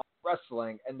 all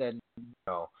wrestling, and then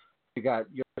you got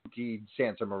Yosuke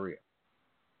Santa Maria.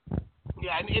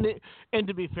 Yeah, and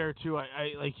to be fair too,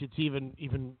 I like to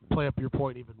even play up your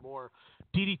point even more.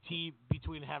 DDT,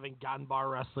 between having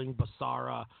Ganbar Wrestling,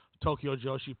 Basara, Tokyo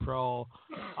Joshi Pro,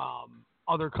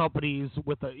 other companies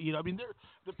with they're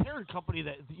the parent company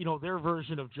that their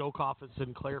version of Joe Koff and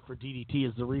Sinclair for DDT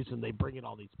is the reason they bring in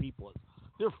all these people.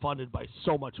 They're funded by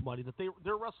so much money that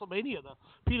their WrestleMania, the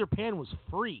Peter Pan was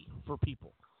free for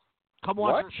people. Come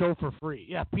watch their show for free.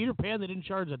 Yeah, Peter Pan, they didn't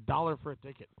charge $1 for a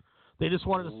ticket. They just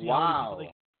wanted to see how many people they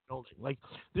could building. Like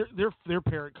their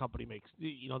parent company makes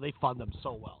they fund them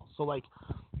so well. So like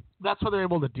that's why they're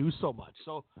able to do so much.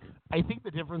 So I think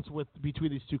the difference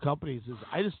between these two companies is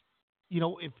I just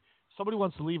if somebody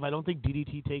wants to leave, I don't think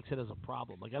DDT takes it as a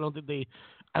problem. Like I don't think they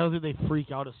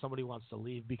freak out if somebody wants to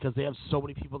leave because they have so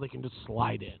many people they can just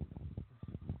slide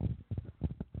in.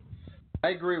 I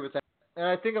agree with that. And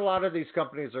I think a lot of these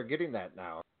companies are getting that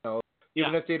now.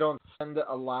 Even if they don't send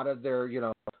a lot of their,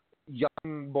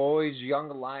 young boys, young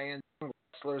lions, young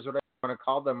wrestlers, whatever you want to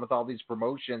call them, with all these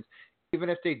promotions, even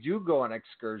if they do go on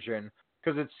excursion,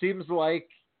 because it seems like,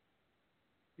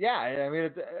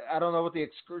 I don't know what the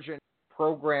excursion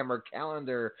program or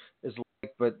calendar is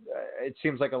like, but it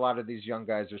seems like a lot of these young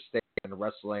guys are staying in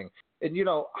wrestling and,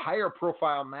 higher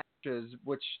profile matches,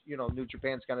 which, New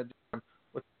Japan's kind of doing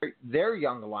with their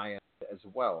young lions as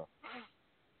well.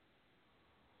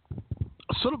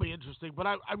 So it'll be interesting, but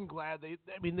I'm glad they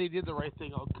did the right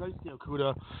thing. Keisuke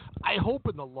Okuda, I hope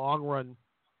in the long run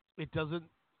it doesn't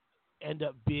end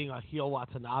up being a heel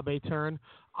Watanabe turn.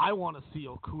 I want to see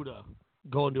Okuda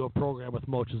go into a program with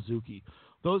Mochizuki.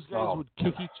 Those guys would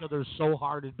kick each other so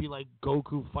hard it'd be like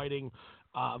Goku fighting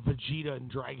Vegeta in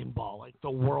Dragon Ball. Like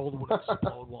the world would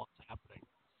explode while it's happening.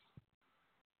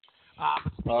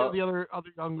 But speaking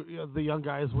of the young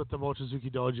guys with the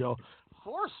Mochizuki Dojo,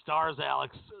 4 stars,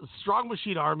 Alex. Strong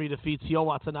Machine Army defeats Hyo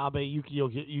Watanabe, Yuki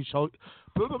Yusho.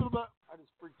 I just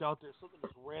freaked out there. Something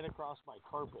just ran across my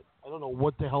carpet. I don't know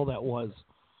what the hell that was.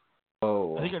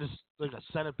 Oh. I think I just like a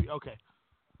centipede. Okay.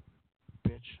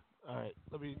 Bitch. All right.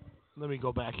 Let me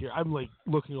go back here. I'm like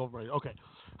looking over my. Okay.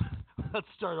 Let's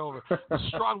start over. The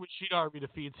Strong Machine Army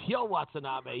defeats Hyo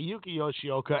Watanabe, Yuki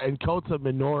Yoshioka, and Kota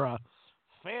Minoura.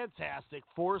 Fantastic.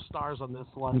 4 stars on this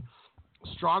one.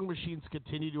 Strong Machines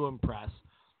continue to impress.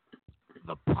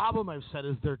 The problem I've said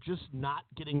is they're just not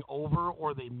getting over,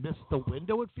 or they missed the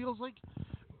window, it feels like.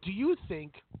 Do you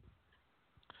think,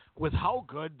 with how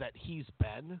good that he's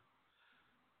been,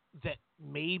 that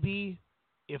maybe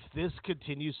if this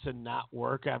continues to not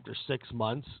work after 6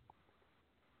 months,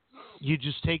 you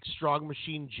just take Strong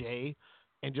Machine J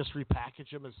and just repackage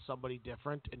him as somebody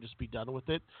different and just be done with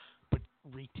it, but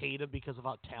retain him because of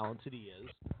how talented he is?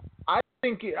 I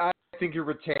think you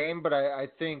retain, but I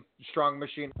think Strong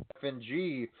Machine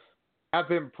FNG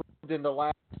have improved in the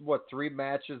last 3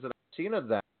 matches that I've seen of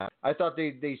them. I thought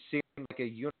they seemed like a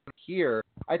unit here.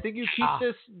 I think you keep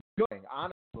this going.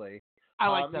 Honestly, I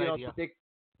like that idea.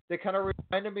 They kind of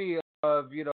reminded me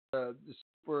of the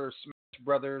Super Smash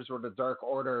Brothers or the Dark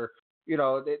Order. They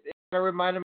kind of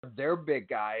reminded me of their big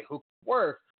guy who could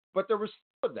work, but there was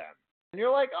 2 of them, and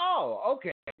you're like, oh,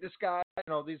 okay, this guy.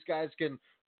 These guys can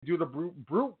do the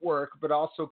brute work, but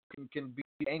also can be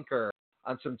the anchor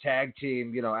on some tag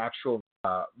team, actual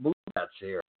movements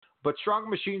here. But Strong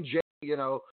Machine J,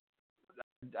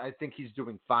 I think he's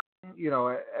doing fine.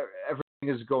 Everything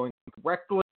is going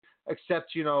correctly,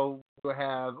 except, you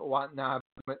have Watanabe,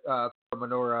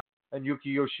 Minoura, and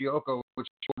Yuki Yoshioka, which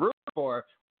we're rooting for.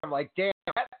 I'm like, damn,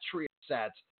 that trio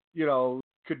set,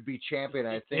 could be champion.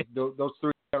 I think those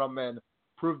 3 gentlemen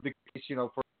proved the case,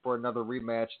 for another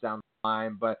rematch down the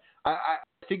line. But I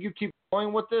think you keep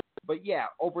going with this. But yeah,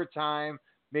 over time,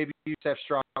 maybe you have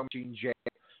Strong Machine J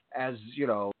as,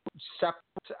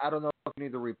 separate. I don't know if you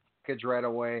need the repackage right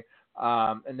away.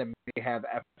 And then maybe have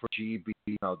F4G be,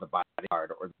 the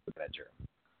bodyguard or the manager.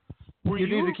 You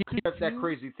need to keep that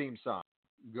crazy theme song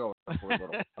going for a little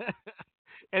while.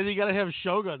 And you got to have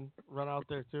Shogun run out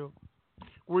there too.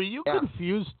 Were you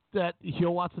confused that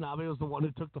Hyo Watanabe was the one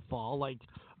who took the fall? Like,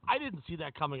 I didn't see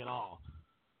that coming at all.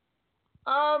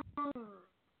 I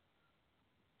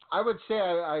would say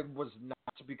I was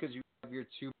not, because you have your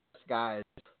two best guys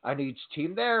on each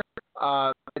team there,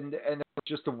 and it was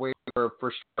just a way for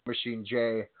Strong Machine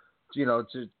J,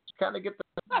 to kind of get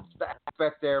the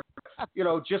aspect there.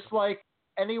 Just like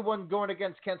anyone going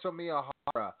against Kento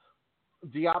Miyahara,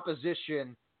 the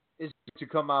opposition is to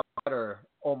come out better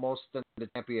almost than the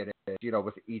champion is,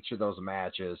 with each of those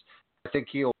matches. I think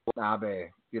heel Abe,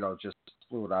 just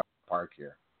blew it out of the park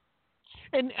here.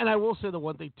 And I will say the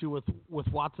one thing too with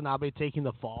Watanabe taking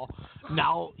the fall,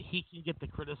 now he can get the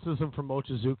criticism from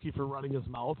Mochizuki for running his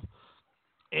mouth,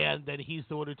 and then he's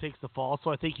the one who takes the fall.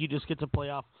 So I think you just get to play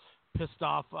off pissed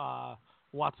off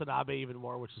Watanabe even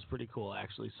more, which is pretty cool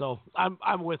actually. So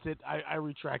I'm with it. I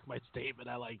retract my statement.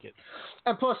 I like it.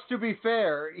 And plus, to be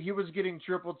fair, he was getting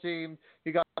triple teamed.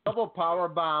 He got double power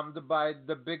bombed by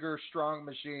the bigger Strong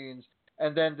Machines,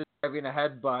 and then having a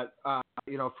headbutt,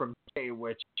 from Jay,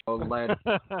 which led,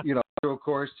 of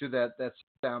course, to that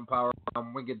down power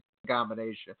bomb winged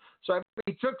combination. So I mean,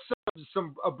 he took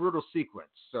a brutal sequence.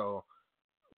 So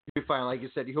he'll be fine. Like you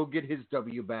said, he'll get his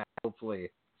W back hopefully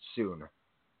soon.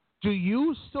 Do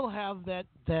you still have that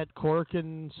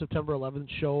Korakuen September 11th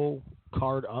show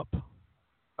card up?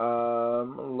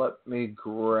 Let me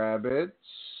grab it.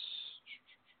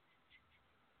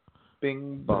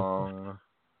 Bing bong.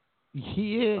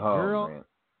 Yeah, girl. Man.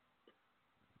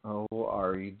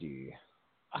 ORED.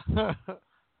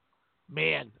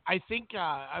 Man, I think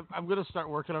I'm going to start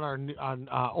working on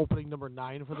opening number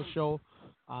 9 for the show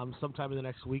sometime in the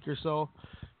next week or so.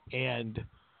 And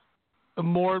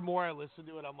more and more I listen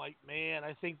to it, I'm like, man,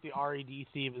 I think the RED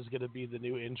theme is going to be the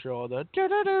new intro. The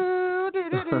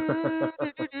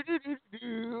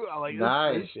I like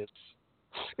nice. This.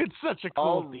 It's such a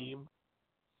cool theme.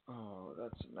 Oh,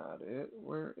 that's not it.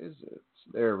 Where is it?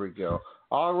 There we go.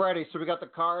 Alrighty, so we got the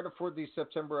card for the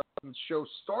September 11th show,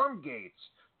 Stormgate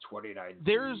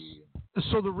 2019.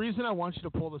 So the reason I want you to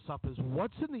pull this up is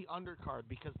what's in the undercard,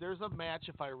 because there's a match,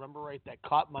 if I remember right, that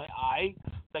caught my eye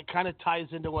that kind of ties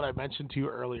into what I mentioned to you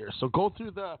earlier. So go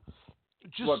through start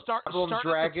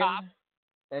Dragon at the top.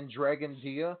 And Dragon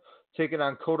Dia taking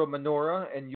on Kota Minoura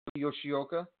and Yuki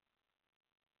Yoshioka.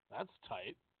 That's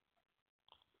tight.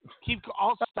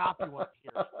 I'll stop you up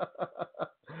here.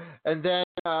 And then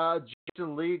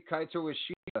Jason Lee, Kaito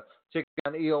Ishida taking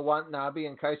on Io Watanabe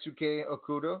and Kaisuke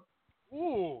Okuda.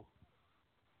 Ooh,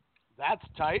 that's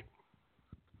tight.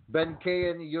 Ben K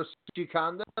and Yoshiki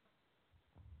Kanda.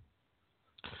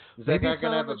 Is that guy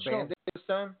going to have a bandage this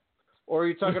time? Or are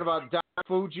you talking about Don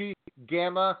Fuji,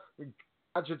 Gamma,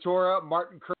 Kajitora,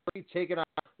 Martin Kirby taking on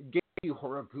Geiki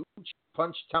Horiguchi,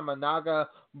 Punch Tamanaga,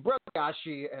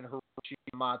 Bragashi, and Hiroshi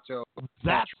Yamato.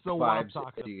 That's the one I'm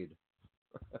talking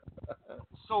about.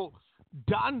 So,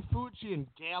 Don Fuji and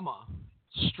Gamma,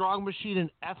 Strong Machine,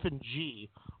 and F and G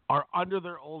are under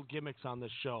their old gimmicks on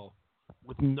this show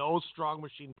with no Strong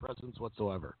Machine presence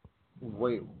whatsoever.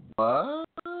 Wait, what?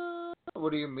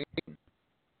 What do you mean?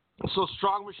 So,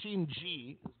 Strong Machine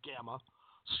G is Gamma,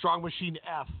 Strong Machine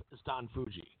F is Don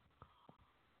Fuji.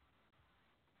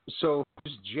 So,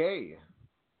 who's Jay?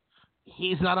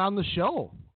 He's not on the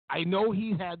show. I know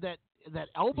he had that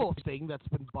elbow thing that's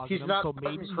been bugging He's him. not so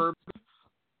Martin maybe Kirby.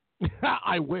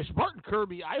 I wish Martin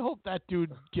Kirby. I hope that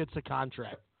dude gets a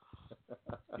contract.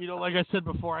 Like I said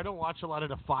before, I don't watch a lot of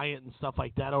Defiant and stuff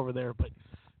like that over there, but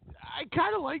I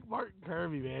kind of like Martin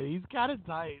Kirby, man. He's kind of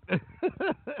tight.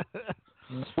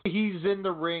 He's in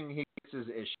the ring. He gets his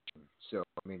issue. So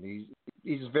I mean,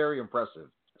 he's very impressive.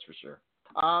 That's for sure.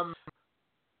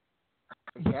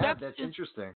 Yeah, that's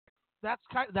interesting.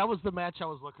 That was the match I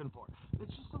was looking for.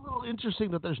 It's just a little interesting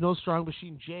that there's no Strong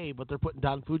Machine J, but they're putting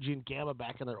Don Fuji and Gamma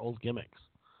back in their old gimmicks.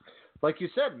 Like you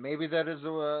said, maybe that is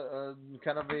a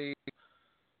kind of a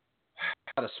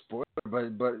not a spoiler,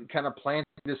 but kind of planting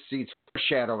the seeds,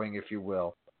 foreshadowing, if you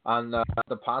will, on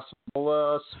the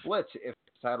possible split if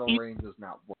the title reign does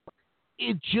not work.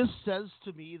 It just says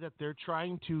to me that they're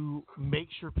trying to make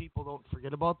sure people don't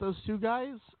forget about those two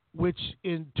guys, which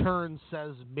in turn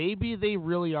says maybe they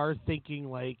really are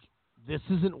thinking like this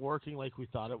isn't working like we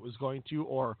thought it was going to,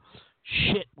 or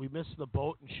shit, we missed the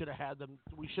boat and should have had them.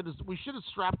 We should have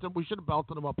strapped them. We should have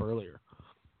belted them up earlier,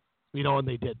 and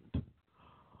they didn't.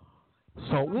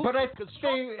 So, but I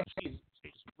think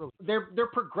they're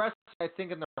progressing, I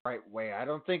think, in the right way. I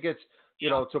don't think it's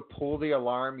to pull the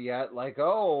alarm yet, like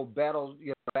battle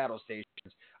stations.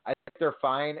 I think they're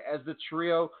fine as the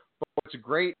trio. But what's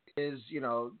great is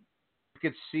you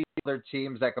could see other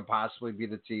teams that could possibly be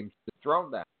the team to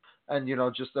dethrone them, and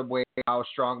just the way how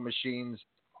Strong Machines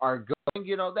are going,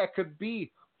 that could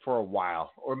be for a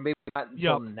while, or maybe not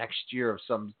until next year of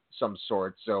some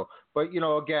sort. So, but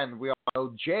again, we all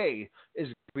know Jay is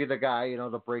going to be the guy,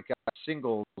 to break out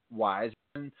singles wise,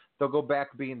 and they'll go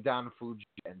back being Don Fuji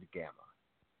and Gamma.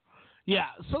 Yeah,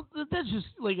 so that's just,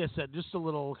 like I said, just a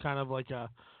little kind of like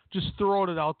just throwing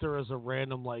it out there as a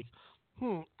random, like,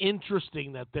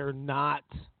 interesting that they're not,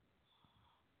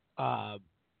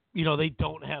 they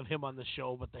don't have him on the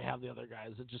show, but they have the other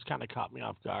guys. It just kind of caught me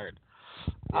off guard.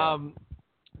 Yeah.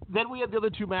 Then we had the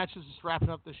other two matches just wrapping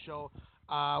up the show.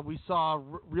 We saw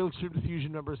Real Extreme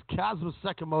Diffusion members Kazuma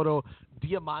Sekimoto,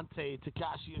 Diamante,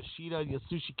 Takashi Yoshida, and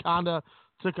Yasushi Kanda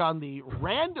took on the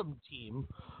random team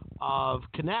of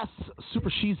Kness,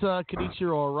 Super Shiza,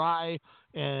 Kenichiro Arai,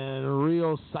 and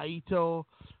Ryo Saito.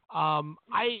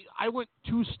 I went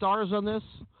 2 stars on this,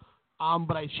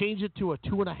 but I changed it to a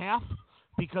 2.5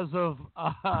 because of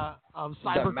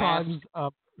Cybercon's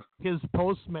his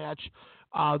post match.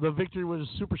 The victory was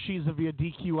Super Shiza via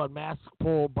DQ on mask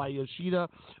pull by Yoshida.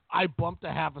 I bumped a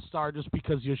 0.5 star just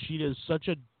because Yoshida is such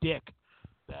a dick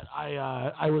that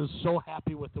I was so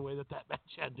happy with the way that match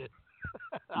ended.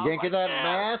 Yanking that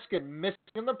mask and missing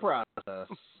in the process.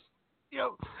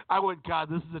 I went, God,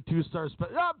 this is a 2-star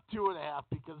special. 2.5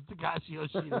 because Takashi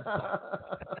Yoshida.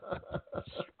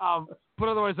 But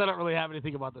otherwise, I don't really have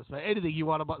anything about this match. Anything you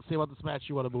want to say about this match?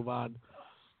 You want to move on?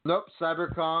 Nope.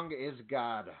 Cyberkong is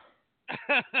God.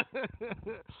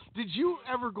 Did you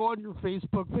ever go on your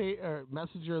Facebook page or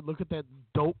Messenger and look at that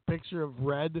dope picture of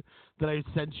Red that I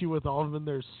sent you with all of them in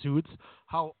their suits?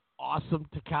 How awesome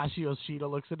Takashi Yoshida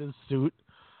looks in his suit.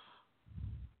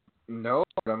 No,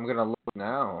 I'm gonna look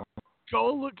now.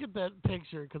 Go look at that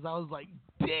picture because I was like,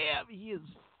 damn, he is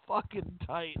fucking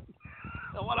tight.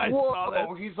 And when I saw that,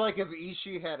 he's like if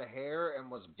Ishii had hair and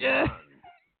was blonde. Yeah.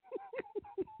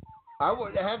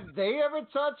 Have they ever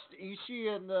touched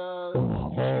Ishii and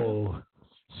the?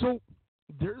 So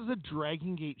there's a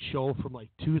Dragon Gate show from like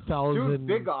 2000. Dude,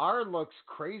 Big R looks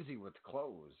crazy with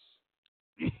clothes.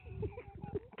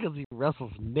 Because he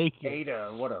wrestles naked.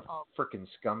 Ada, what a freaking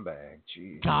scumbag!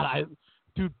 Jeez. God,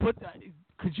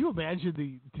 could you imagine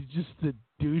the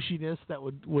douchiness that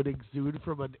would exude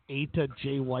from an Eita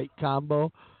Jay White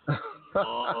combo?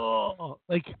 Can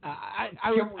we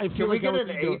get an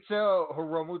Eita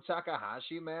Hiromu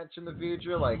Takahashi match in the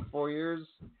future, like 4 years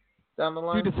down the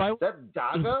line? Dude, is that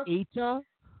Daga? Eita?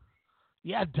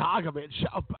 Yeah, Daga, man.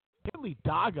 Apparently,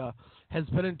 Daga has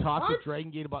been in talks with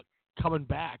Dragon Gate about coming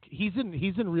back. He's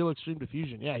in Real Extreme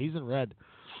Diffusion. Yeah, he's in Red.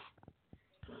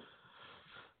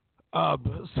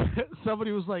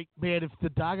 Somebody was like, man, if the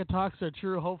Daga talks are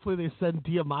true, hopefully they send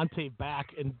Diamante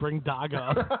back and bring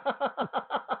Daga up.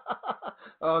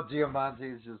 Oh, Diamante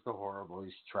is just horrible.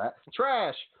 He's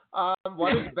trash.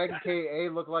 Why does Ben K.A.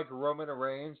 look like Roman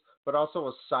Reigns, but also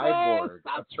a cyborg,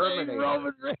 a Terminator?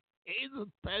 Roman Reigns with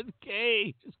Ben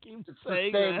K. Just keep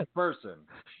saying the same that. person.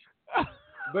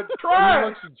 But he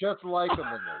looks just like him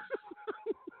in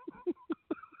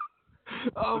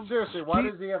this. But seriously, why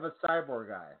does he have a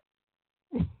cyborg eye?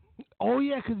 Oh,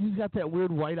 yeah, because he's got that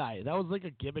weird white eye. That was like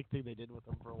a gimmick thing they did with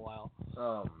him for a while.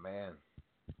 Oh, man.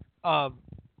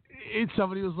 And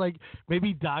somebody was like,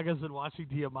 maybe Daga's been watching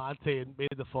Diamante and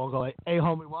made the phone call like, hey,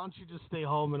 homie, why don't you just stay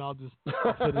home and I'll just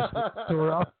finish the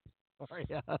tour up?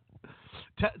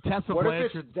 Tessa what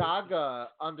Blanchard. If it's Daga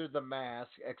under the mask,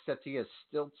 except he has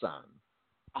stilts on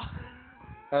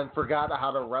and forgot how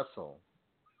to wrestle?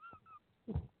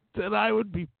 Then I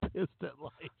would be pissed at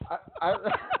life.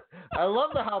 I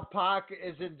love how Pac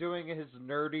isn't doing his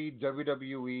nerdy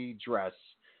WWE dress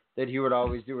that he would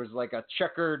always do, is like a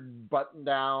checkered button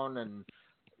down and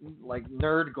like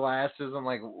nerd glasses. I'm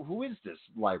like, who is this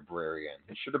librarian?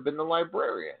 It should have been the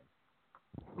librarian.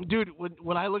 Dude,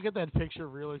 when I look at that picture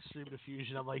of Real Extreme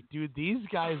Diffusion, I'm like, dude, these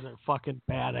guys are fucking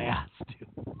badass, dude.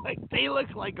 Like, they look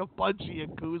like a bunch of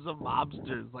Yakuza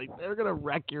mobsters. Like, they're going to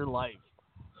wreck your life.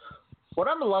 What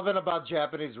I'm loving about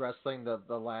Japanese wrestling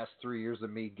the last 3 years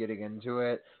of me getting into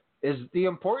it is the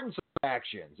importance of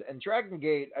factions. And Dragon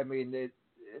Gate, I mean, it's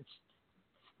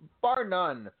bar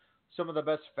none some of the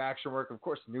best faction work. Of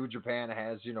course, New Japan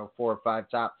has, 4 or 5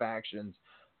 top factions.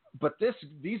 But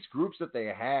these groups that they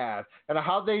have and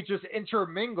how they just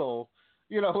intermingle,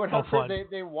 whenever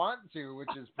they want to, which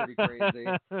is pretty crazy.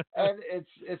 And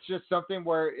it's just something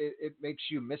where it makes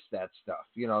you miss that stuff,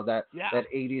 that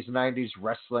 80s, 90s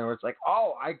wrestling where it's like,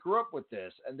 oh, I grew up with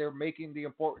this. And they're making the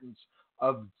importance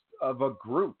of a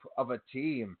group, of a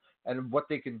team, and what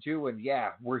they can do. And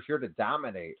we're here to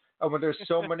dominate. And when there's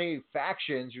so many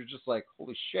factions, you're just like,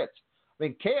 holy shit. I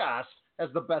mean, Chaos has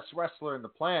the best wrestler in the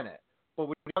planet. But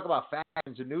when you talk about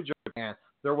factions in New Japan,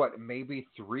 they're maybe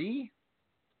 3?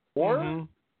 4? Mm-hmm.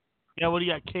 Yeah, what do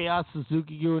you got? Chaos,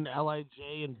 Suzuki-gun,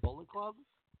 LIJ, and Bullet Club?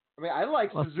 I mean, I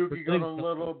like Suzuki-gun a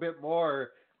little bit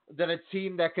more than a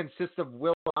team that consists of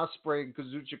Will Ospreay and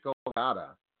Kazuchika Okada.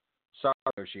 Sorry,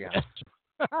 Yoshi-Hashi.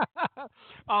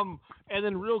 And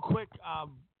then real quick,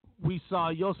 we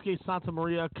saw Yosuke Santa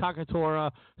Maria,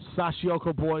 Kakatora,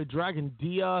 Sashiyoko Boy, Dragon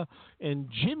Dia, and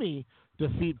Jimmy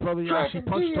defeat Brother Yashi,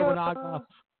 Punch Tominaga,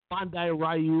 Bandai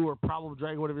Ryu, or Problem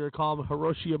Dragon, whatever you call him,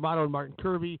 Hiroshi Yamato and Martin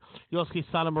Kirby. Yosuke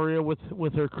Santa Maria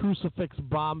with her Crucifix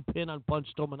Bomb pin on Punch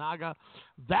Tominaga.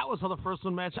 That was on the first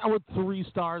one match. I went 3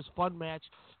 stars, fun match.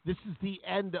 This is the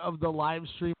end of the live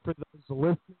stream for those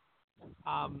listening.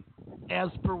 As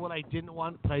per what I didn't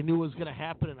want, but I knew was going to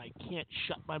happen, and I can't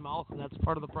shut my mouth, and that's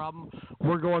part of the problem.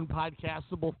 We're going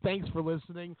podcastable. Thanks for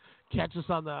listening. Catch us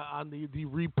on the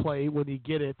replay when you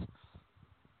get it.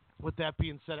 With that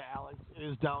being said, Alex, it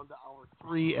is down to hour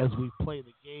 3 as we play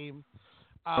the game.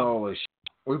 Holy shit.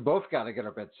 We both got to get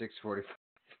up at 6:45.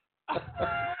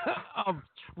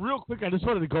 Real quick, I just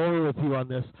wanted to go over with you on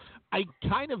this. I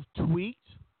kind of tweaked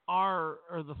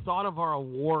the thought of our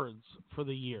awards for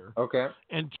the year. Okay.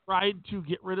 And tried to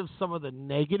get rid of some of the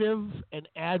negative and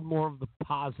add more of the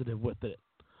positive with it.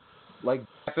 Like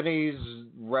Japanese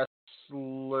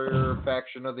wrestler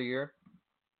faction of the year?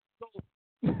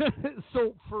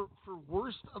 So for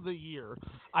worst of the year,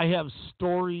 I have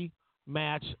story,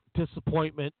 match,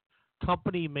 disappointment,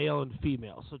 company, male, and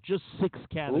female. So just 6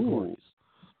 categories.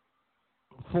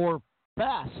 Ooh. For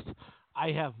best,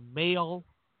 I have male,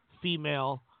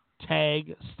 female,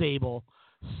 tag, stable,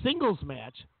 singles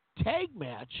match, tag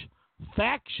match,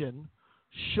 faction,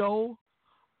 show,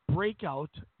 breakout,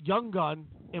 young gun,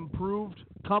 improved,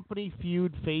 company,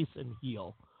 feud, face, and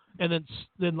heel. And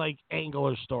then like angle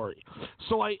or story.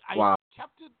 So I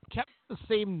kept the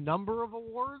same number of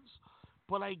awards,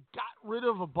 but I got rid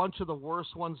of a bunch of the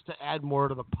worst ones to add more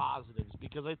to the positives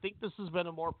because I think this has been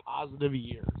a more positive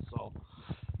year. So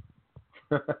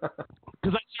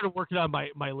because I started working on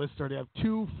my list already. I have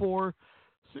 2, 4,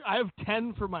 I have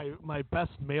 10 for my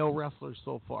best male wrestlers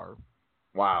so far.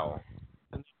 Wow.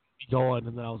 And going,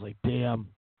 and then I was like, damn.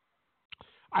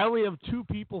 I only have 2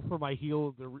 people for my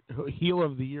heel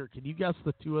of the year. Can you guess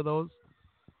the 2 of those?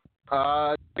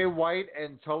 Jay White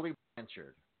and Tully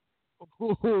Blanchard.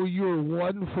 Oh, you were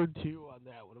 1 for 2 on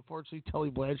that one. Unfortunately,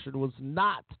 Tully Blanchard was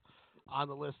not on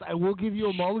the list. I will give you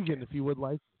a mulligan if you would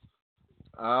like.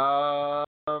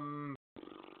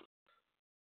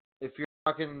 If you're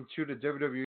talking to the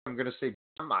WWE, I'm going to say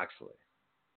John Moxley.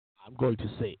 I'm going to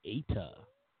say Eita.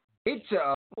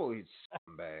 Eita? Oh, he's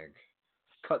scumbag.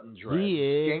 Cutting dreads.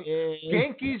 Yeah.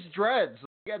 Genki's dreads.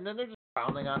 And then they're just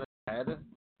pounding on his head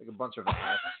like a bunch of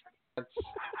ass.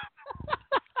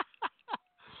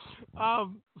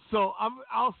 So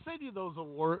I'll send you those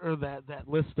award or that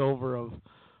list over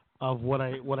of what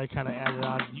I kind of added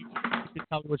on. You can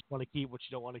tell me what you want to keep, what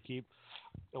you don't want to keep,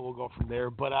 and we'll go from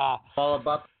there. But all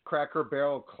about the Cracker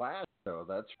Barrel Clash, though.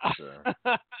 That's for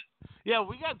sure. Yeah,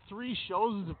 we got 3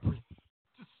 shows to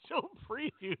still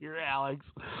preview here, Alex.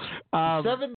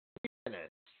 7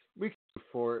 minutes. We can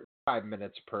do 5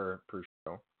 minutes per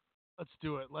show. Let's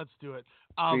do it.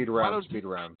 Speed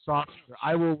round.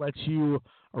 I will let you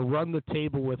run the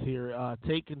table with here.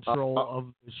 Take control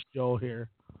of the show here.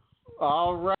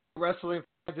 All right, wrestling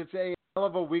fans. It's a hell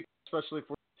of a week, especially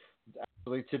for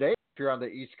actually today. If you're on the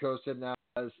East Coast and now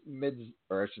as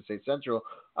Central.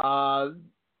 On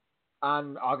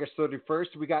August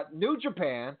 31st, we got New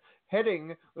Japan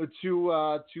heading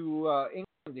to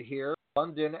England here,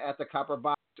 London at the Copper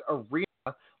Box Arena.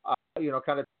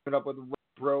 Kind of teaming up with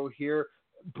Bro here,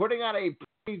 putting on a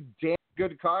pretty damn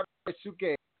good card.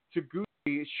 Daisuke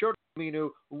Taguchi, Shota Umino,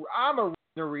 Ama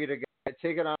Narita guy,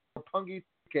 taking on Roppongi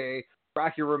 2K,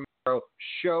 Rocky Romero,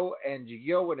 Sho, and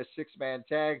Yo in a 6-man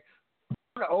tag.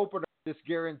 One opener this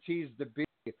guarantees to be.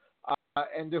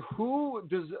 And who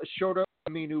does Shota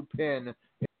Umino pin in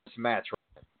this match?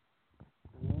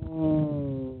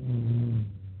 Ooh.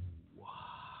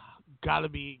 Gotta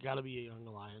be a young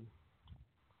lion.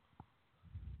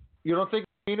 You don't think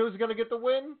Umino's going to get the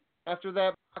win after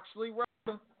that Moxley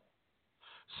run?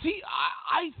 See,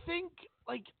 I think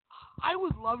I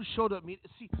would love Shota Umino.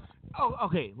 See,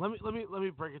 okay. Let me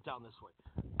break it down this way.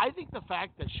 I think the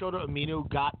fact that Shota Umino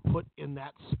got put in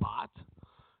that spot,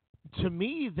 to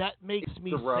me, that makes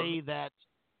me say that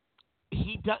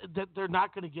that they're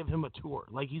not going to give him a tour.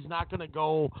 Like he's not going to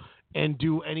go and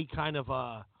do any kind of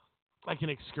an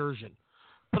excursion.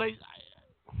 But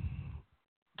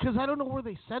because I don't know where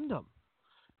they send him.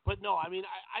 But no, I mean,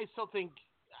 I still think.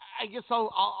 I guess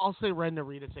I'll say Ren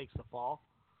Narita takes the fall.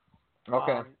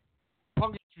 Okay.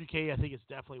 Punky HBK, I think, is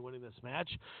definitely winning this match.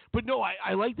 But no,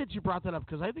 I like that you brought that up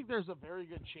because I think there's a very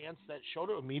good chance that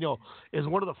Shota Umino is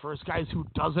one of the first guys who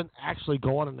doesn't actually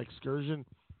go on an excursion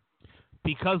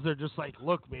because they're just like,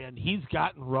 look, man, he's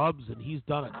gotten rubs and he's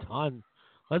done a ton.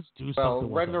 Let's do something. Well,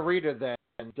 with Ren Narita then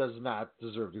does not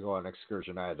deserve to go on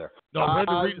excursion either. No, Ren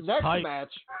Narita's next tight.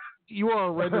 match. You are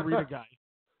a Ren Narita guy.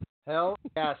 Hell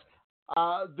yes.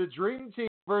 The Dream Team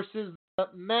versus the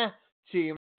Meh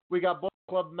Team. We got both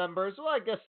club members. Well, I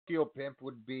guess Steel Pimp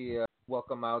would be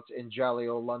welcome out in Jolly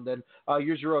Old London.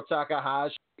 Yujiro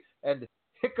Takahashi and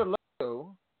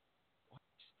Hikuleo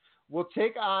will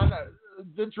take on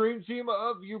the Dream Team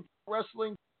of you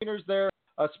wrestling trainers there,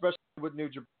 especially with New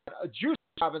Japan. Juice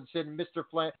Robinson, Mr.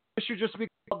 Flam. This should just be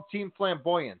called Team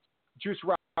Flamboyant. Juice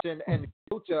Robinson and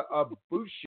Kota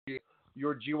Ibushi,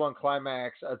 your G1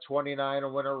 Climax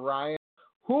 29 winner. Ryan,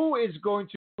 who is going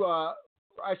to,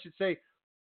 I should say,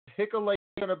 Hikuleo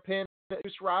going to pin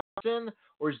Juice Robinson,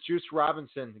 or is Juice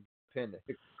Robinson pinned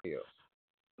Hikuleo?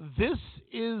 This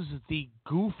is the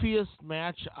goofiest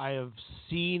match I have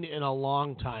seen in a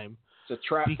long time. It's a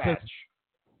trap match.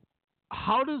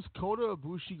 How does Kota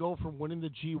Ibushi go from winning the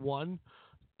G1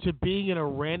 to being in a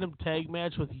random tag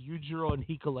match with Yujiro and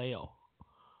Hikuleo?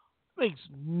 Makes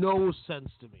no sense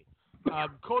to me.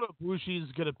 Kota Ibushi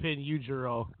is going to pin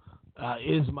Yujiro,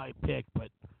 is my pick, but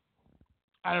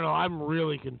I don't know. I'm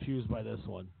really confused by this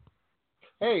one.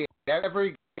 Hey,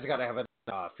 every guy's got to have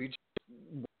enough. He just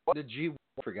won the G1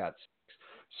 for God's sakes.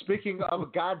 Speaking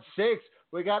of God's sakes,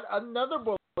 we got another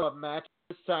Bullet Club match,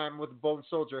 this time with Bone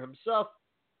Soldier himself,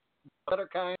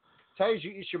 Butterkind,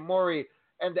 Taiji Ishimori,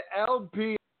 and the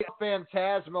LP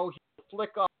Phantasmo. He'll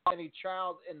flick off any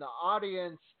child in the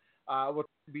audience. Will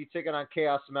be taking on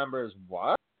Chaos members.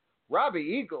 What? Robbie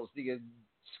Eagles, the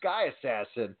Sky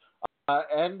Assassin,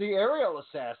 and the Aerial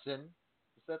Assassin.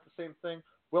 Is that the same thing?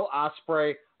 Will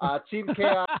Ospreay, Team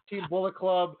Chaos, Team Bullet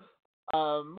Club.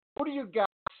 Who do you got?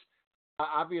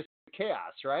 Obviously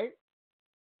Chaos, right?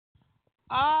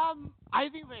 I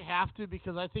think they have to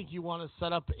because I think you want to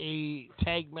set up a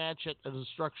tag match at a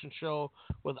Destruction show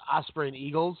with Ospreay and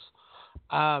Eagles.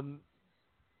 I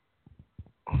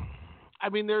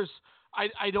mean,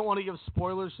 I don't want to give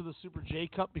spoilers to the Super J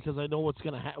Cup because I know what's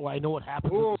gonna I know what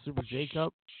happens with the Super J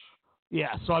Cup.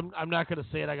 Yeah, so I'm not gonna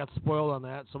say it. I got spoiled on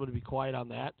that, so I'm gonna be quiet on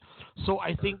that. So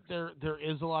I think there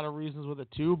is a lot of reasons with it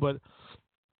too, but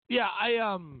yeah,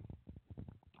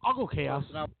 I'll go Chaos.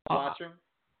 Not watching.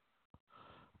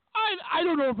 I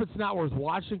don't know if it's not worth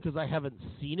watching because I haven't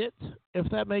seen it, if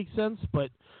that makes sense. But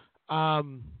I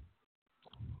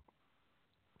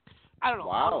don't know.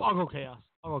 Wow. I'll go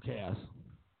Chaos.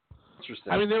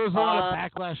 Interesting. I mean, there was a lot of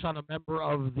backlash on a member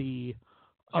of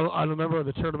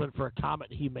the tournament for a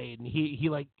comment he made, and he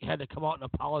like had to come out and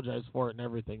apologize for it and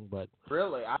everything. But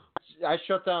really, I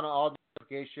shut down all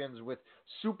notifications with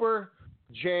Super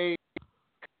J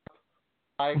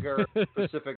Tiger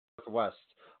Pacific Northwest.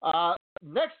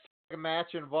 Next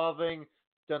match involving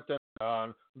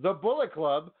the Bullet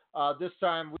Club. This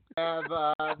time we have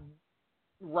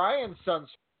Ryan's son's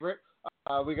favorite.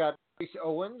 We got Chase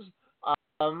Owens,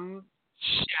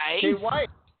 Jay White,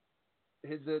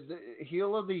 the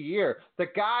heel of the year, the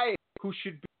guy who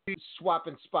should be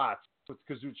swapping spots with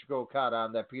Kazuchika Okada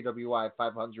on that PWI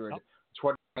 500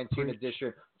 2019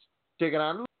 edition, taking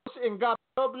on Luis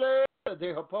Ingobernables, the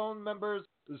Japón members,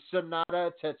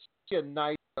 Sonata, Tetsuya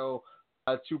Naito,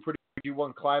 two pretty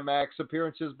G1 Climax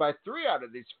appearances by 3 out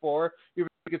of these 4. You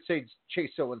could say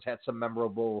Chase Owens had some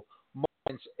memorable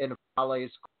moments in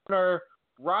Fale's corner.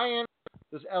 Ryan,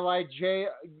 does LIJ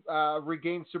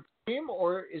regain Supreme,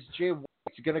 or is Jay White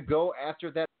going to go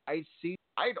after that IC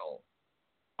title?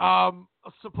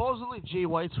 Supposedly Jay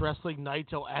White's wrestling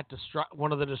Naito at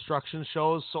one of the Destruction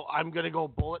shows, so I'm going to go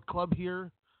Bullet Club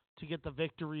here to get the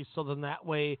victory, so then that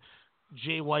way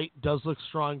Jay White does look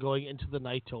strong going into the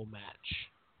Naito match.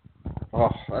 Oh,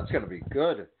 that's going to be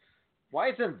good.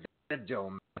 Why isn't that a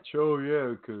dome match? Oh,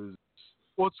 yeah, because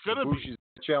it's going to be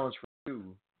a challenge for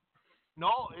you.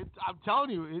 No, I'm telling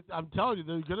you,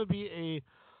 there's going to be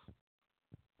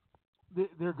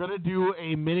they're going to do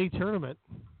a mini tournament.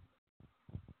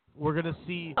 We're going to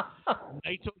see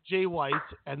Naito Jay White,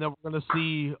 and then we're going to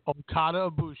see Okada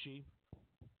Ibushi.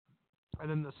 And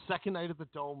then the second night at the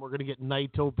Dome, we're going to get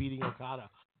Naito beating Okada.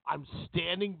 I'm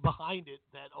standing behind it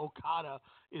that Okada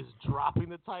is dropping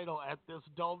the title at this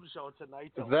Dome show to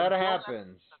Naito. If that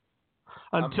happens,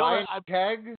 I'm buying a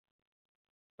keg,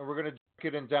 and we're going to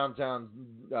drink it in downtown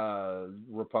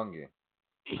Roppongi.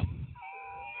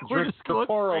 We're drink just going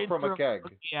Sapporo from a keg.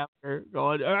 After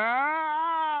going,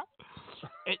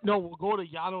 no, we'll go to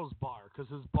Yano's bar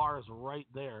because his bar is right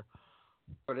there.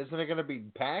 But isn't it going to be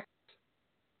packed?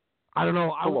 I don't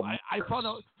know. I found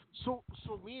out. So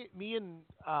me and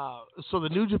so the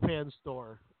New Japan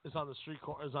store is on the street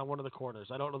is on one of the corners.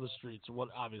 I don't know the streets. What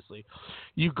obviously,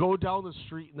 you go down the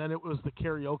street and then it was the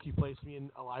karaoke place me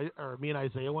and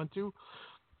Isaiah went to.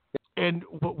 And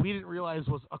what we didn't realize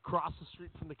was across the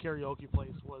street from the karaoke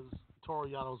place was Toru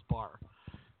Yano's bar.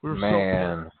 We were so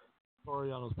close to Toru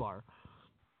Yano's bar.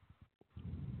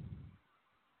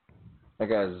 That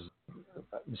guy's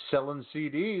selling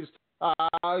CDs.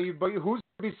 But who's going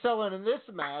to be selling in this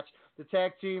match? The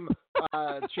tag team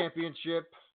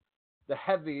championship, the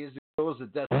heavies, the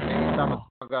Destiny,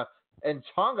 Tamatonga, and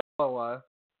Tonga Loa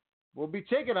will be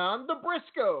taking on the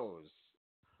Briscoes.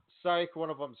 Psych,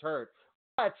 one of them's hurt.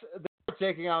 But they're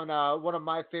taking on one of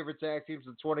my favorite tag teams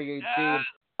in 2018.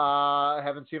 I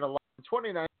haven't seen a lot in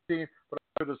 2019, but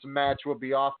I'm sure this match will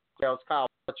be off the rails. Kyle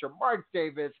Fletcher, Mark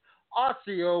Davis,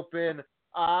 Aussie Open.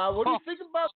 What do you think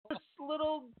about this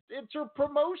little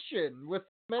inter-promotion with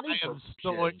many? I am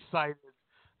so excited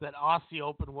that Aussie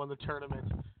Open won the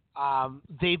tournament.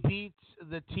 They beat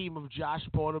the team of Josh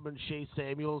Bonham and Shea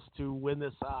Samuels to win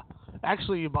this.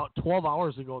 Actually, about 12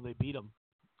 hours ago, they beat them.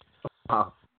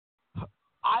 I'm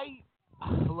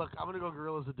going to go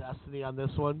Gorillas of Destiny on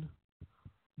this one,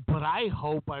 but I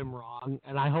hope I'm wrong,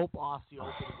 and I hope Aussie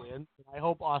Open wins, and I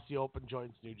hope Aussie Open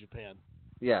joins New Japan.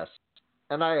 Yes,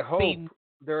 and I hope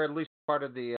they're at least part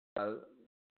of the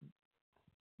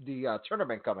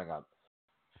tournament coming up.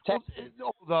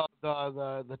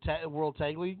 The World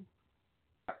Tag League?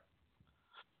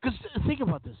 Because think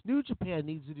about this. New Japan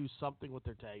needs to do something with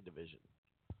their tag division.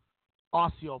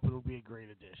 Aussie Open would be a great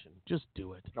addition. Just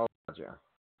do it. Oh, yeah.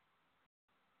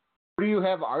 Who do you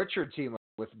have Archer team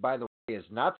with, by the way, is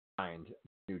not signed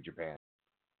to New Japan?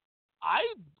 I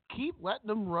keep letting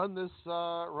them run this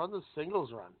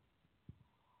singles run.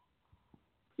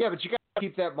 Yeah, but you got to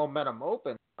keep that momentum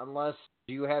open unless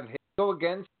you have him go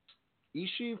against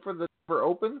Ishii for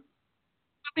open.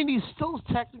 I mean, he's still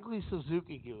technically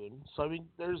Suzuki-gun, so I mean,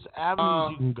 there's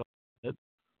avenues you can go with it.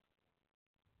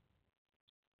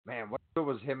 Man, what if it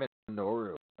was him and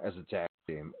Minoru as a tag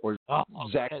team, or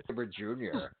Zack Sabre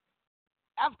Jr.?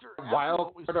 After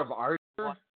wild card of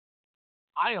Archer?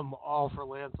 I am all for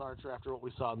Lance Archer after what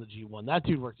we saw in the G1. That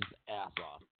dude worked his ass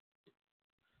off.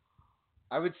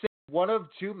 I would say one of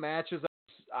two matches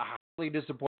I'm highly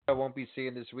disappointed I won't be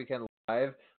seeing this weekend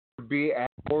live would be at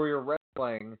Warrior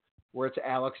Wrestling, where it's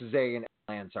Alex Zay and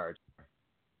Lance Archer.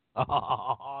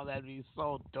 Oh, that'd be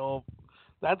so dope.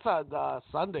 That's on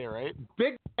Sunday, right?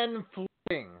 Big men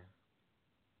flipping.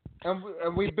 And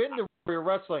we've been to Warrior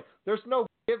Wrestling. There's no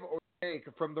give or take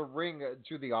from the ring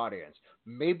to the audience.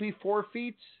 Maybe 4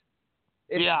 feet?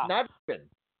 It's not even.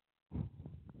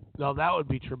 No, that would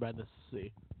be tremendous to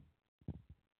see.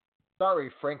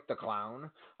 Sorry, Frank the Clown.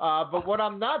 But what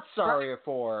I'm not sorry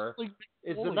for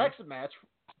is the next match.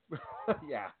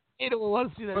 Yeah. I don't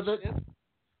want to see that shit.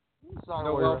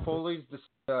 Noel Foley's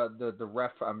the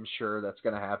ref. I'm sure that's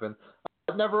going to happen.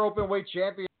 Never openweight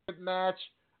championship match.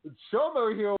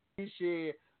 Tomohiro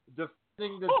Ishii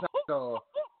defending the title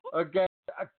against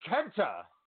Kenta.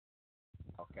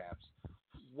 All caps.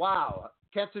 Wow.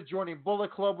 Kenta joining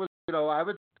Bullet Club was, I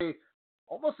would say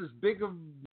almost as big of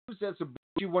news as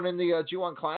Ibushi won in the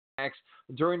G1 Climax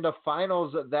during the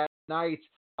finals that night.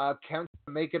 Kenta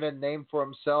making a name for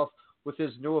himself with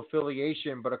his new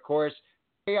affiliation, but of course,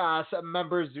 Chaos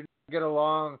members do not get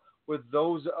along with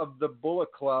those of the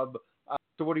Bullet Club.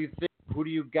 So what do you think? Who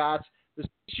do you got? Does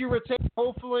she retain,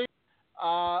 hopefully,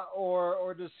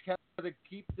 or does Kenta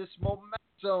keep this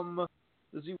momentum?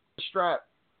 Does he win the strap?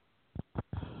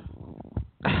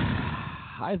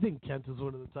 I think Kenta's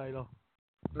winning the title.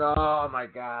 Oh my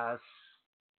gosh!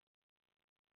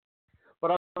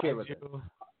 But I'm okay with it.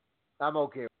 I'm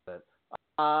okay with it.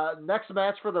 Next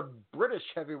match for the British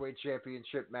Heavyweight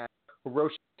Championship match.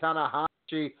 Hiroshi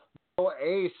Tanahashi, no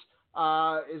Ace,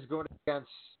 is going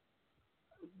against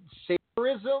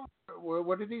Sabrism.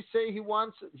 What did he say he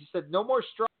wants? He said, no more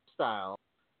strong style.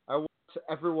 I want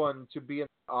everyone to be in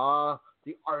the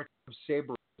art of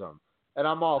Sabrism. And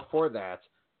I'm all for that.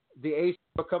 The Ace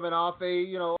coming off a,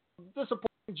 disappointing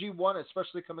G1,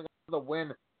 especially coming off the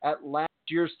win at last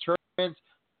year's tournament.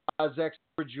 Zack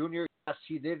Sabre Jr., yes,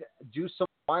 he did do some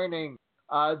whining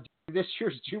during this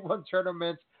year's G1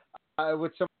 tournament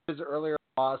with some of his earlier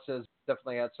losses.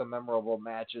 Definitely had some memorable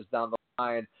matches down the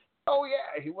line. Oh,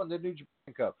 yeah, he won the New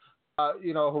Japan Cup.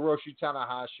 Hiroshi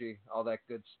Tanahashi, all that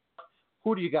good stuff.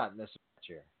 Who do you got in this match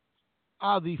here?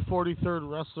 The 43rd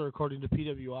wrestler, according to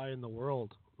PWI, in the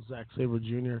world, Zack Sabre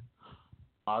Jr.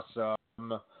 Awesome.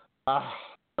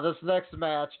 This next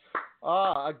match,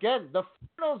 again, the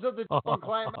finals of the G1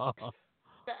 Climax.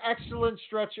 Excellent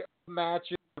stretch of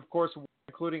matches, of course,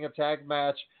 including a tag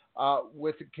match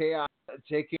with Chaos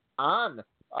taking on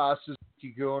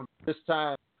Suzuki-gun. This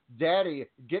time, Daddy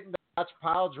getting the Dutch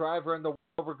pile driver and the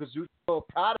over Kazuchika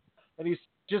Okada, and he's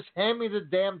just hand me the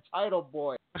damn title,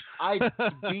 boy. I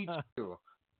beat you.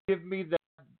 Give me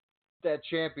that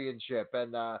championship.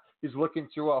 And he's looking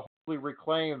to hopefully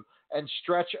reclaim and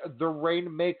stretch the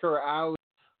Rainmaker out.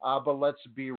 But let's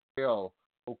be real.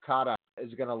 Okada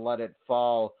is going to let it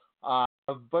fall.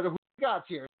 But who got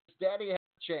here? Does Daddy have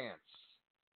a chance?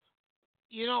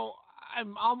 You know,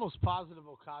 I'm almost positive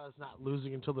Okada's not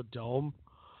losing until the Dome.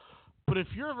 But if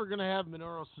you're ever going to have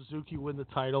Minoru Suzuki win the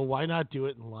title, why not do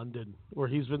it in London, where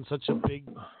he's been such a big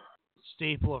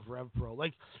staple of Rev Pro?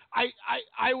 Like,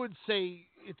 I would say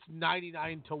it's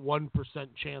 99 to 1%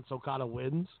 chance Okada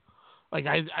wins. Like,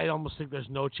 I almost think there's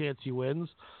no chance he wins.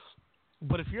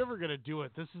 But if you're ever going to do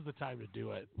it, this is the time to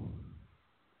do it.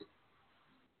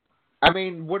 I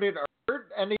mean, would it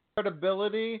hurt any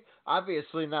credibility?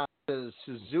 Obviously not to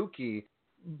Suzuki.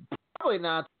 Probably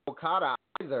not to Okada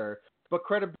either. But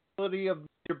credibility of New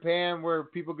Japan, where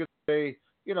people could say,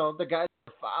 you know, the guys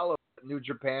that followed New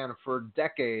Japan for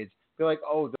decades, be like,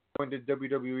 oh, they're going to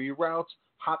WWE routes,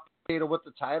 hot potato with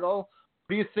the title.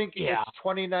 Do you think it's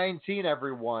 2019,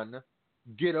 everyone?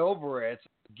 Get over it.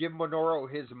 Give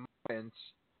Minoru his moments,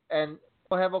 and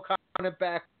we'll have Okada on it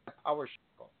back power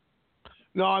show.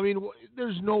 No, I mean,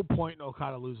 there's no point in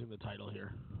Okada losing the title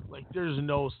here. Like, there's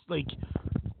no, like,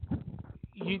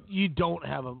 you don't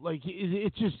have him. Like,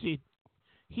 it's just,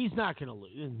 he's not going to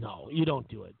lose. No, you don't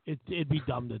do it. It'd be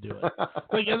dumb to do it.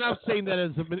 Like, and I'm saying that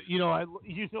as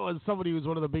as somebody who's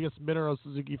one of the biggest Minoru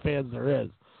Suzuki fans there is.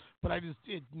 But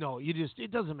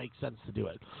it doesn't make sense to do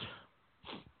it.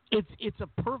 It's a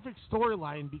perfect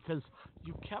storyline because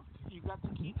you got to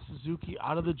keep Suzuki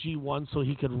out of the G1 so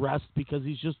he could rest because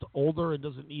he's just older and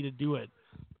doesn't need to do it.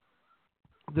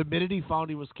 The minute he found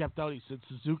he was kept out, he said,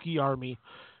 Suzuki Army,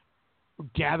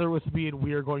 gather with me and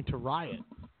we are going to riot.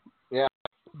 Yeah.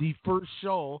 The first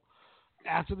show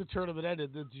after the tournament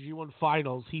ended, the G1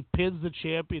 finals, he pins the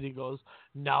champion and goes,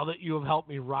 now that you have helped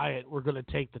me riot, we're going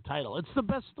to take the title. It's the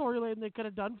best storyline they could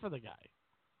have done for the guy.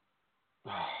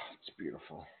 It's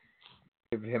beautiful.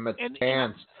 Give him a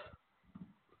chance.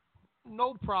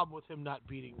 No problem with him not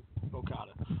beating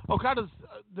Okada. Okada's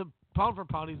the pound for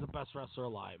pound. He's the best wrestler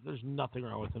alive. There's nothing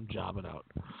wrong with him jobbing out.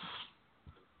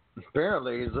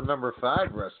 Apparently, he's the number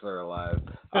 5 wrestler alive.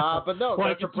 But no, well,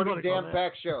 that's a pretty damn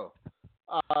packed show.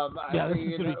 This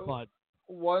is gonna be fun.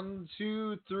 1,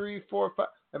 2, 3, 4, 5.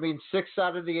 I mean, 6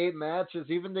 out of the 8 matches.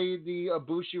 Even the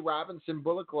Ibushi Robinson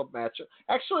Bullet Club match.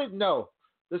 Actually, no.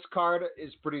 This card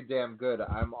is pretty damn good.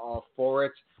 I'm all for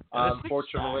it.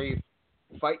 Unfortunately,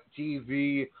 Fight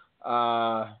TV,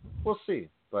 we'll see.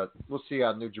 But we'll see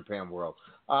on New Japan World.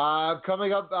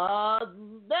 Coming up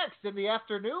next in the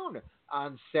afternoon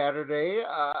on Saturday,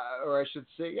 or I should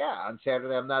say, on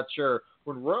Saturday. I'm not sure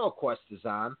when Royal Quest is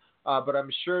on, but I'm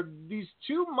sure these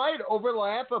two might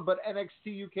overlap. But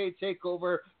NXT UK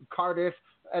Takeover Cardiff,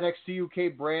 NXT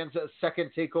UK brand's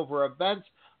second takeover event.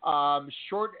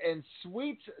 Short and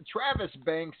sweet. Travis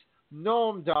Banks,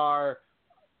 Noam Dar.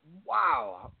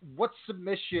 Wow, what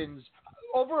submissions?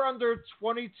 Over under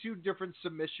 22 different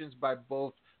submissions by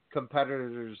both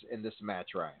competitors in this match,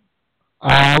 Ryan.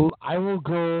 I will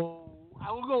go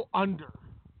under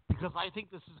because I think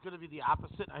this is going to be the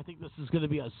opposite. I think this is going to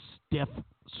be a stiff,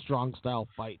 strong style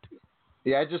fight.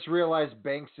 Yeah, I just realized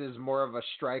Banks is more of a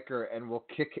striker and will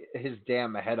kick his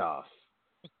damn head off.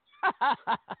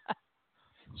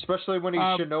 Especially when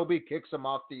Shinobi kicks him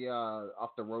off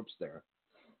the ropes there.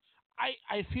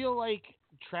 I feel like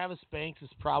Travis Banks is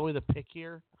probably the pick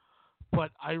here,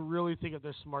 but I really think if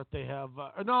they're smart, they have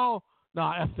no,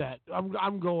 F that.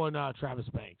 I'm going Travis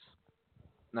Banks.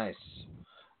 Nice.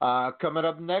 Coming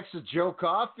up next, Joe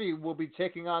Coffey will be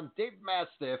taking on Dave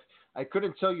Mastiff. I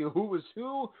couldn't tell you who was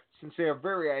who since they are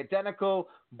very identical,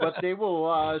 but they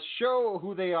will show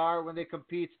who they are when they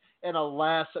compete in a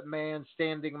last man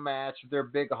standing match, their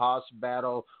big hoss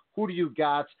battle. Who do you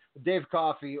got, Dave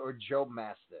Coffey or Joe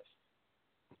Mastiff?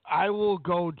 I will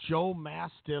go Joe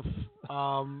Mastiff,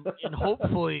 and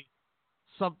hopefully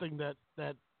something that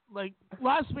like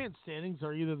last man standings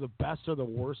are either the best or the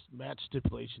worst match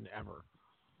stipulation ever.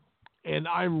 And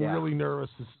I'm really nervous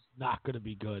this is not going to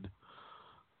be good.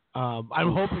 I'm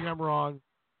hoping I'm wrong,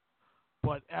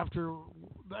 but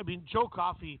Joe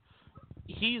Coffey,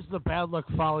 he's the bad luck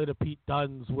folly to Pete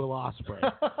Dunne's Will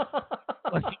Ospreay.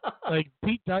 like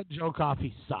Pete Dunne, Joe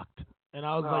Coffey sucked, and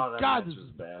I was like, God, this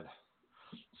is bad.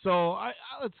 So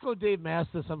let's go Dave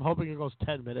Mastiff. I'm hoping it goes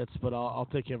 10 minutes, but I'll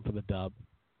take him for the dub.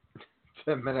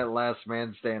 10-minute last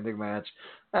man standing match.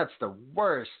 That's the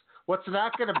worst. What's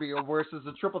not going to be worse is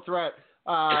a triple threat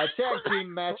tag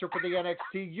team matchup for the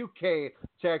NXT UK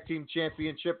Tag Team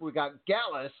Championship. We got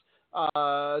Gallus,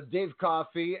 Dave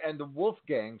Coffey, and the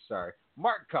Wolfgang. Sorry,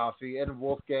 Mark Coffey and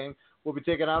Wolfgang will be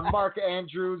taking on Mark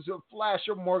Andrews, Flash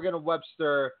Morgan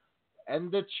Webster,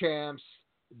 and the champs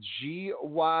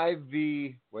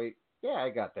GYV. Wait, yeah,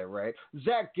 I got that right.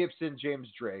 Zach Gibson, James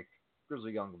Drake,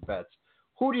 Grizzly Young Vets.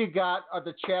 Who do you got? Are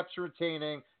the chaps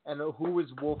retaining, and who is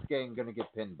Wolfgang going to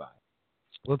get pinned by?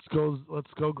 Let's go,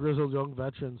 Grizzled Young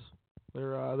Veterans.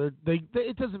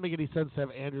 It doesn't make any sense to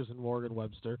have Andrews and Morgan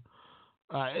Webster.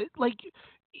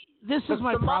 This is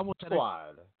my problem with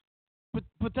squad.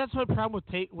 But that's my problem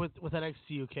with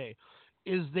NXT UK,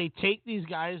 is they take these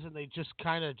guys and they just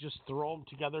kind of just throw them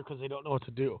together because they don't know what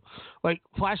to do. Like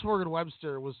Flash Morgan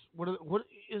Webster was what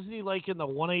isn't he like in the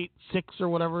 186 or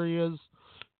whatever he is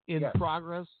in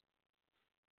Progress?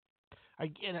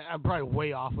 I'm probably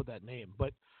way off with that name,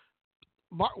 but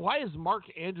why is Mark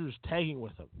Andrews tagging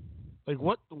with him? Like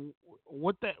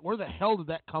where the hell did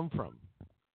that come from?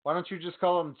 Why don't you just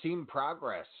call them Team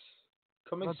Progress?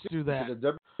 Let's do that. To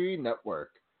the WWE Network.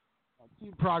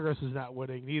 Team Progress is not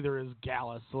winning. Neither is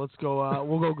Gallus. So let's go.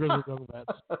 We'll go Grizzly Young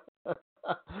Vets.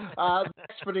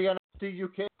 Next for the NXT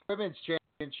UK Women's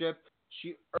Championship,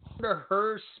 she earned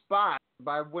her spot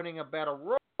by winning a battle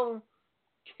royal.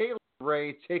 Kaylee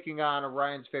Ray taking on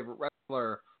Ryan's favorite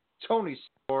wrestler, Toni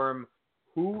Storm.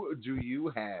 Who do you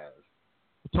have?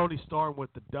 Toni Storm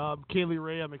with the dub. Kaylee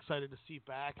Ray, I'm excited to see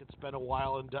back. It's been a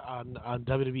while on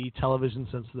WWE television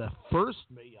since the first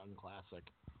Mae Young Classic.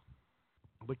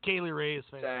 But Kaylee Ray is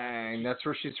fantastic. Dang, that's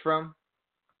where she's from?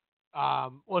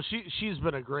 Well, she's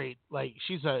been a great,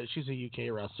 she's a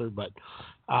UK wrestler, but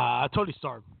Toni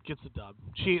Storm gets the dub.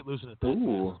 She ain't losing it this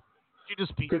Ooh. fast. She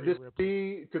just beat Could Rhea this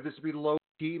Ripley. be low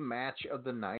key match of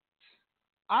the night?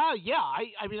 Yeah,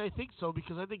 I mean I think so,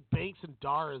 because I think Banks and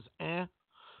Dar is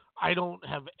I don't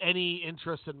have any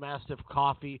interest in Mastiff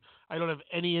Coffee. I don't have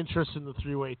any interest in the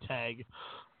three-way tag.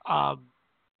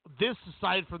 This,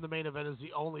 aside from the main event, is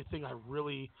the only thing I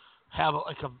really have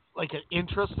an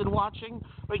interest in watching.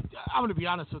 Like, I'm going to be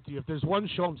honest with you. If there's one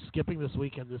show I'm skipping this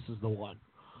weekend, this is the one.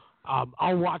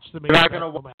 I'll watch the main event. You're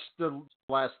not going to watch the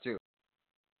last two.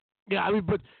 Yeah, I mean,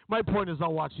 but my point is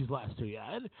I'll watch these last two,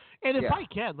 yeah. And if Yeah. I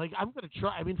can, I'm going to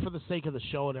try, I mean, for the sake of the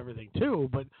show and everything, too.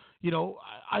 But,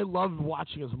 I love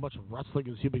watching as much wrestling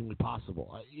as humanly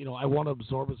possible. I want to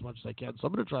absorb as much as I can. So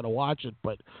I'm going to try to watch it.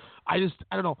 But I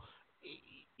don't know.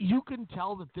 You can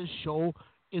tell that this show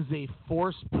is a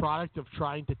forced product of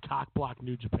trying to cock-block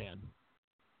New Japan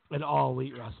and All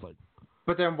Elite Wrestling.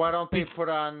 But then why don't they put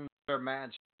on their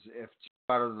matches if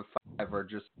 2 out of the 5 are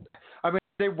just... I mean,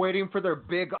 are they waiting for their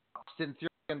big Austin Theory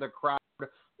in the crowd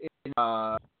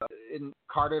in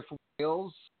Cardiff,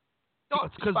 Wales? No,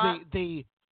 it's because they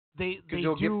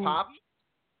you'll do... get popped?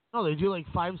 No, they do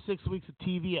 5-6 weeks of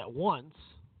TV at once,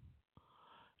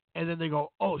 and then they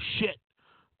go, oh, shit.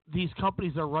 These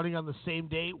companies are running on the same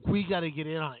day. We got to get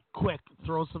in on it quick.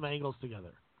 Throw some angles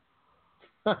together.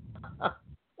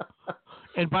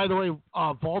 And by the way,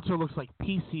 Walter looks like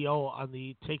PCO on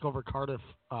the TakeOver Cardiff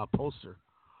poster.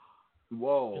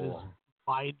 Whoa. It is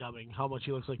mind-numbing how much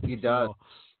he looks like PCO. He does.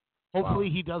 Hopefully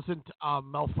he doesn't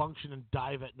malfunction and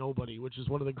dive at nobody, which is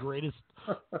one of the greatest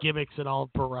gimmicks in all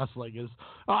pro wrestling is,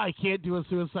 I can't do a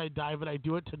suicide dive, and I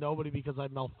do it to nobody because I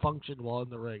malfunctioned while in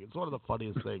the ring. It's one of the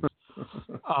funniest things.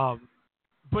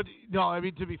 But, no, I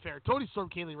mean, to be fair, Toni Storm,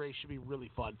 Kaylee Ray should be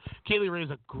really fun. Kaylee Ray is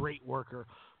a great worker.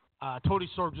 Toni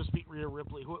Storm just beat Rhea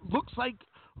Ripley, who it looks like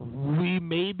we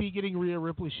may be getting Rhea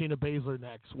Ripley, Shayna Baszler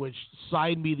next, which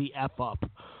sign me the F up.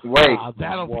 Wait,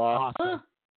 that'll be what? awesome.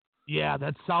 Yeah,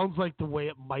 that sounds like the way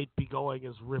it might be going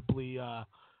is Ripley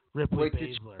Wait, Baszler. did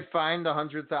you find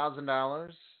 $100,000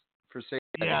 for saying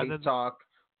hate talk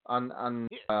on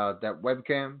that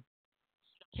webcam?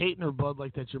 Hating her blood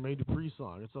like that's your May Dupree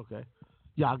song. It's okay.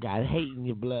 Y'all got hate in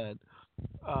your blood.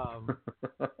 But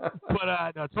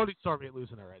no, Toni Storm ain't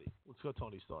losing already. Let's go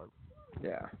Toni Storm.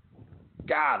 Yeah.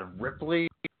 God, Ripley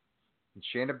and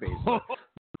Shayna Baszler.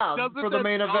 Now, for the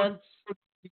main event.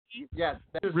 Yeah,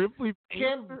 Ripley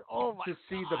can't oh my to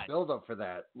see God. the build up for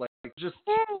that. Like just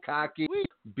cocky,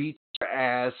 beat your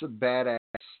ass, badass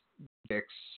dicks.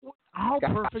 How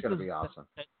God, perfect it's gonna is be awesome.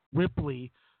 that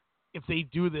Ripley? If they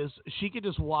do this, she could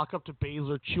just walk up to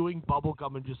Baszler, chewing bubble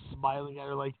gum and just smiling at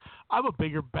her like, "I'm a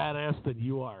bigger badass than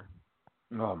you are."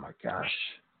 Oh my gosh.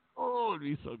 Oh, it'd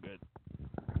be so good.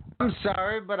 I'm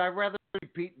sorry, but I'd rather see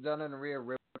Pete Dunne and Rhea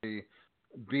Ripley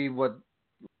be what.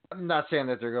 I'm not saying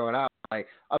that they're going out like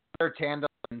a better tandem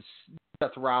than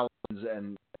Seth Rollins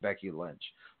and Becky Lynch.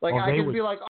 Like, Well, I could would... be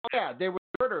like, oh, yeah, they would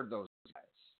have murdered those guys.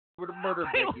 They would have murdered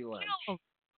Becky Lynch.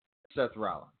 Seth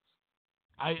Rollins.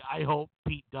 I hope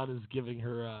Pete Dunne is giving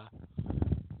her.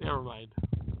 Never mind.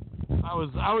 I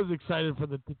was excited for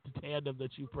the tandem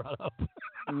that you brought up.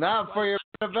 Not for your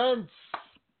events.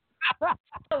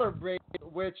 Tyler Bate,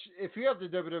 which, if you have the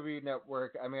WWE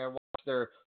Network, I mean, I watched their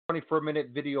 24-minute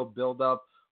video build-up.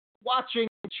 Watching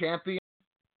champion,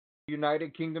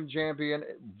 United Kingdom champion,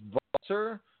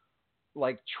 Walter,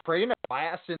 like, train a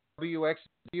class in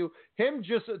WXW, him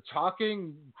just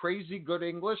talking crazy good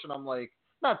English, and I'm like,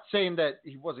 not saying that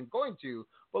he wasn't going to,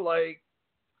 but, like,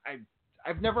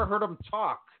 I've never heard him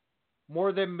talk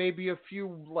more than maybe a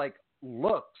few, like,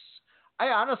 looks. I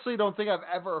honestly don't think I've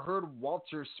ever heard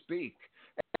Walter speak.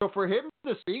 And so for him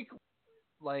to speak,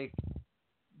 like,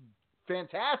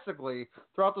 fantastically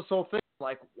throughout this whole thing,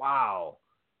 like, wow.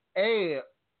 A,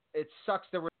 it sucks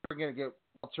that we're never going to get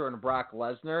Walter and Brock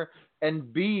Lesnar.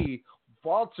 And B,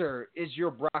 Walter is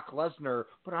your Brock Lesnar,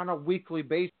 but on a weekly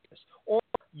basis. Or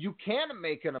you can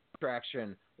make an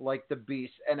attraction like the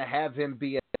Beast and have him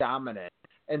be dominant.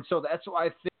 And so that's why I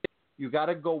think you got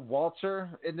to go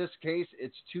Walter in this case.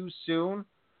 It's too soon.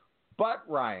 But,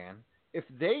 Ryan, if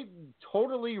they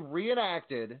totally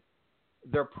reenacted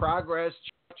their Progress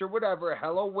chapter, whatever,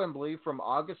 Hello Wembley from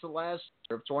August of last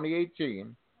year of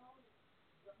 2018,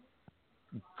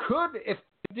 if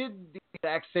they did the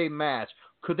exact same match,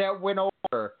 could that win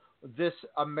over this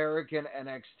American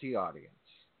NXT audience?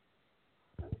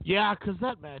 Yeah, because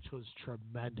that match was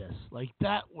tremendous. Like,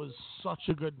 that was such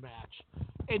a good match.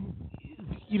 And,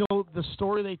 you know, the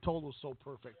story they told was so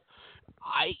perfect.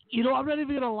 I'm not even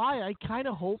going to lie. I kind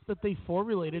of hope that they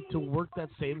formulate it to work that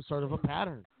same sort of a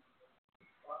pattern.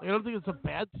 I don't think it's a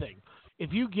bad thing.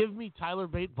 If you give me Tyler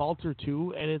Bate Walter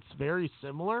 2 and it's very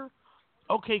similar,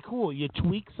 okay, cool. You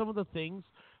tweak some of the things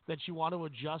that you want to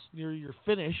adjust near your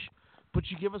finish, but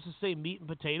you give us the same meat and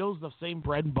potatoes, the same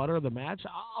bread and butter of the match,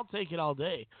 I'll take it all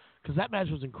day, because that match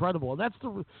was incredible. And that's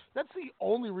the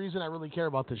only reason I really care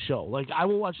about this show. Like, I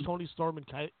will watch Toni Storm and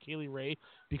Kaylee Ray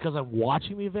because I'm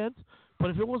watching the event, but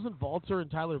if it wasn't Walter and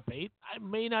Tyler Bate, I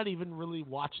may not even really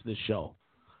watch this show.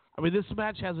 I mean, this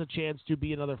match has a chance to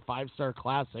be another 5-star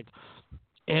classic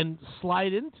and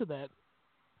slide into that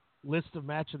list of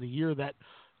match of the year that,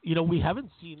 you know, we haven't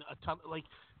seen a ton. Like,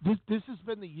 this has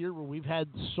been the year where we've had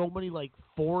so many, like,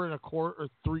 4 1/4 or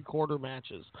 3/4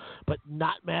 matches, but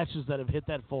not matches that have hit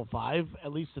that full 5,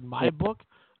 at least in my book.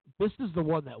 This is the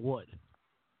one that would.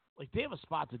 Like, they have a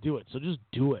spot to do it, so just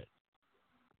do it.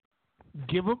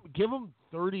 Give them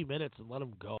 30 minutes and let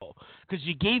them go. Because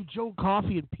you gave Joe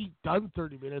Coffey and Pete Dunne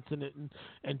 30 minutes in it,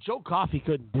 and Joe Coffey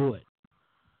couldn't do it.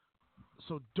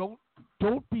 So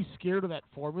don't be scared of that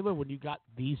formula when you got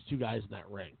these two guys in that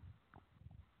ring.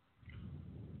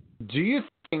 Do you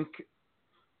think?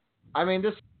 I mean,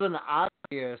 this is an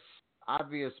obvious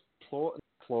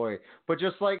ploy, but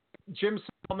just like Jim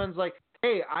Smallman's like,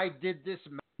 hey, I did this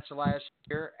match last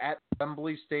year at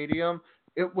Wembley Stadium.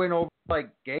 It went over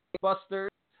like gangbusters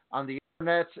on the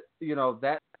internet, you know,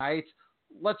 that night.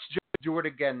 Let's just do it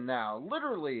again now.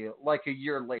 Literally like a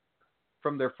year later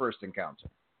from their first encounter.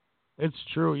 It's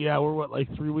true. Yeah, we're,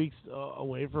 like 3 weeks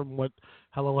away from what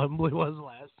Hello Wembley was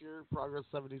last year, Progress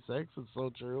 76. It's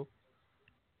so true.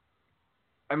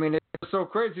 I mean, it's so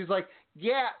crazy. He's like,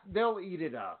 yeah, they'll eat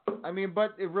it up. I mean,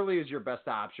 but it really is your best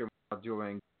option without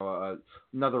doing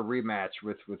another rematch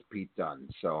with Pete Dunne.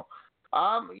 So,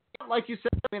 like you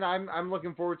said, I mean, I'm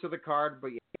looking forward to the card, but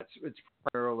yeah, it's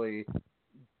primarily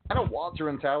kind of Walter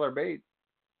and Tyler Bate.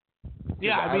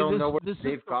 Yeah, I don't mean, know what this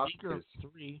Dave is the Cost weaker is.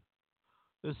 of 3.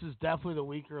 This is definitely the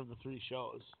weaker of the 3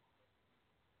 shows.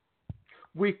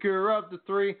 Weaker of the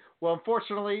 3. Well,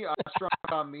 unfortunately,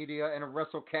 Strong Media and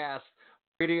WrestleCast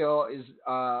Radio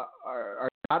are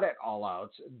not at All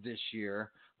Out this year.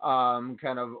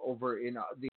 Kind of over in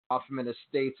the Hoffman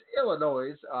Estates,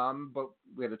 Illinois. But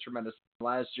we had a tremendous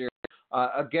last year.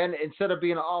 Again, instead of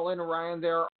being all in, Ryan,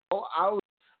 they're all out.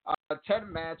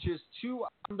 10 matches, 2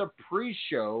 on the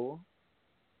pre-show.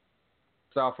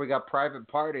 So off, we got Private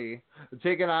Party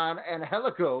taking on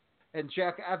Angelico and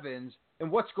Jack Evans in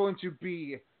what's going to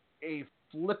be a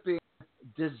flipping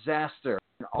disaster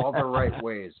in all the right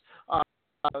ways.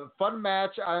 Fun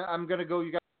match. I'm going to go.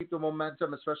 You got to keep the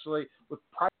momentum, especially with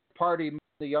Private Party,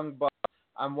 the Young Bucks,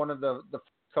 on one of the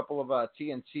couple of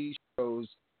TNT shows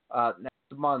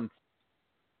next month.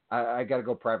 I got to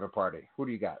go Private Party. Who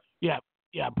do you got?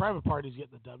 Yeah, Private Party's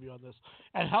getting the W on this.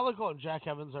 And Angelico and Jack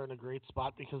Evans are in a great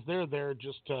spot because they're there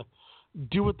just to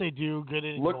do what they do, good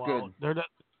in and Look go good. out.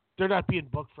 They're not being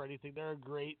booked for anything. They're a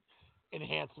great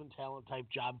enhancement talent type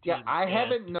job team. Yeah, I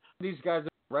haven't known these guys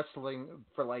wrestling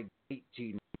for like 18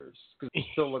 years because they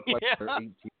still look like they're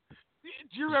 18.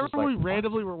 Do you remember when we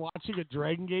randomly were watching a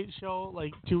Dragon Gate show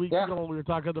like 2 weeks ago when we were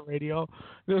talking on the radio? And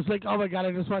it was like, oh my god,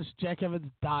 I just watched Jack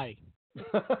Evans die. This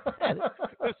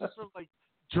is from like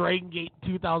Dragon Gate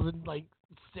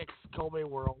 2006 Kobe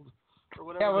World or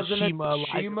whatever. Yeah, wasn't it Shima?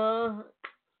 Shima?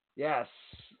 Yes.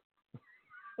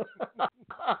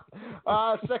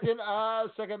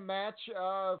 Second match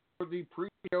for the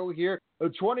pre-show here. A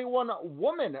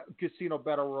 21-woman casino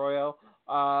battle royal.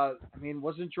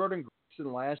 Wasn't Jordan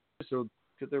Grayson last year, so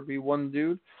could there be one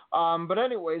dude? But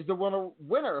anyways, the winner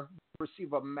will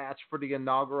receive a match for the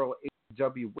inaugural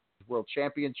AEW World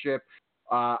Championship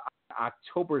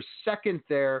October 2nd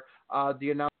there.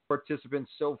 The announced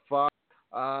participants so far,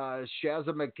 Shazza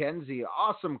McKenzie,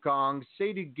 Awesome Kong,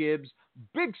 Sadie Gibbs,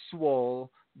 Big Swole,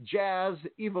 Jazz,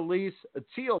 Evilise,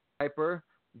 Teal Piper,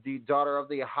 the daughter of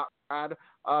the Hot Rod,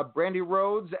 Brandy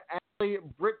Rhodes, Ashley,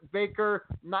 Britt Baker,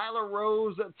 Nyla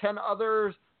Rose, 10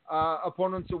 others.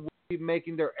 Opponents will be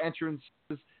making their entrances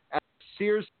at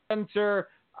Sears Center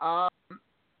on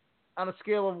a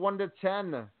scale of 1 to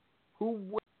 10.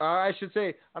 I should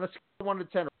say on a scale of 1 to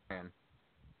 10, Ryan.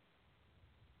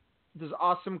 Does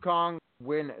Awesome Kong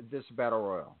win this battle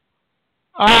royal?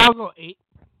 I'll go 8.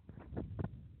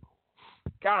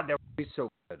 God, that would be so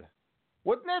good,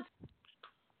 wouldn't it?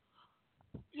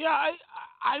 Yeah,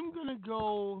 I'm gonna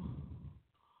go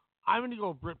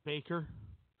Britt Baker.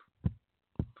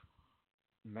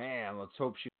 Man, let's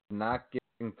hope she's not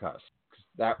getting cussed, 'cause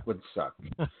that would suck.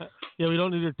 Yeah, we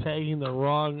don't need her tagging the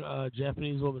wrong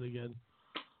Japanese woman again.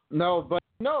 No, but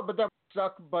that would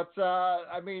suck. But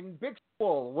Big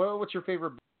Swole. What's your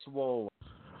favorite Big Swole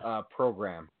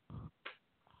program?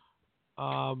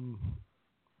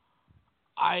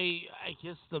 I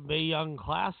guess the Mae Young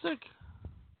Classic.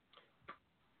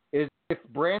 Is if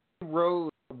Brandy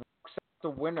Rose walks out the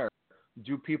winner,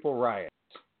 do people riot?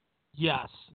 Yes,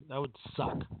 that would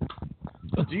suck.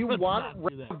 Do you want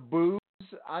red boobs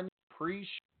on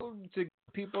pre-show to get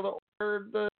people to order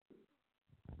the?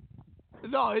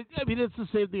 No, it's the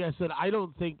same thing I said. I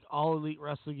don't think All Elite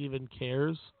Wrestling even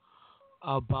cares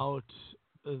about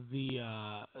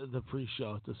the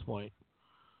pre-show at this point.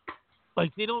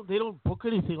 Like they don't book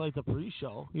anything like the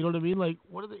pre-show. You know what I mean? Like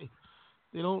what are they?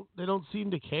 They don't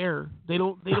seem to care. They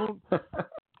don't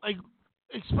like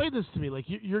explain this to me. Like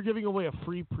you're giving away a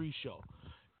free pre-show,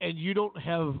 and you don't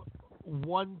have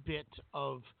one bit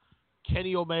of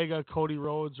Kenny Omega, Cody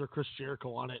Rhodes, or Chris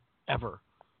Jericho on it ever.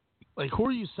 Like who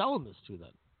are you selling this to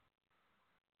then?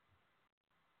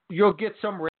 You'll get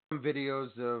some random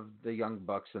videos of the Young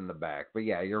Bucks in the back, but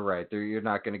yeah, you're right. You're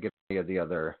not going to get any of the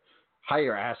other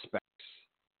higher aspects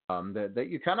that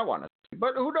you kind of want to see.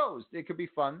 But who knows? It could be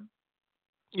fun.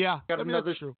 Yeah, got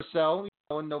another show to sell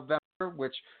in November,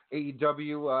 which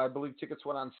AEW, I believe tickets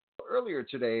went on sale earlier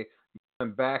today.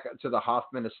 Coming back to the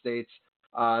Hoffman Estates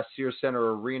Sears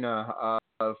Center Arena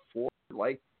for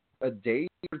like a day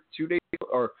or 2 days,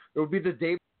 or it will be the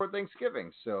day before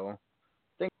Thanksgiving. So,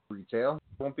 thanks, retail.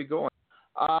 Won't be going.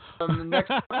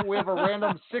 Next up, we have a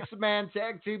random 6-man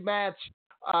tag team match.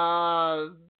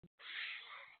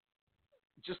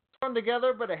 Just thrown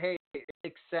together, but hey, it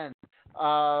makes sense.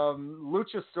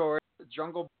 Luchasaurus,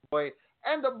 Jungle Boy,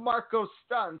 and Marco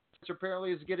Stunt, which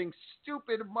apparently is getting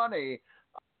stupid money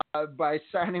by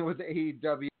signing with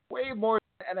AEW, way more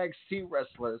than NXT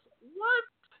wrestlers. What?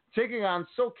 Taking on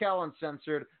SoCal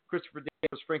Uncensored, Christopher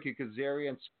Daniels, Frankie Kazarian,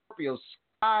 and Scorpio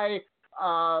Sky.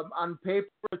 On paper,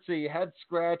 it's a head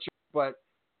scratcher, but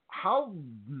how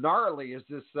gnarly is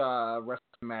this wrestling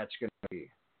match going to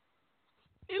be?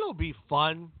 It'll be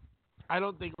fun. I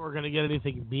don't think we're going to get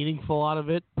anything meaningful out of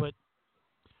it, but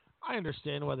I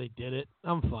understand why they did it.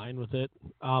 I'm fine with it.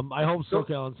 I hope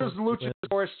SoCal and does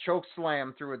Luchasaurus choke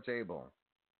slam through a table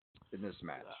in this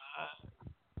match?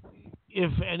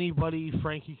 If anybody,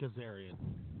 Frankie Kazarian.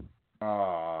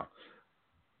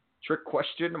 Trick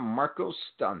question, Marco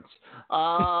Stunt.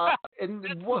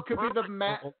 And what could be the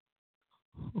match?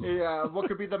 Yeah, what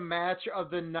could be the match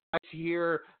of the night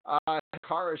here?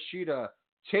 Hikaru Shida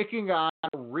taking on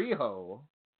Riho.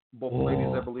 Both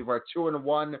ladies, I believe, are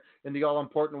 2-1 in the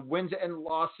all-important wins and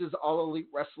losses. All Elite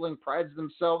Wrestling prides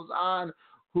themselves on.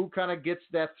 Who kind of gets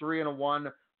that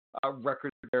 3-1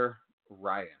 record there,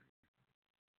 Ryan?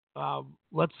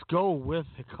 Let's go with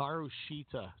Hikaru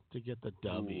Shida to get the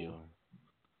W. Ooh.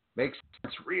 Makes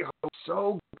sense. Riho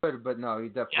so good, but no, you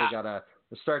definitely gotta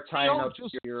start tying up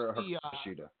your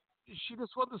Shida. She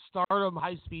just won the Stardom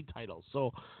high-speed title,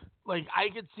 so like I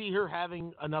could see her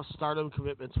having enough Stardom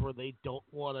commitments where they don't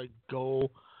want to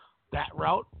go that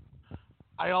route.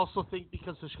 I also think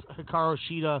because Hikaru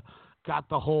Shida got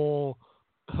the whole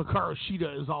Hikaru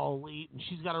Shida is all elite, and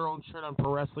she's got her own shirt on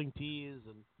Pro Wrestling Tees,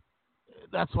 and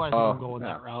that's why I'm going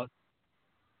that route.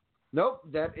 Nope,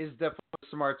 that is definitely a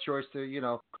smart choice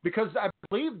to, because I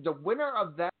believe the winner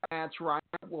of that match, Ryan,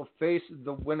 will face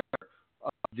the winner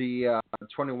of the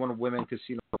 21 Women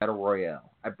Casino Battle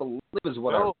Royale. I believe is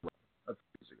what I read.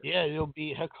 Yeah, it'll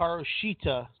be Hikaru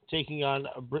Shida taking on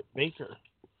Britt Baker.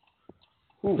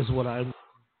 Is what I'm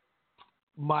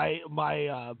my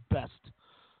best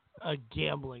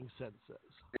gambling sense says.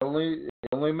 It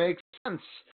only makes sense.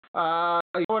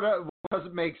 What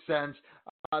doesn't make sense?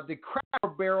 The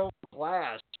Cracker Barrel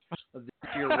Clash this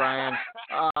year, Ryan.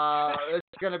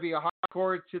 It's going to be a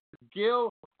hardcore to the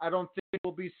gill. I don't think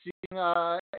we'll be seeing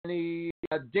any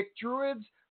Dick Druids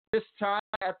this time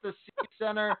at the C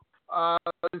Center.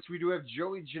 Since we do have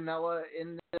Joey Janela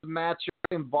in this match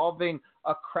involving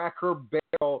a Cracker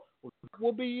Barrel,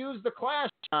 will be used the Clash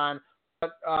on.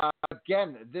 But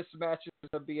again, this match is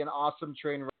going to be an awesome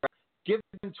train wreck. Give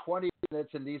them 20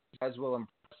 minutes, and these guys will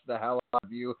impress the hell out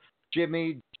of you.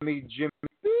 Jimmy, beep.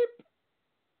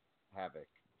 Havoc.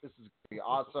 This is going to be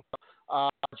awesome.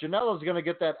 Janela's going to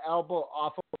get that elbow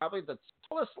off of probably the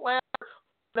tallest ladder,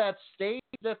 that stage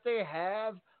that they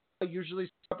have, usually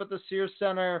up at the Sears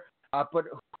Center. But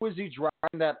who is he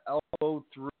driving that elbow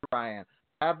through, Ryan?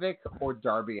 Havoc or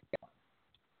Darby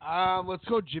Allin? Let's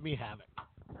go Jimmy Havoc.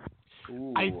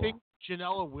 Ooh. I think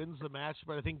Janela wins the match,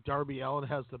 but I think Darby Allin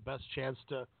has the best chance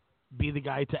to be the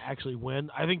guy to actually win.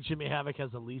 I think Jimmy Havoc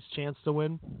has the least chance to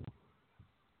win.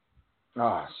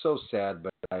 So sad,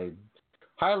 but I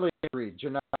highly agree.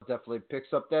 Janela definitely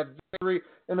picks up that victory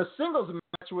in a singles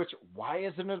match, which, why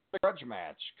isn't it a grudge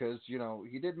match? Because,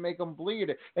 he did make them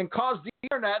bleed and cause the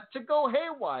internet to go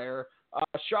haywire.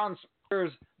 Sean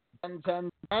Spears,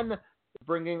 10-10-10,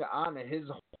 bringing on his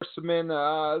horseman,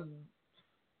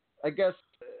 I guess,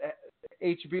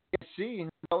 HBC,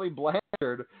 Tully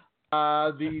Blanchard.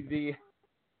 I mean,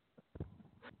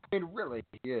 really,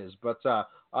 he is. But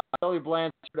Tully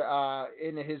Blanchard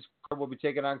in his corner will be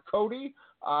taking on Cody.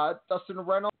 Dustin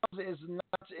Reynolds is not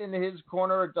in his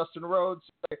corner. Dustin Rhodes.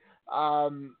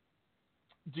 Do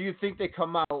you think they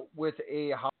come out with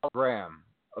a hologram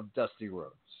of Dusty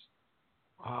Rhodes?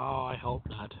 Oh, I hope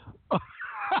not.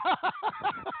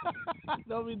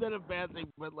 Don't mean that a bad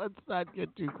thing, but let's not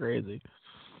get too crazy.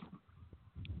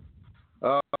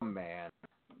 Oh, man.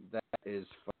 That is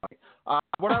funny.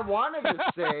 What I wanted to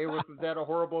say was that a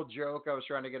horrible joke I was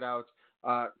trying to get out,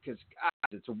 because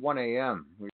it's 1 a.m.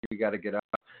 We got to get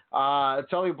up.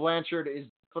 Tully Blanchard is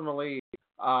definitely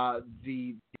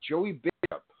the Joey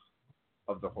Bishop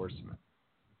of the Horsemen.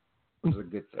 This is a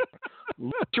good thing.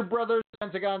 Lucha Brothers,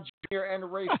 Pentagon Jr.,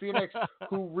 and Ray Phoenix,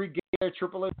 who regained their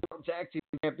AAA Tag Team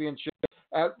Championship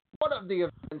at one of the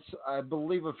events, I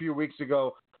believe a few weeks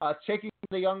ago, taking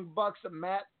the Young Bucks,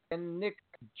 Matt and Nick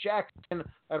Jackson.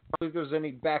 I don't believe there's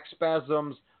any back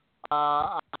spasms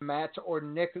on Matt or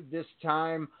Nick this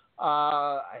time.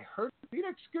 I heard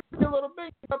Phoenix could be a little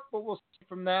bit up, but we'll see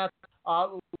from that.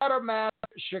 Ladder match,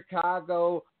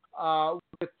 Chicago,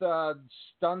 with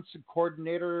stunts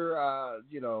coordinator,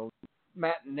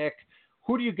 Matt and Nick.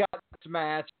 Who do you got in this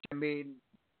match? I mean,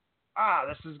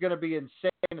 this is going to be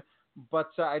insane.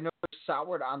 But I know they're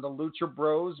soured on the Lucha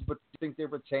Bros, but I think they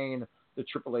retain the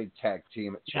AAA Tag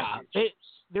Team Championships.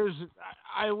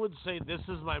 I would say this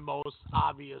is my most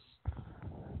obvious.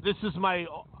 This is my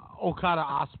Okada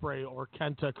Ospreay or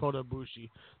Kenta Kodabushi.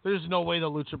 There's no way the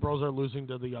Lucha Bros are losing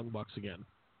to the Young Bucks again.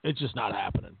 It's just not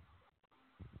happening.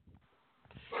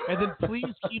 And then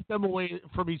please keep them away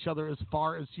from each other as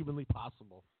far as humanly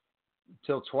possible.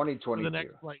 Till 2022.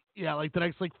 The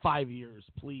next 5 years,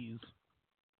 please.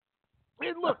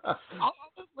 And look,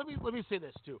 let me say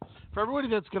this too. For everybody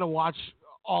that's going to watch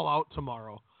All Out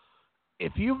tomorrow,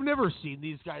 if you've never seen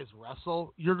these guys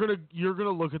wrestle, you're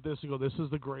gonna look at this and go, "This is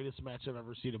the greatest match I've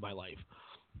ever seen in my life."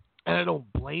 And I don't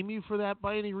blame you for that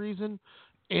by any reason.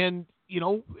 And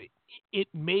it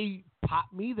may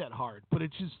pop me that hard, but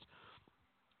it's just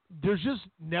there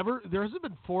hasn't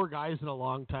been 4 guys in a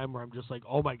long time where I'm just like,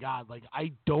 "Oh my god!" Like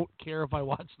I don't care if I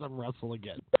watch them wrestle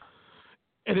again.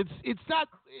 And it's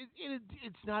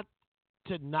not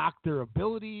to knock their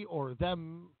ability or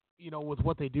them, with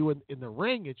what they do in the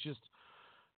ring. It's just,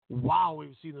 wow,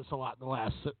 we've seen this a lot in the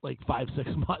last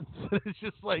 5-6 months. It's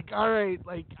just all right,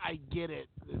 I get it.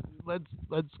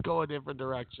 Let's go a different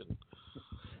direction.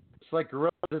 It's like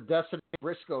Guerrilla the Destiny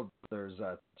Briscoe Brothers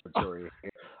territory.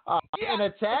 In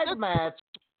a tag match,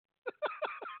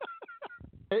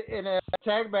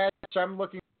 I'm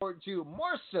looking forward to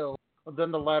more so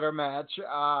than the ladder match.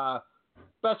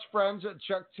 Best friends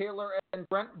Chuck Taylor and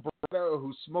Brent Brito,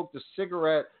 who smoked a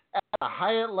cigarette at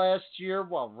Hyatt last year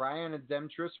while Ryan and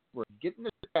Demetrius were getting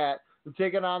the chat and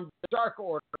taking on the Dark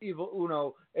Order, Evil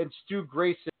Uno, and Stu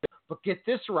Grayson. But get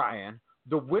this, Ryan,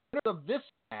 the winner of this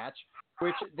match,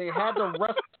 which they had to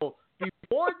wrestle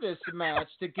before this match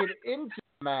to get into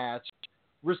the match,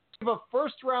 receive a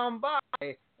first-round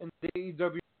bye in the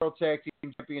AEW World Tag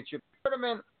Team Championship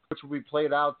Tournament, which will be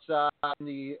played out in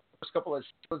the first couple of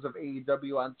shows of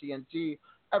AEW on TNT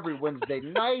every Wednesday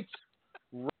night.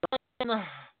 Ryan,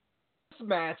 this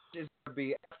match is going to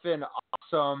be effing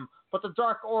awesome, but the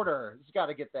Dark Order has got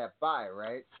to get that bye,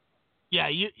 right? Yeah,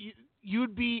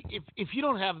 you'd be if you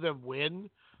don't have them win,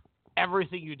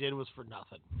 everything you did was for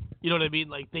nothing. You know what I mean?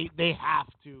 Like they have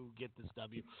to get this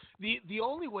W. The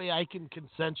only way I can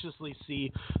consensuously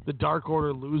see the Dark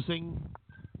Order losing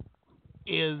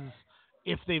is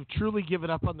if they've truly given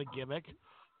up on the gimmick,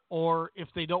 or if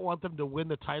they don't want them to win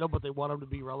the title, but they want them to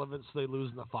be relevant, so they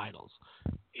lose in the finals.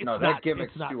 That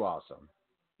gimmick's too awesome.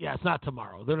 Yeah, it's not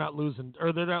tomorrow. They're not losing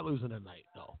tonight.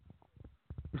 No.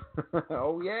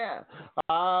 Oh yeah.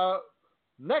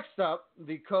 Next up,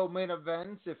 the co-main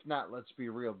events, if not, let's be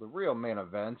real, the real main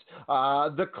event.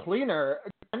 The Cleaner,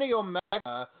 Kenny Omega,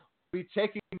 will be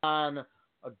taking on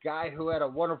a guy who had a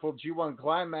wonderful G1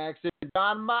 climax in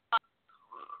John Mox.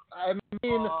 I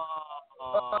mean,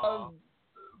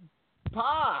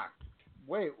 Pac.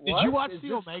 Wait, what? Did you watch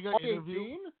the Omega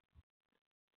interview?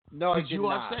 No, did you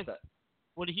watch that?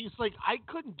 When he's like, I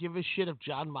couldn't give a shit if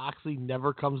John Moxley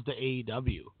never comes to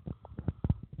AEW.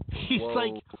 He's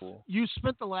like, you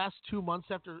spent the last 2 months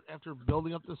after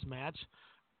building up this match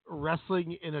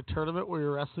wrestling in a tournament where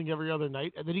you're wrestling every other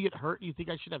night, and then you get hurt and you think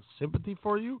I should have sympathy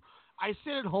for you? I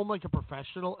stayed at home like a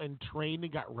professional and trained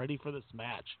and got ready for this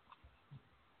match.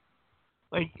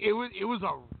 Like, it was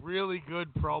a really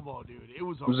good promo, dude. It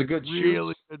was a good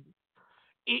really shoot.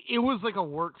 Good. It was like a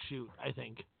work shoot, I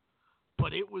think,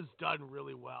 but it was done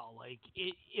really well. Like,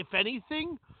 if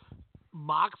anything,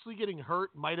 Moxley getting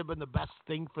hurt might have been the best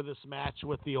thing for this match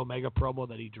with the Omega promo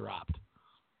that he dropped.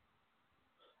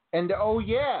 And oh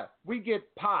yeah, we get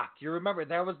Pac. You remember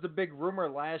that was the big rumor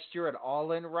last year at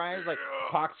All In, Ryan. Like,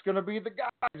 Pac's gonna be the guy.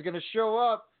 He's gonna show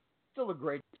up. Still a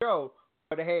great show.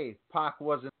 But hey, Pac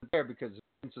wasn't there because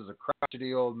Vince is a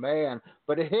crotchety old man.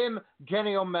 But him,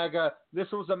 Kenny Omega,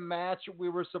 this was a match we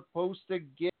were supposed to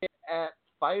get at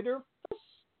Fyter Fest,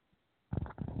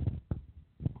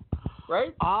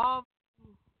 right?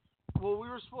 Well, we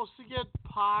were supposed to get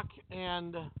Pac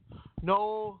and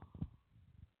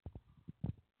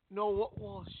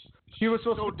well, he was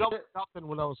supposed to double nothing.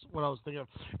 What I was thinking of.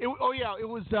 It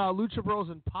was Lucha Bros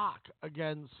and Pac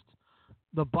against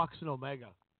the Bucks and Omega.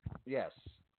 Yes.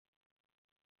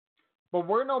 But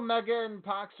weren't Omega and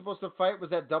Pac supposed to fight? Was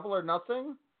that Double or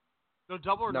Nothing? No,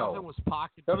 Double or Nothing was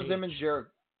Pac and That Page. was him and Jericho.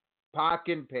 Pac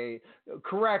and Page.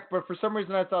 Correct, but for some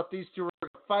reason I thought these two were going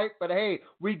to fight. But hey,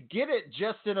 we get it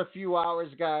just in a few hours,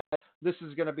 guys. This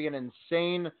is going to be an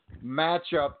insane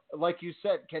matchup. Like you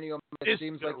said, Kenny Omega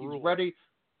seems like he's ready.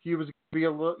 He was going to be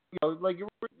a little, a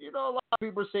lot of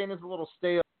people are saying it's a little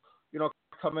stale,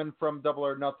 coming from Double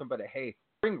or Nothing. But hey,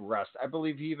 ring rust. I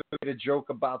believe he even made a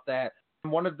joke about that in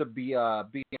one of the B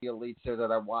Elites there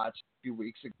that I watched a few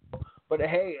weeks ago. But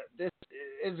hey, this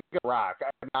is going to rock.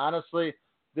 Honestly,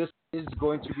 this is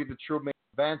going to be the true main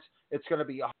event. It's going to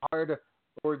be hard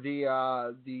for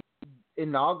the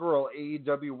inaugural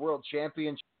AEW World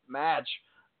Championship match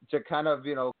to kind of,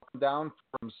 come down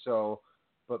from. So,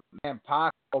 but man,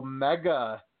 Pac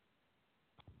Omega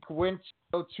went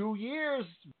 2 years,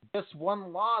 just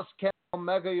one loss. Kenny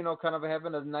Omega, kind of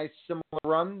having a nice similar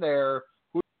run there.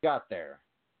 Who you got there?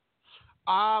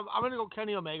 I'm going to go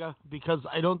Kenny Omega because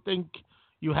I don't think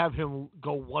you have him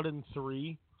go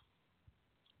 1-3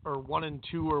 or 1-2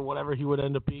 or whatever he would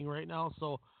end up being right now.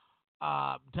 So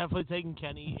definitely taking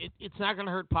Kenny. It's not going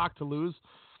to hurt Pac to lose.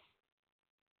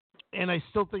 And I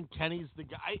still think Kenny's the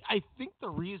guy. I think the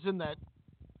reason that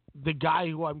the guy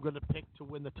who I'm going to pick to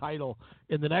win the title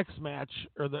in the next match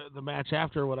or the match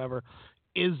after or whatever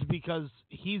is because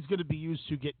he's going to be used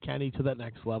to get Kenny to that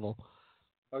next level.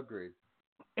 Agreed.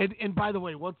 And by the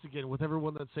way, once again, with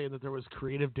everyone that's saying that there was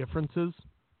creative differences,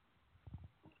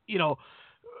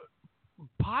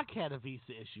 Pac had a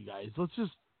visa issue, guys. Let's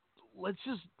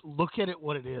just look at it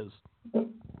what it is.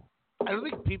 I don't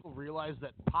think people realize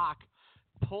that Pac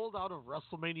pulled out of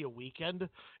WrestleMania weekend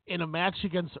in a match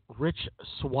against Rich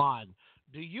Swann.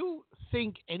 Do you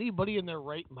think anybody in their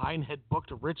right mind had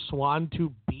booked Rich Swann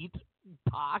to beat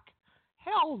Pac?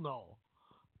 Hell no.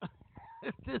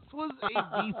 This was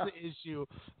a visa issue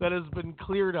that has been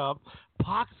cleared up.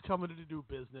 Pac's coming to do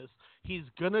business. He's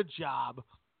going to job.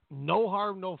 No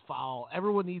harm, no foul.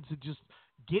 Everyone needs to just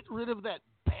get rid of that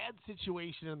bad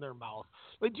situation in their mouth.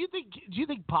 Like, do you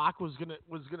think Pac was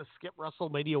gonna skip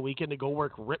WrestleMania weekend to go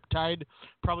work Riptide,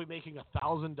 probably making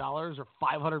 $1,000 or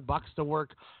 $500 to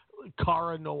work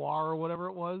Cara Noir or whatever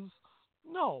it was?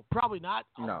 No, probably not.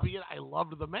 No. Albeit I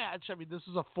loved the match. I mean, this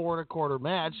is a 4 1/4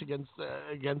 match against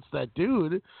that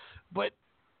dude, but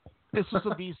this was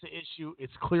a visa issue.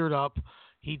 It's cleared up.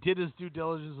 He did his due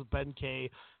diligence with Ben K.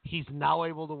 He's now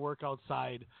able to work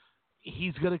outside.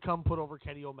 He's going to come put over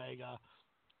Kenny Omega.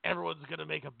 Everyone's going to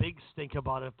make a big stink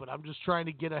about it, but I'm just trying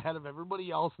to get ahead of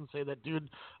everybody else and say that, dude,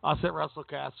 us at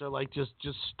WrestleCast are like, just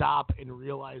stop and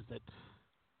realize that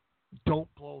don't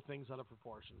blow things out of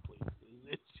proportion, please.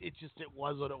 It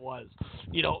was what it was.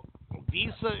 You know,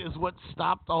 Visa is what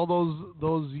stopped all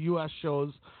those U.S.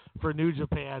 shows for New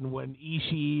Japan when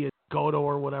Ishii and Goto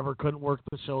or whatever couldn't work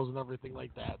the shows and everything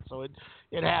like that. So it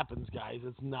happens, guys.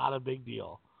 It's not a big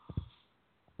deal.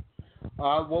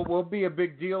 What will be a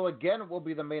big deal again will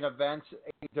be the main event.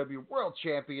 AEW World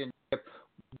Championship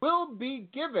will be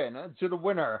given to the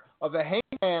winner of a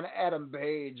Hangman Adam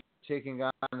Page taking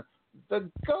on the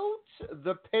GOAT,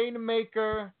 the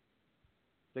Painmaker,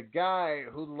 the guy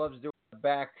who loves doing the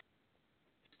back,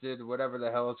 whatever the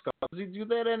hell it's called. Does he do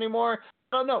that anymore?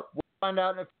 I don't know. We'll find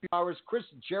out in a few hours. Chris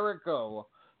Jericho.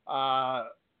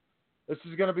 This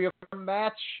is going to be a fun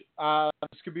match.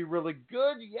 This could be really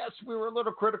good. Yes, we were a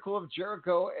little critical of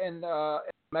Jericho and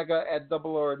Omega at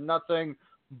Double or Nothing,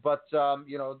 but I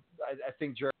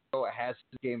think Jericho has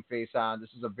his game face on.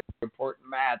 This is a very important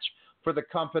match for the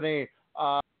company,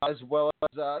 as well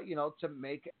as to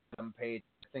make Adam Page.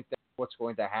 I think that's what's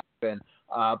going to happen.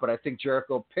 But I think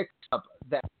Jericho picks up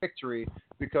that victory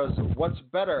because what's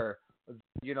better,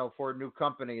 for a new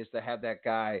company is to have that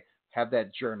guy have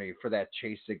that journey for that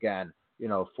chase again,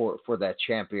 for that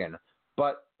champion.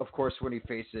 But, of course, when he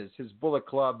faces his Bullet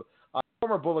Club,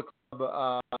 former Bullet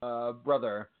Club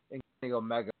brother in Kenny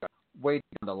Omega, way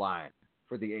down the line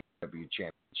for the AEW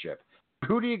Championship.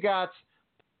 Who do you got,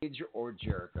 Page or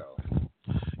Jericho?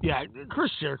 Yeah,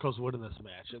 Chris Jericho's winning this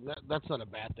match, and that's not a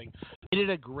bad thing. He did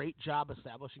a great job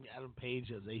establishing Adam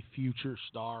Page as a future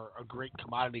star, a great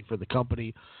commodity for the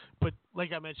company. But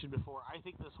like I mentioned before, I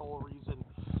think this whole reason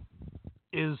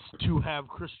is to have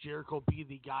Chris Jericho be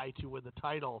the guy to win the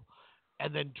title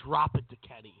and then drop it to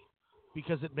Kenny,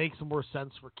 because it makes more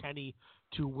sense for Kenny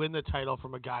to win the title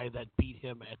from a guy that beat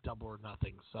him at Double or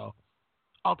Nothing. So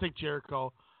I'll take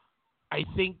Jericho. I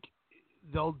think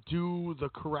they'll do the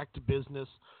correct business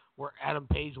where Adam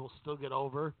Page will still get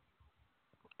over,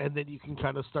 and then you can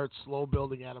kind of start slow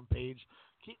building Adam Page,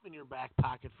 keep him in your back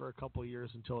pocket for a couple of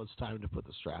years until it's time to put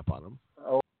the strap on him.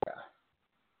 Oh, yeah.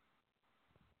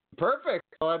 Perfect.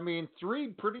 Well, I mean, 3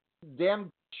 pretty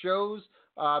damn shows,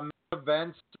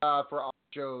 events for all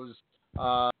shows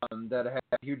that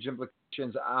have huge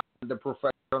implications on the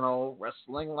professional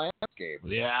wrestling landscape.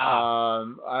 Yeah.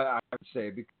 I would say,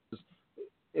 because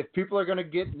if people are going to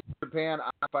get New Japan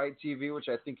on Fight TV, which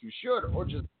I think you should, or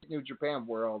just New Japan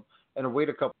World and wait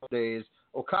a couple of days,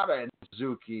 Okada and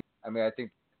Suzuki, I mean, I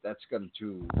think that's going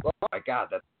to, oh my God,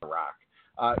 that's a rock.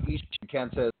 Ishii and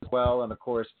Kenta as well, and of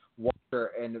course,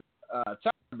 Walter and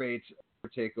Tyler Bates for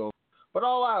TakeOver. But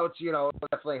All Out,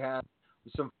 definitely had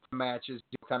some matches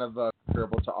kind of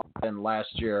comparable to All In last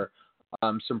year.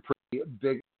 Some pretty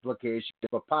big implications.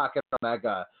 But Pac and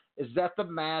Omega, is that the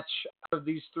match out of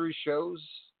these 3 shows?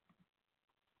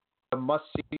 A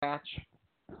must-see match?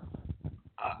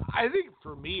 I think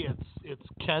for me, it's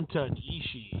Kenta and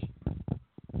Ishii.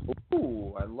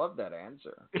 Ooh, I love that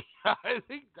answer. I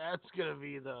think that's gonna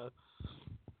be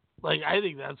I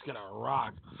think that's gonna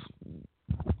rock.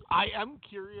 I am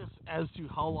curious as to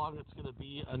how long it's gonna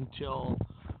be until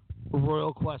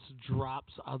Royal Quest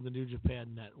drops on the New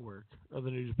Japan Network or the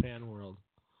New Japan World.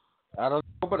 I don't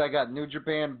know, but I got New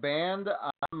Japan Banned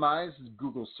on my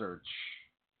Google search.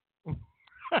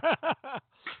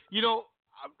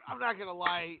 I'm not going to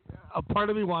lie. A part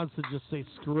of me wants to just say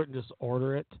screw it and just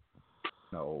order it.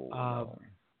 No.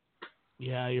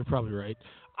 Yeah, you're probably right.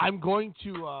 I'm going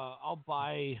to, I'll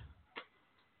buy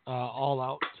All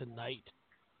Out tonight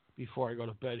before I go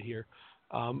to bed here.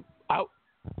 I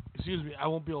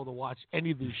won't be able to watch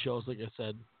any of these shows, like I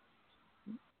said.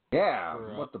 Yeah,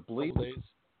 for, what the bleep? days.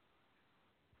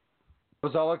 I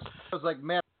was like,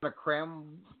 man, I'm going to cram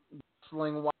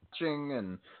wrestling watching,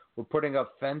 and we're putting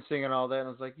up fencing and all that. And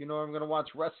I was like, I'm going to watch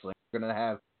wrestling. I'm going to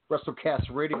have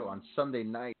WrestleCast Radio on Sunday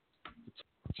night. It's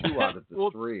 2 out of the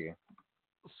 3.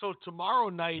 So tomorrow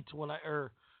night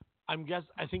I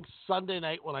think Sunday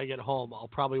night when I get home, I'll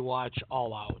probably watch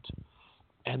All Out.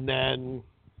 And then,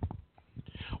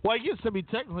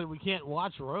 technically we can't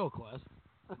watch Royal Quest.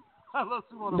 Unless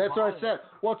we want to That's buy what I it. said.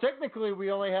 Well, technically,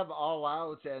 we only have All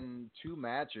Out and 2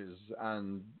 matches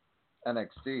on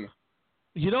NXT.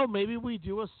 Maybe we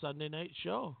do a Sunday night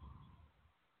show.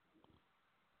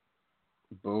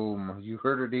 Boom. You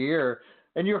heard it here.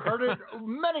 And you heard it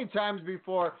many times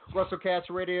before. WrestleCast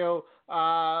Radio,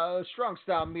 Strong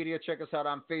Style Media. Check us out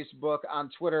on Facebook, on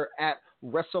Twitter at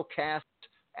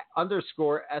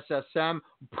WrestleCast_SSM.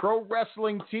 Pro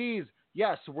Wrestling Tees.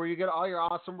 Yes, where you get all your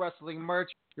awesome wrestling merch,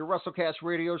 your WrestleCast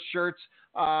Radio shirts,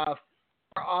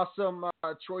 awesome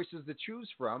choices to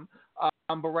choose from.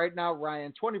 But right now,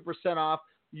 Ryan, 20% off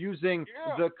using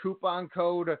the coupon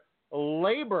code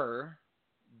Labor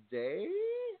Day.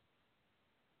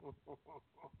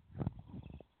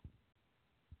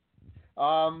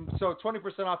 So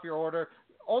 20% off your order.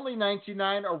 Only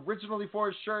 $19 originally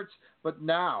for shirts, but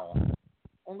now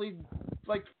only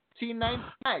like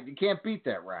 $15.99. You can't beat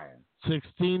that, Ryan.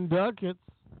 16 ducats.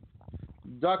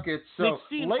 So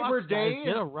Labor bucks, Day. Guys.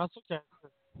 Get a WrestleCast.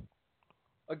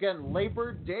 Again,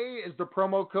 Labor Day is the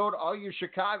promo code. All you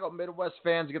Chicago Midwest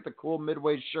fans get the cool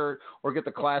Midway shirt, or get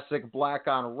the classic black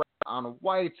on red on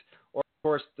white, or of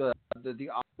course the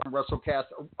awesome WrestleCast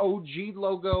OG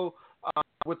logo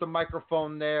with the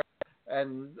microphone there,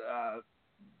 and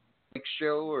Big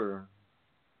Show or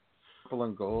purple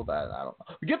and gold. I don't know.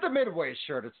 Get the Midway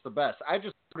shirt. It's the best. I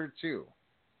just ordered 2.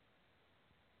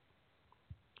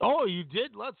 Oh, you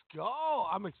did? Let's go.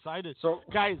 I'm excited. So,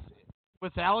 guys,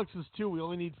 with Alex's too, we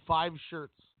only need 5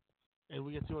 shirts, and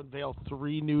we get to unveil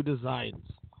 3 new designs.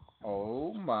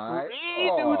 Oh, my.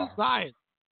 3 new designs.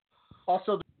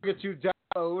 Also, don't forget to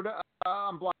download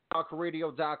on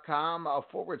blogtalkradio.com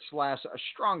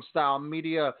 /Strong Style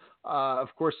Media.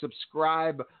 Of course,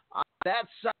 subscribe on that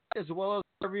site as well as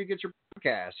wherever you get your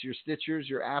podcasts, your Stitchers,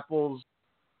 your Apples,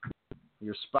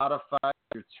 your Spotify,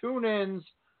 your TuneIns,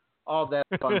 all that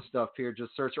fun stuff here.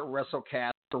 Just search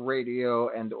WrestleCast Radio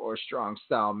and or Strong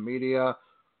Style Media.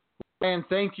 And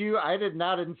thank you. I did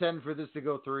not intend for this to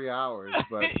go 3 hours,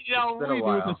 but it's been a we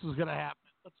while. knew this was going to happen.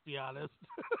 Let's be honest.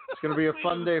 It's going to be a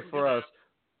fun day for us.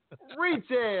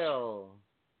 Retail.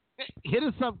 Hit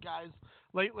us up, guys.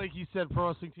 Like you said,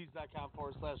 ProWrestlingTees.com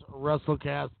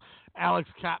 /WrestleCast. Alex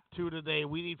Cap 2 today.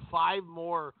 We need 5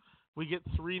 more. We get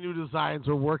 3 new designs.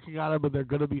 We're working on them, and they're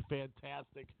going to be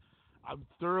fantastic. I'm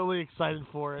thoroughly excited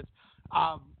for it.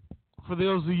 For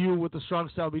those of you with the Strong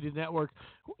Style Media Network,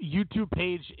 YouTube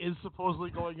page is supposedly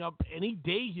going up any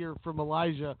day here from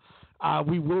Elijah.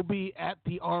 We will be at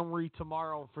the Armory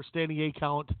tomorrow for Standing 8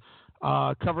 Count,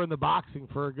 covering the boxing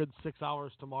for a good 6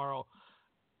 hours tomorrow.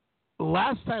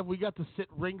 Last time we got to sit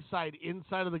ringside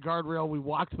inside of the guardrail. We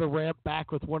walked the ramp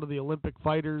back with one of the Olympic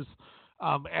fighters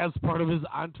as part of his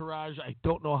entourage. I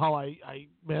don't know how I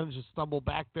managed to stumble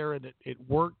back there, and it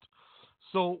worked.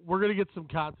 So we're going to get some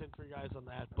content for you guys on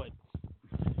that, but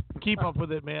keep up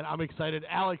with it, man. I'm excited.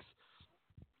 Alex,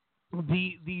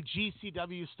 the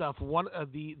GCW stuff,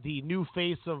 the new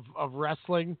face of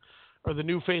wrestling, or the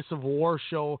new face of war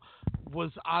show,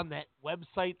 was on that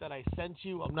website that I sent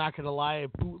you. I'm not going to lie, I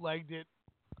bootlegged it.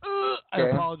 I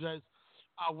apologize.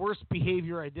 Worst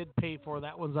Behavior I did pay for.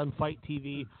 That one's on Fight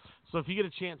TV. So if you get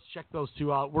a chance, check those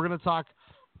 2 out. We're going to talk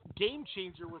Game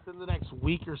Changer within the next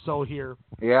week or so here.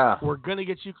 Yeah. We're going to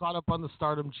get you caught up on the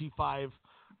Stardom G5,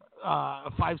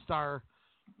 5-star,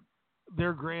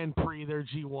 their Grand Prix, their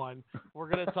G1. We're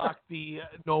going to talk the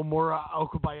Nomura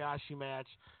Okabayashi match.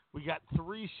 We got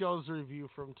 3 shows to review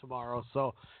from tomorrow,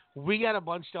 so we got a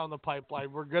bunch down the pipeline.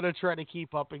 We're going to try to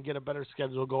keep up and get a better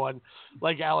schedule going.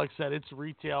 Like Alex said, it's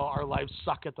retail. Our lives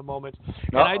suck at the moment.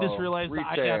 And I just realized that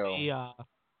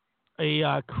I have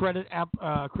a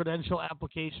credential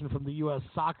application from the U.S.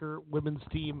 Soccer women's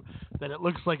team that it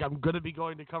looks like I'm going to be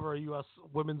going to cover a U.S.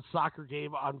 women's soccer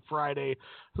game on Friday.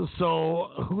 So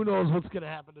who knows what's going to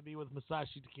happen to me with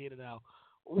Masashi Takeda now.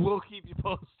 We'll keep you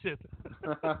posted.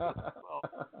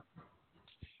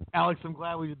 Alex, I'm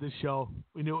glad we did this show.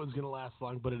 We knew it was going to last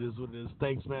long, but it is what it is.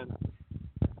 Thanks, man.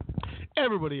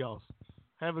 Everybody else,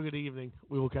 have a good evening.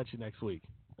 We will catch you next week.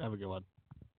 Have a good one.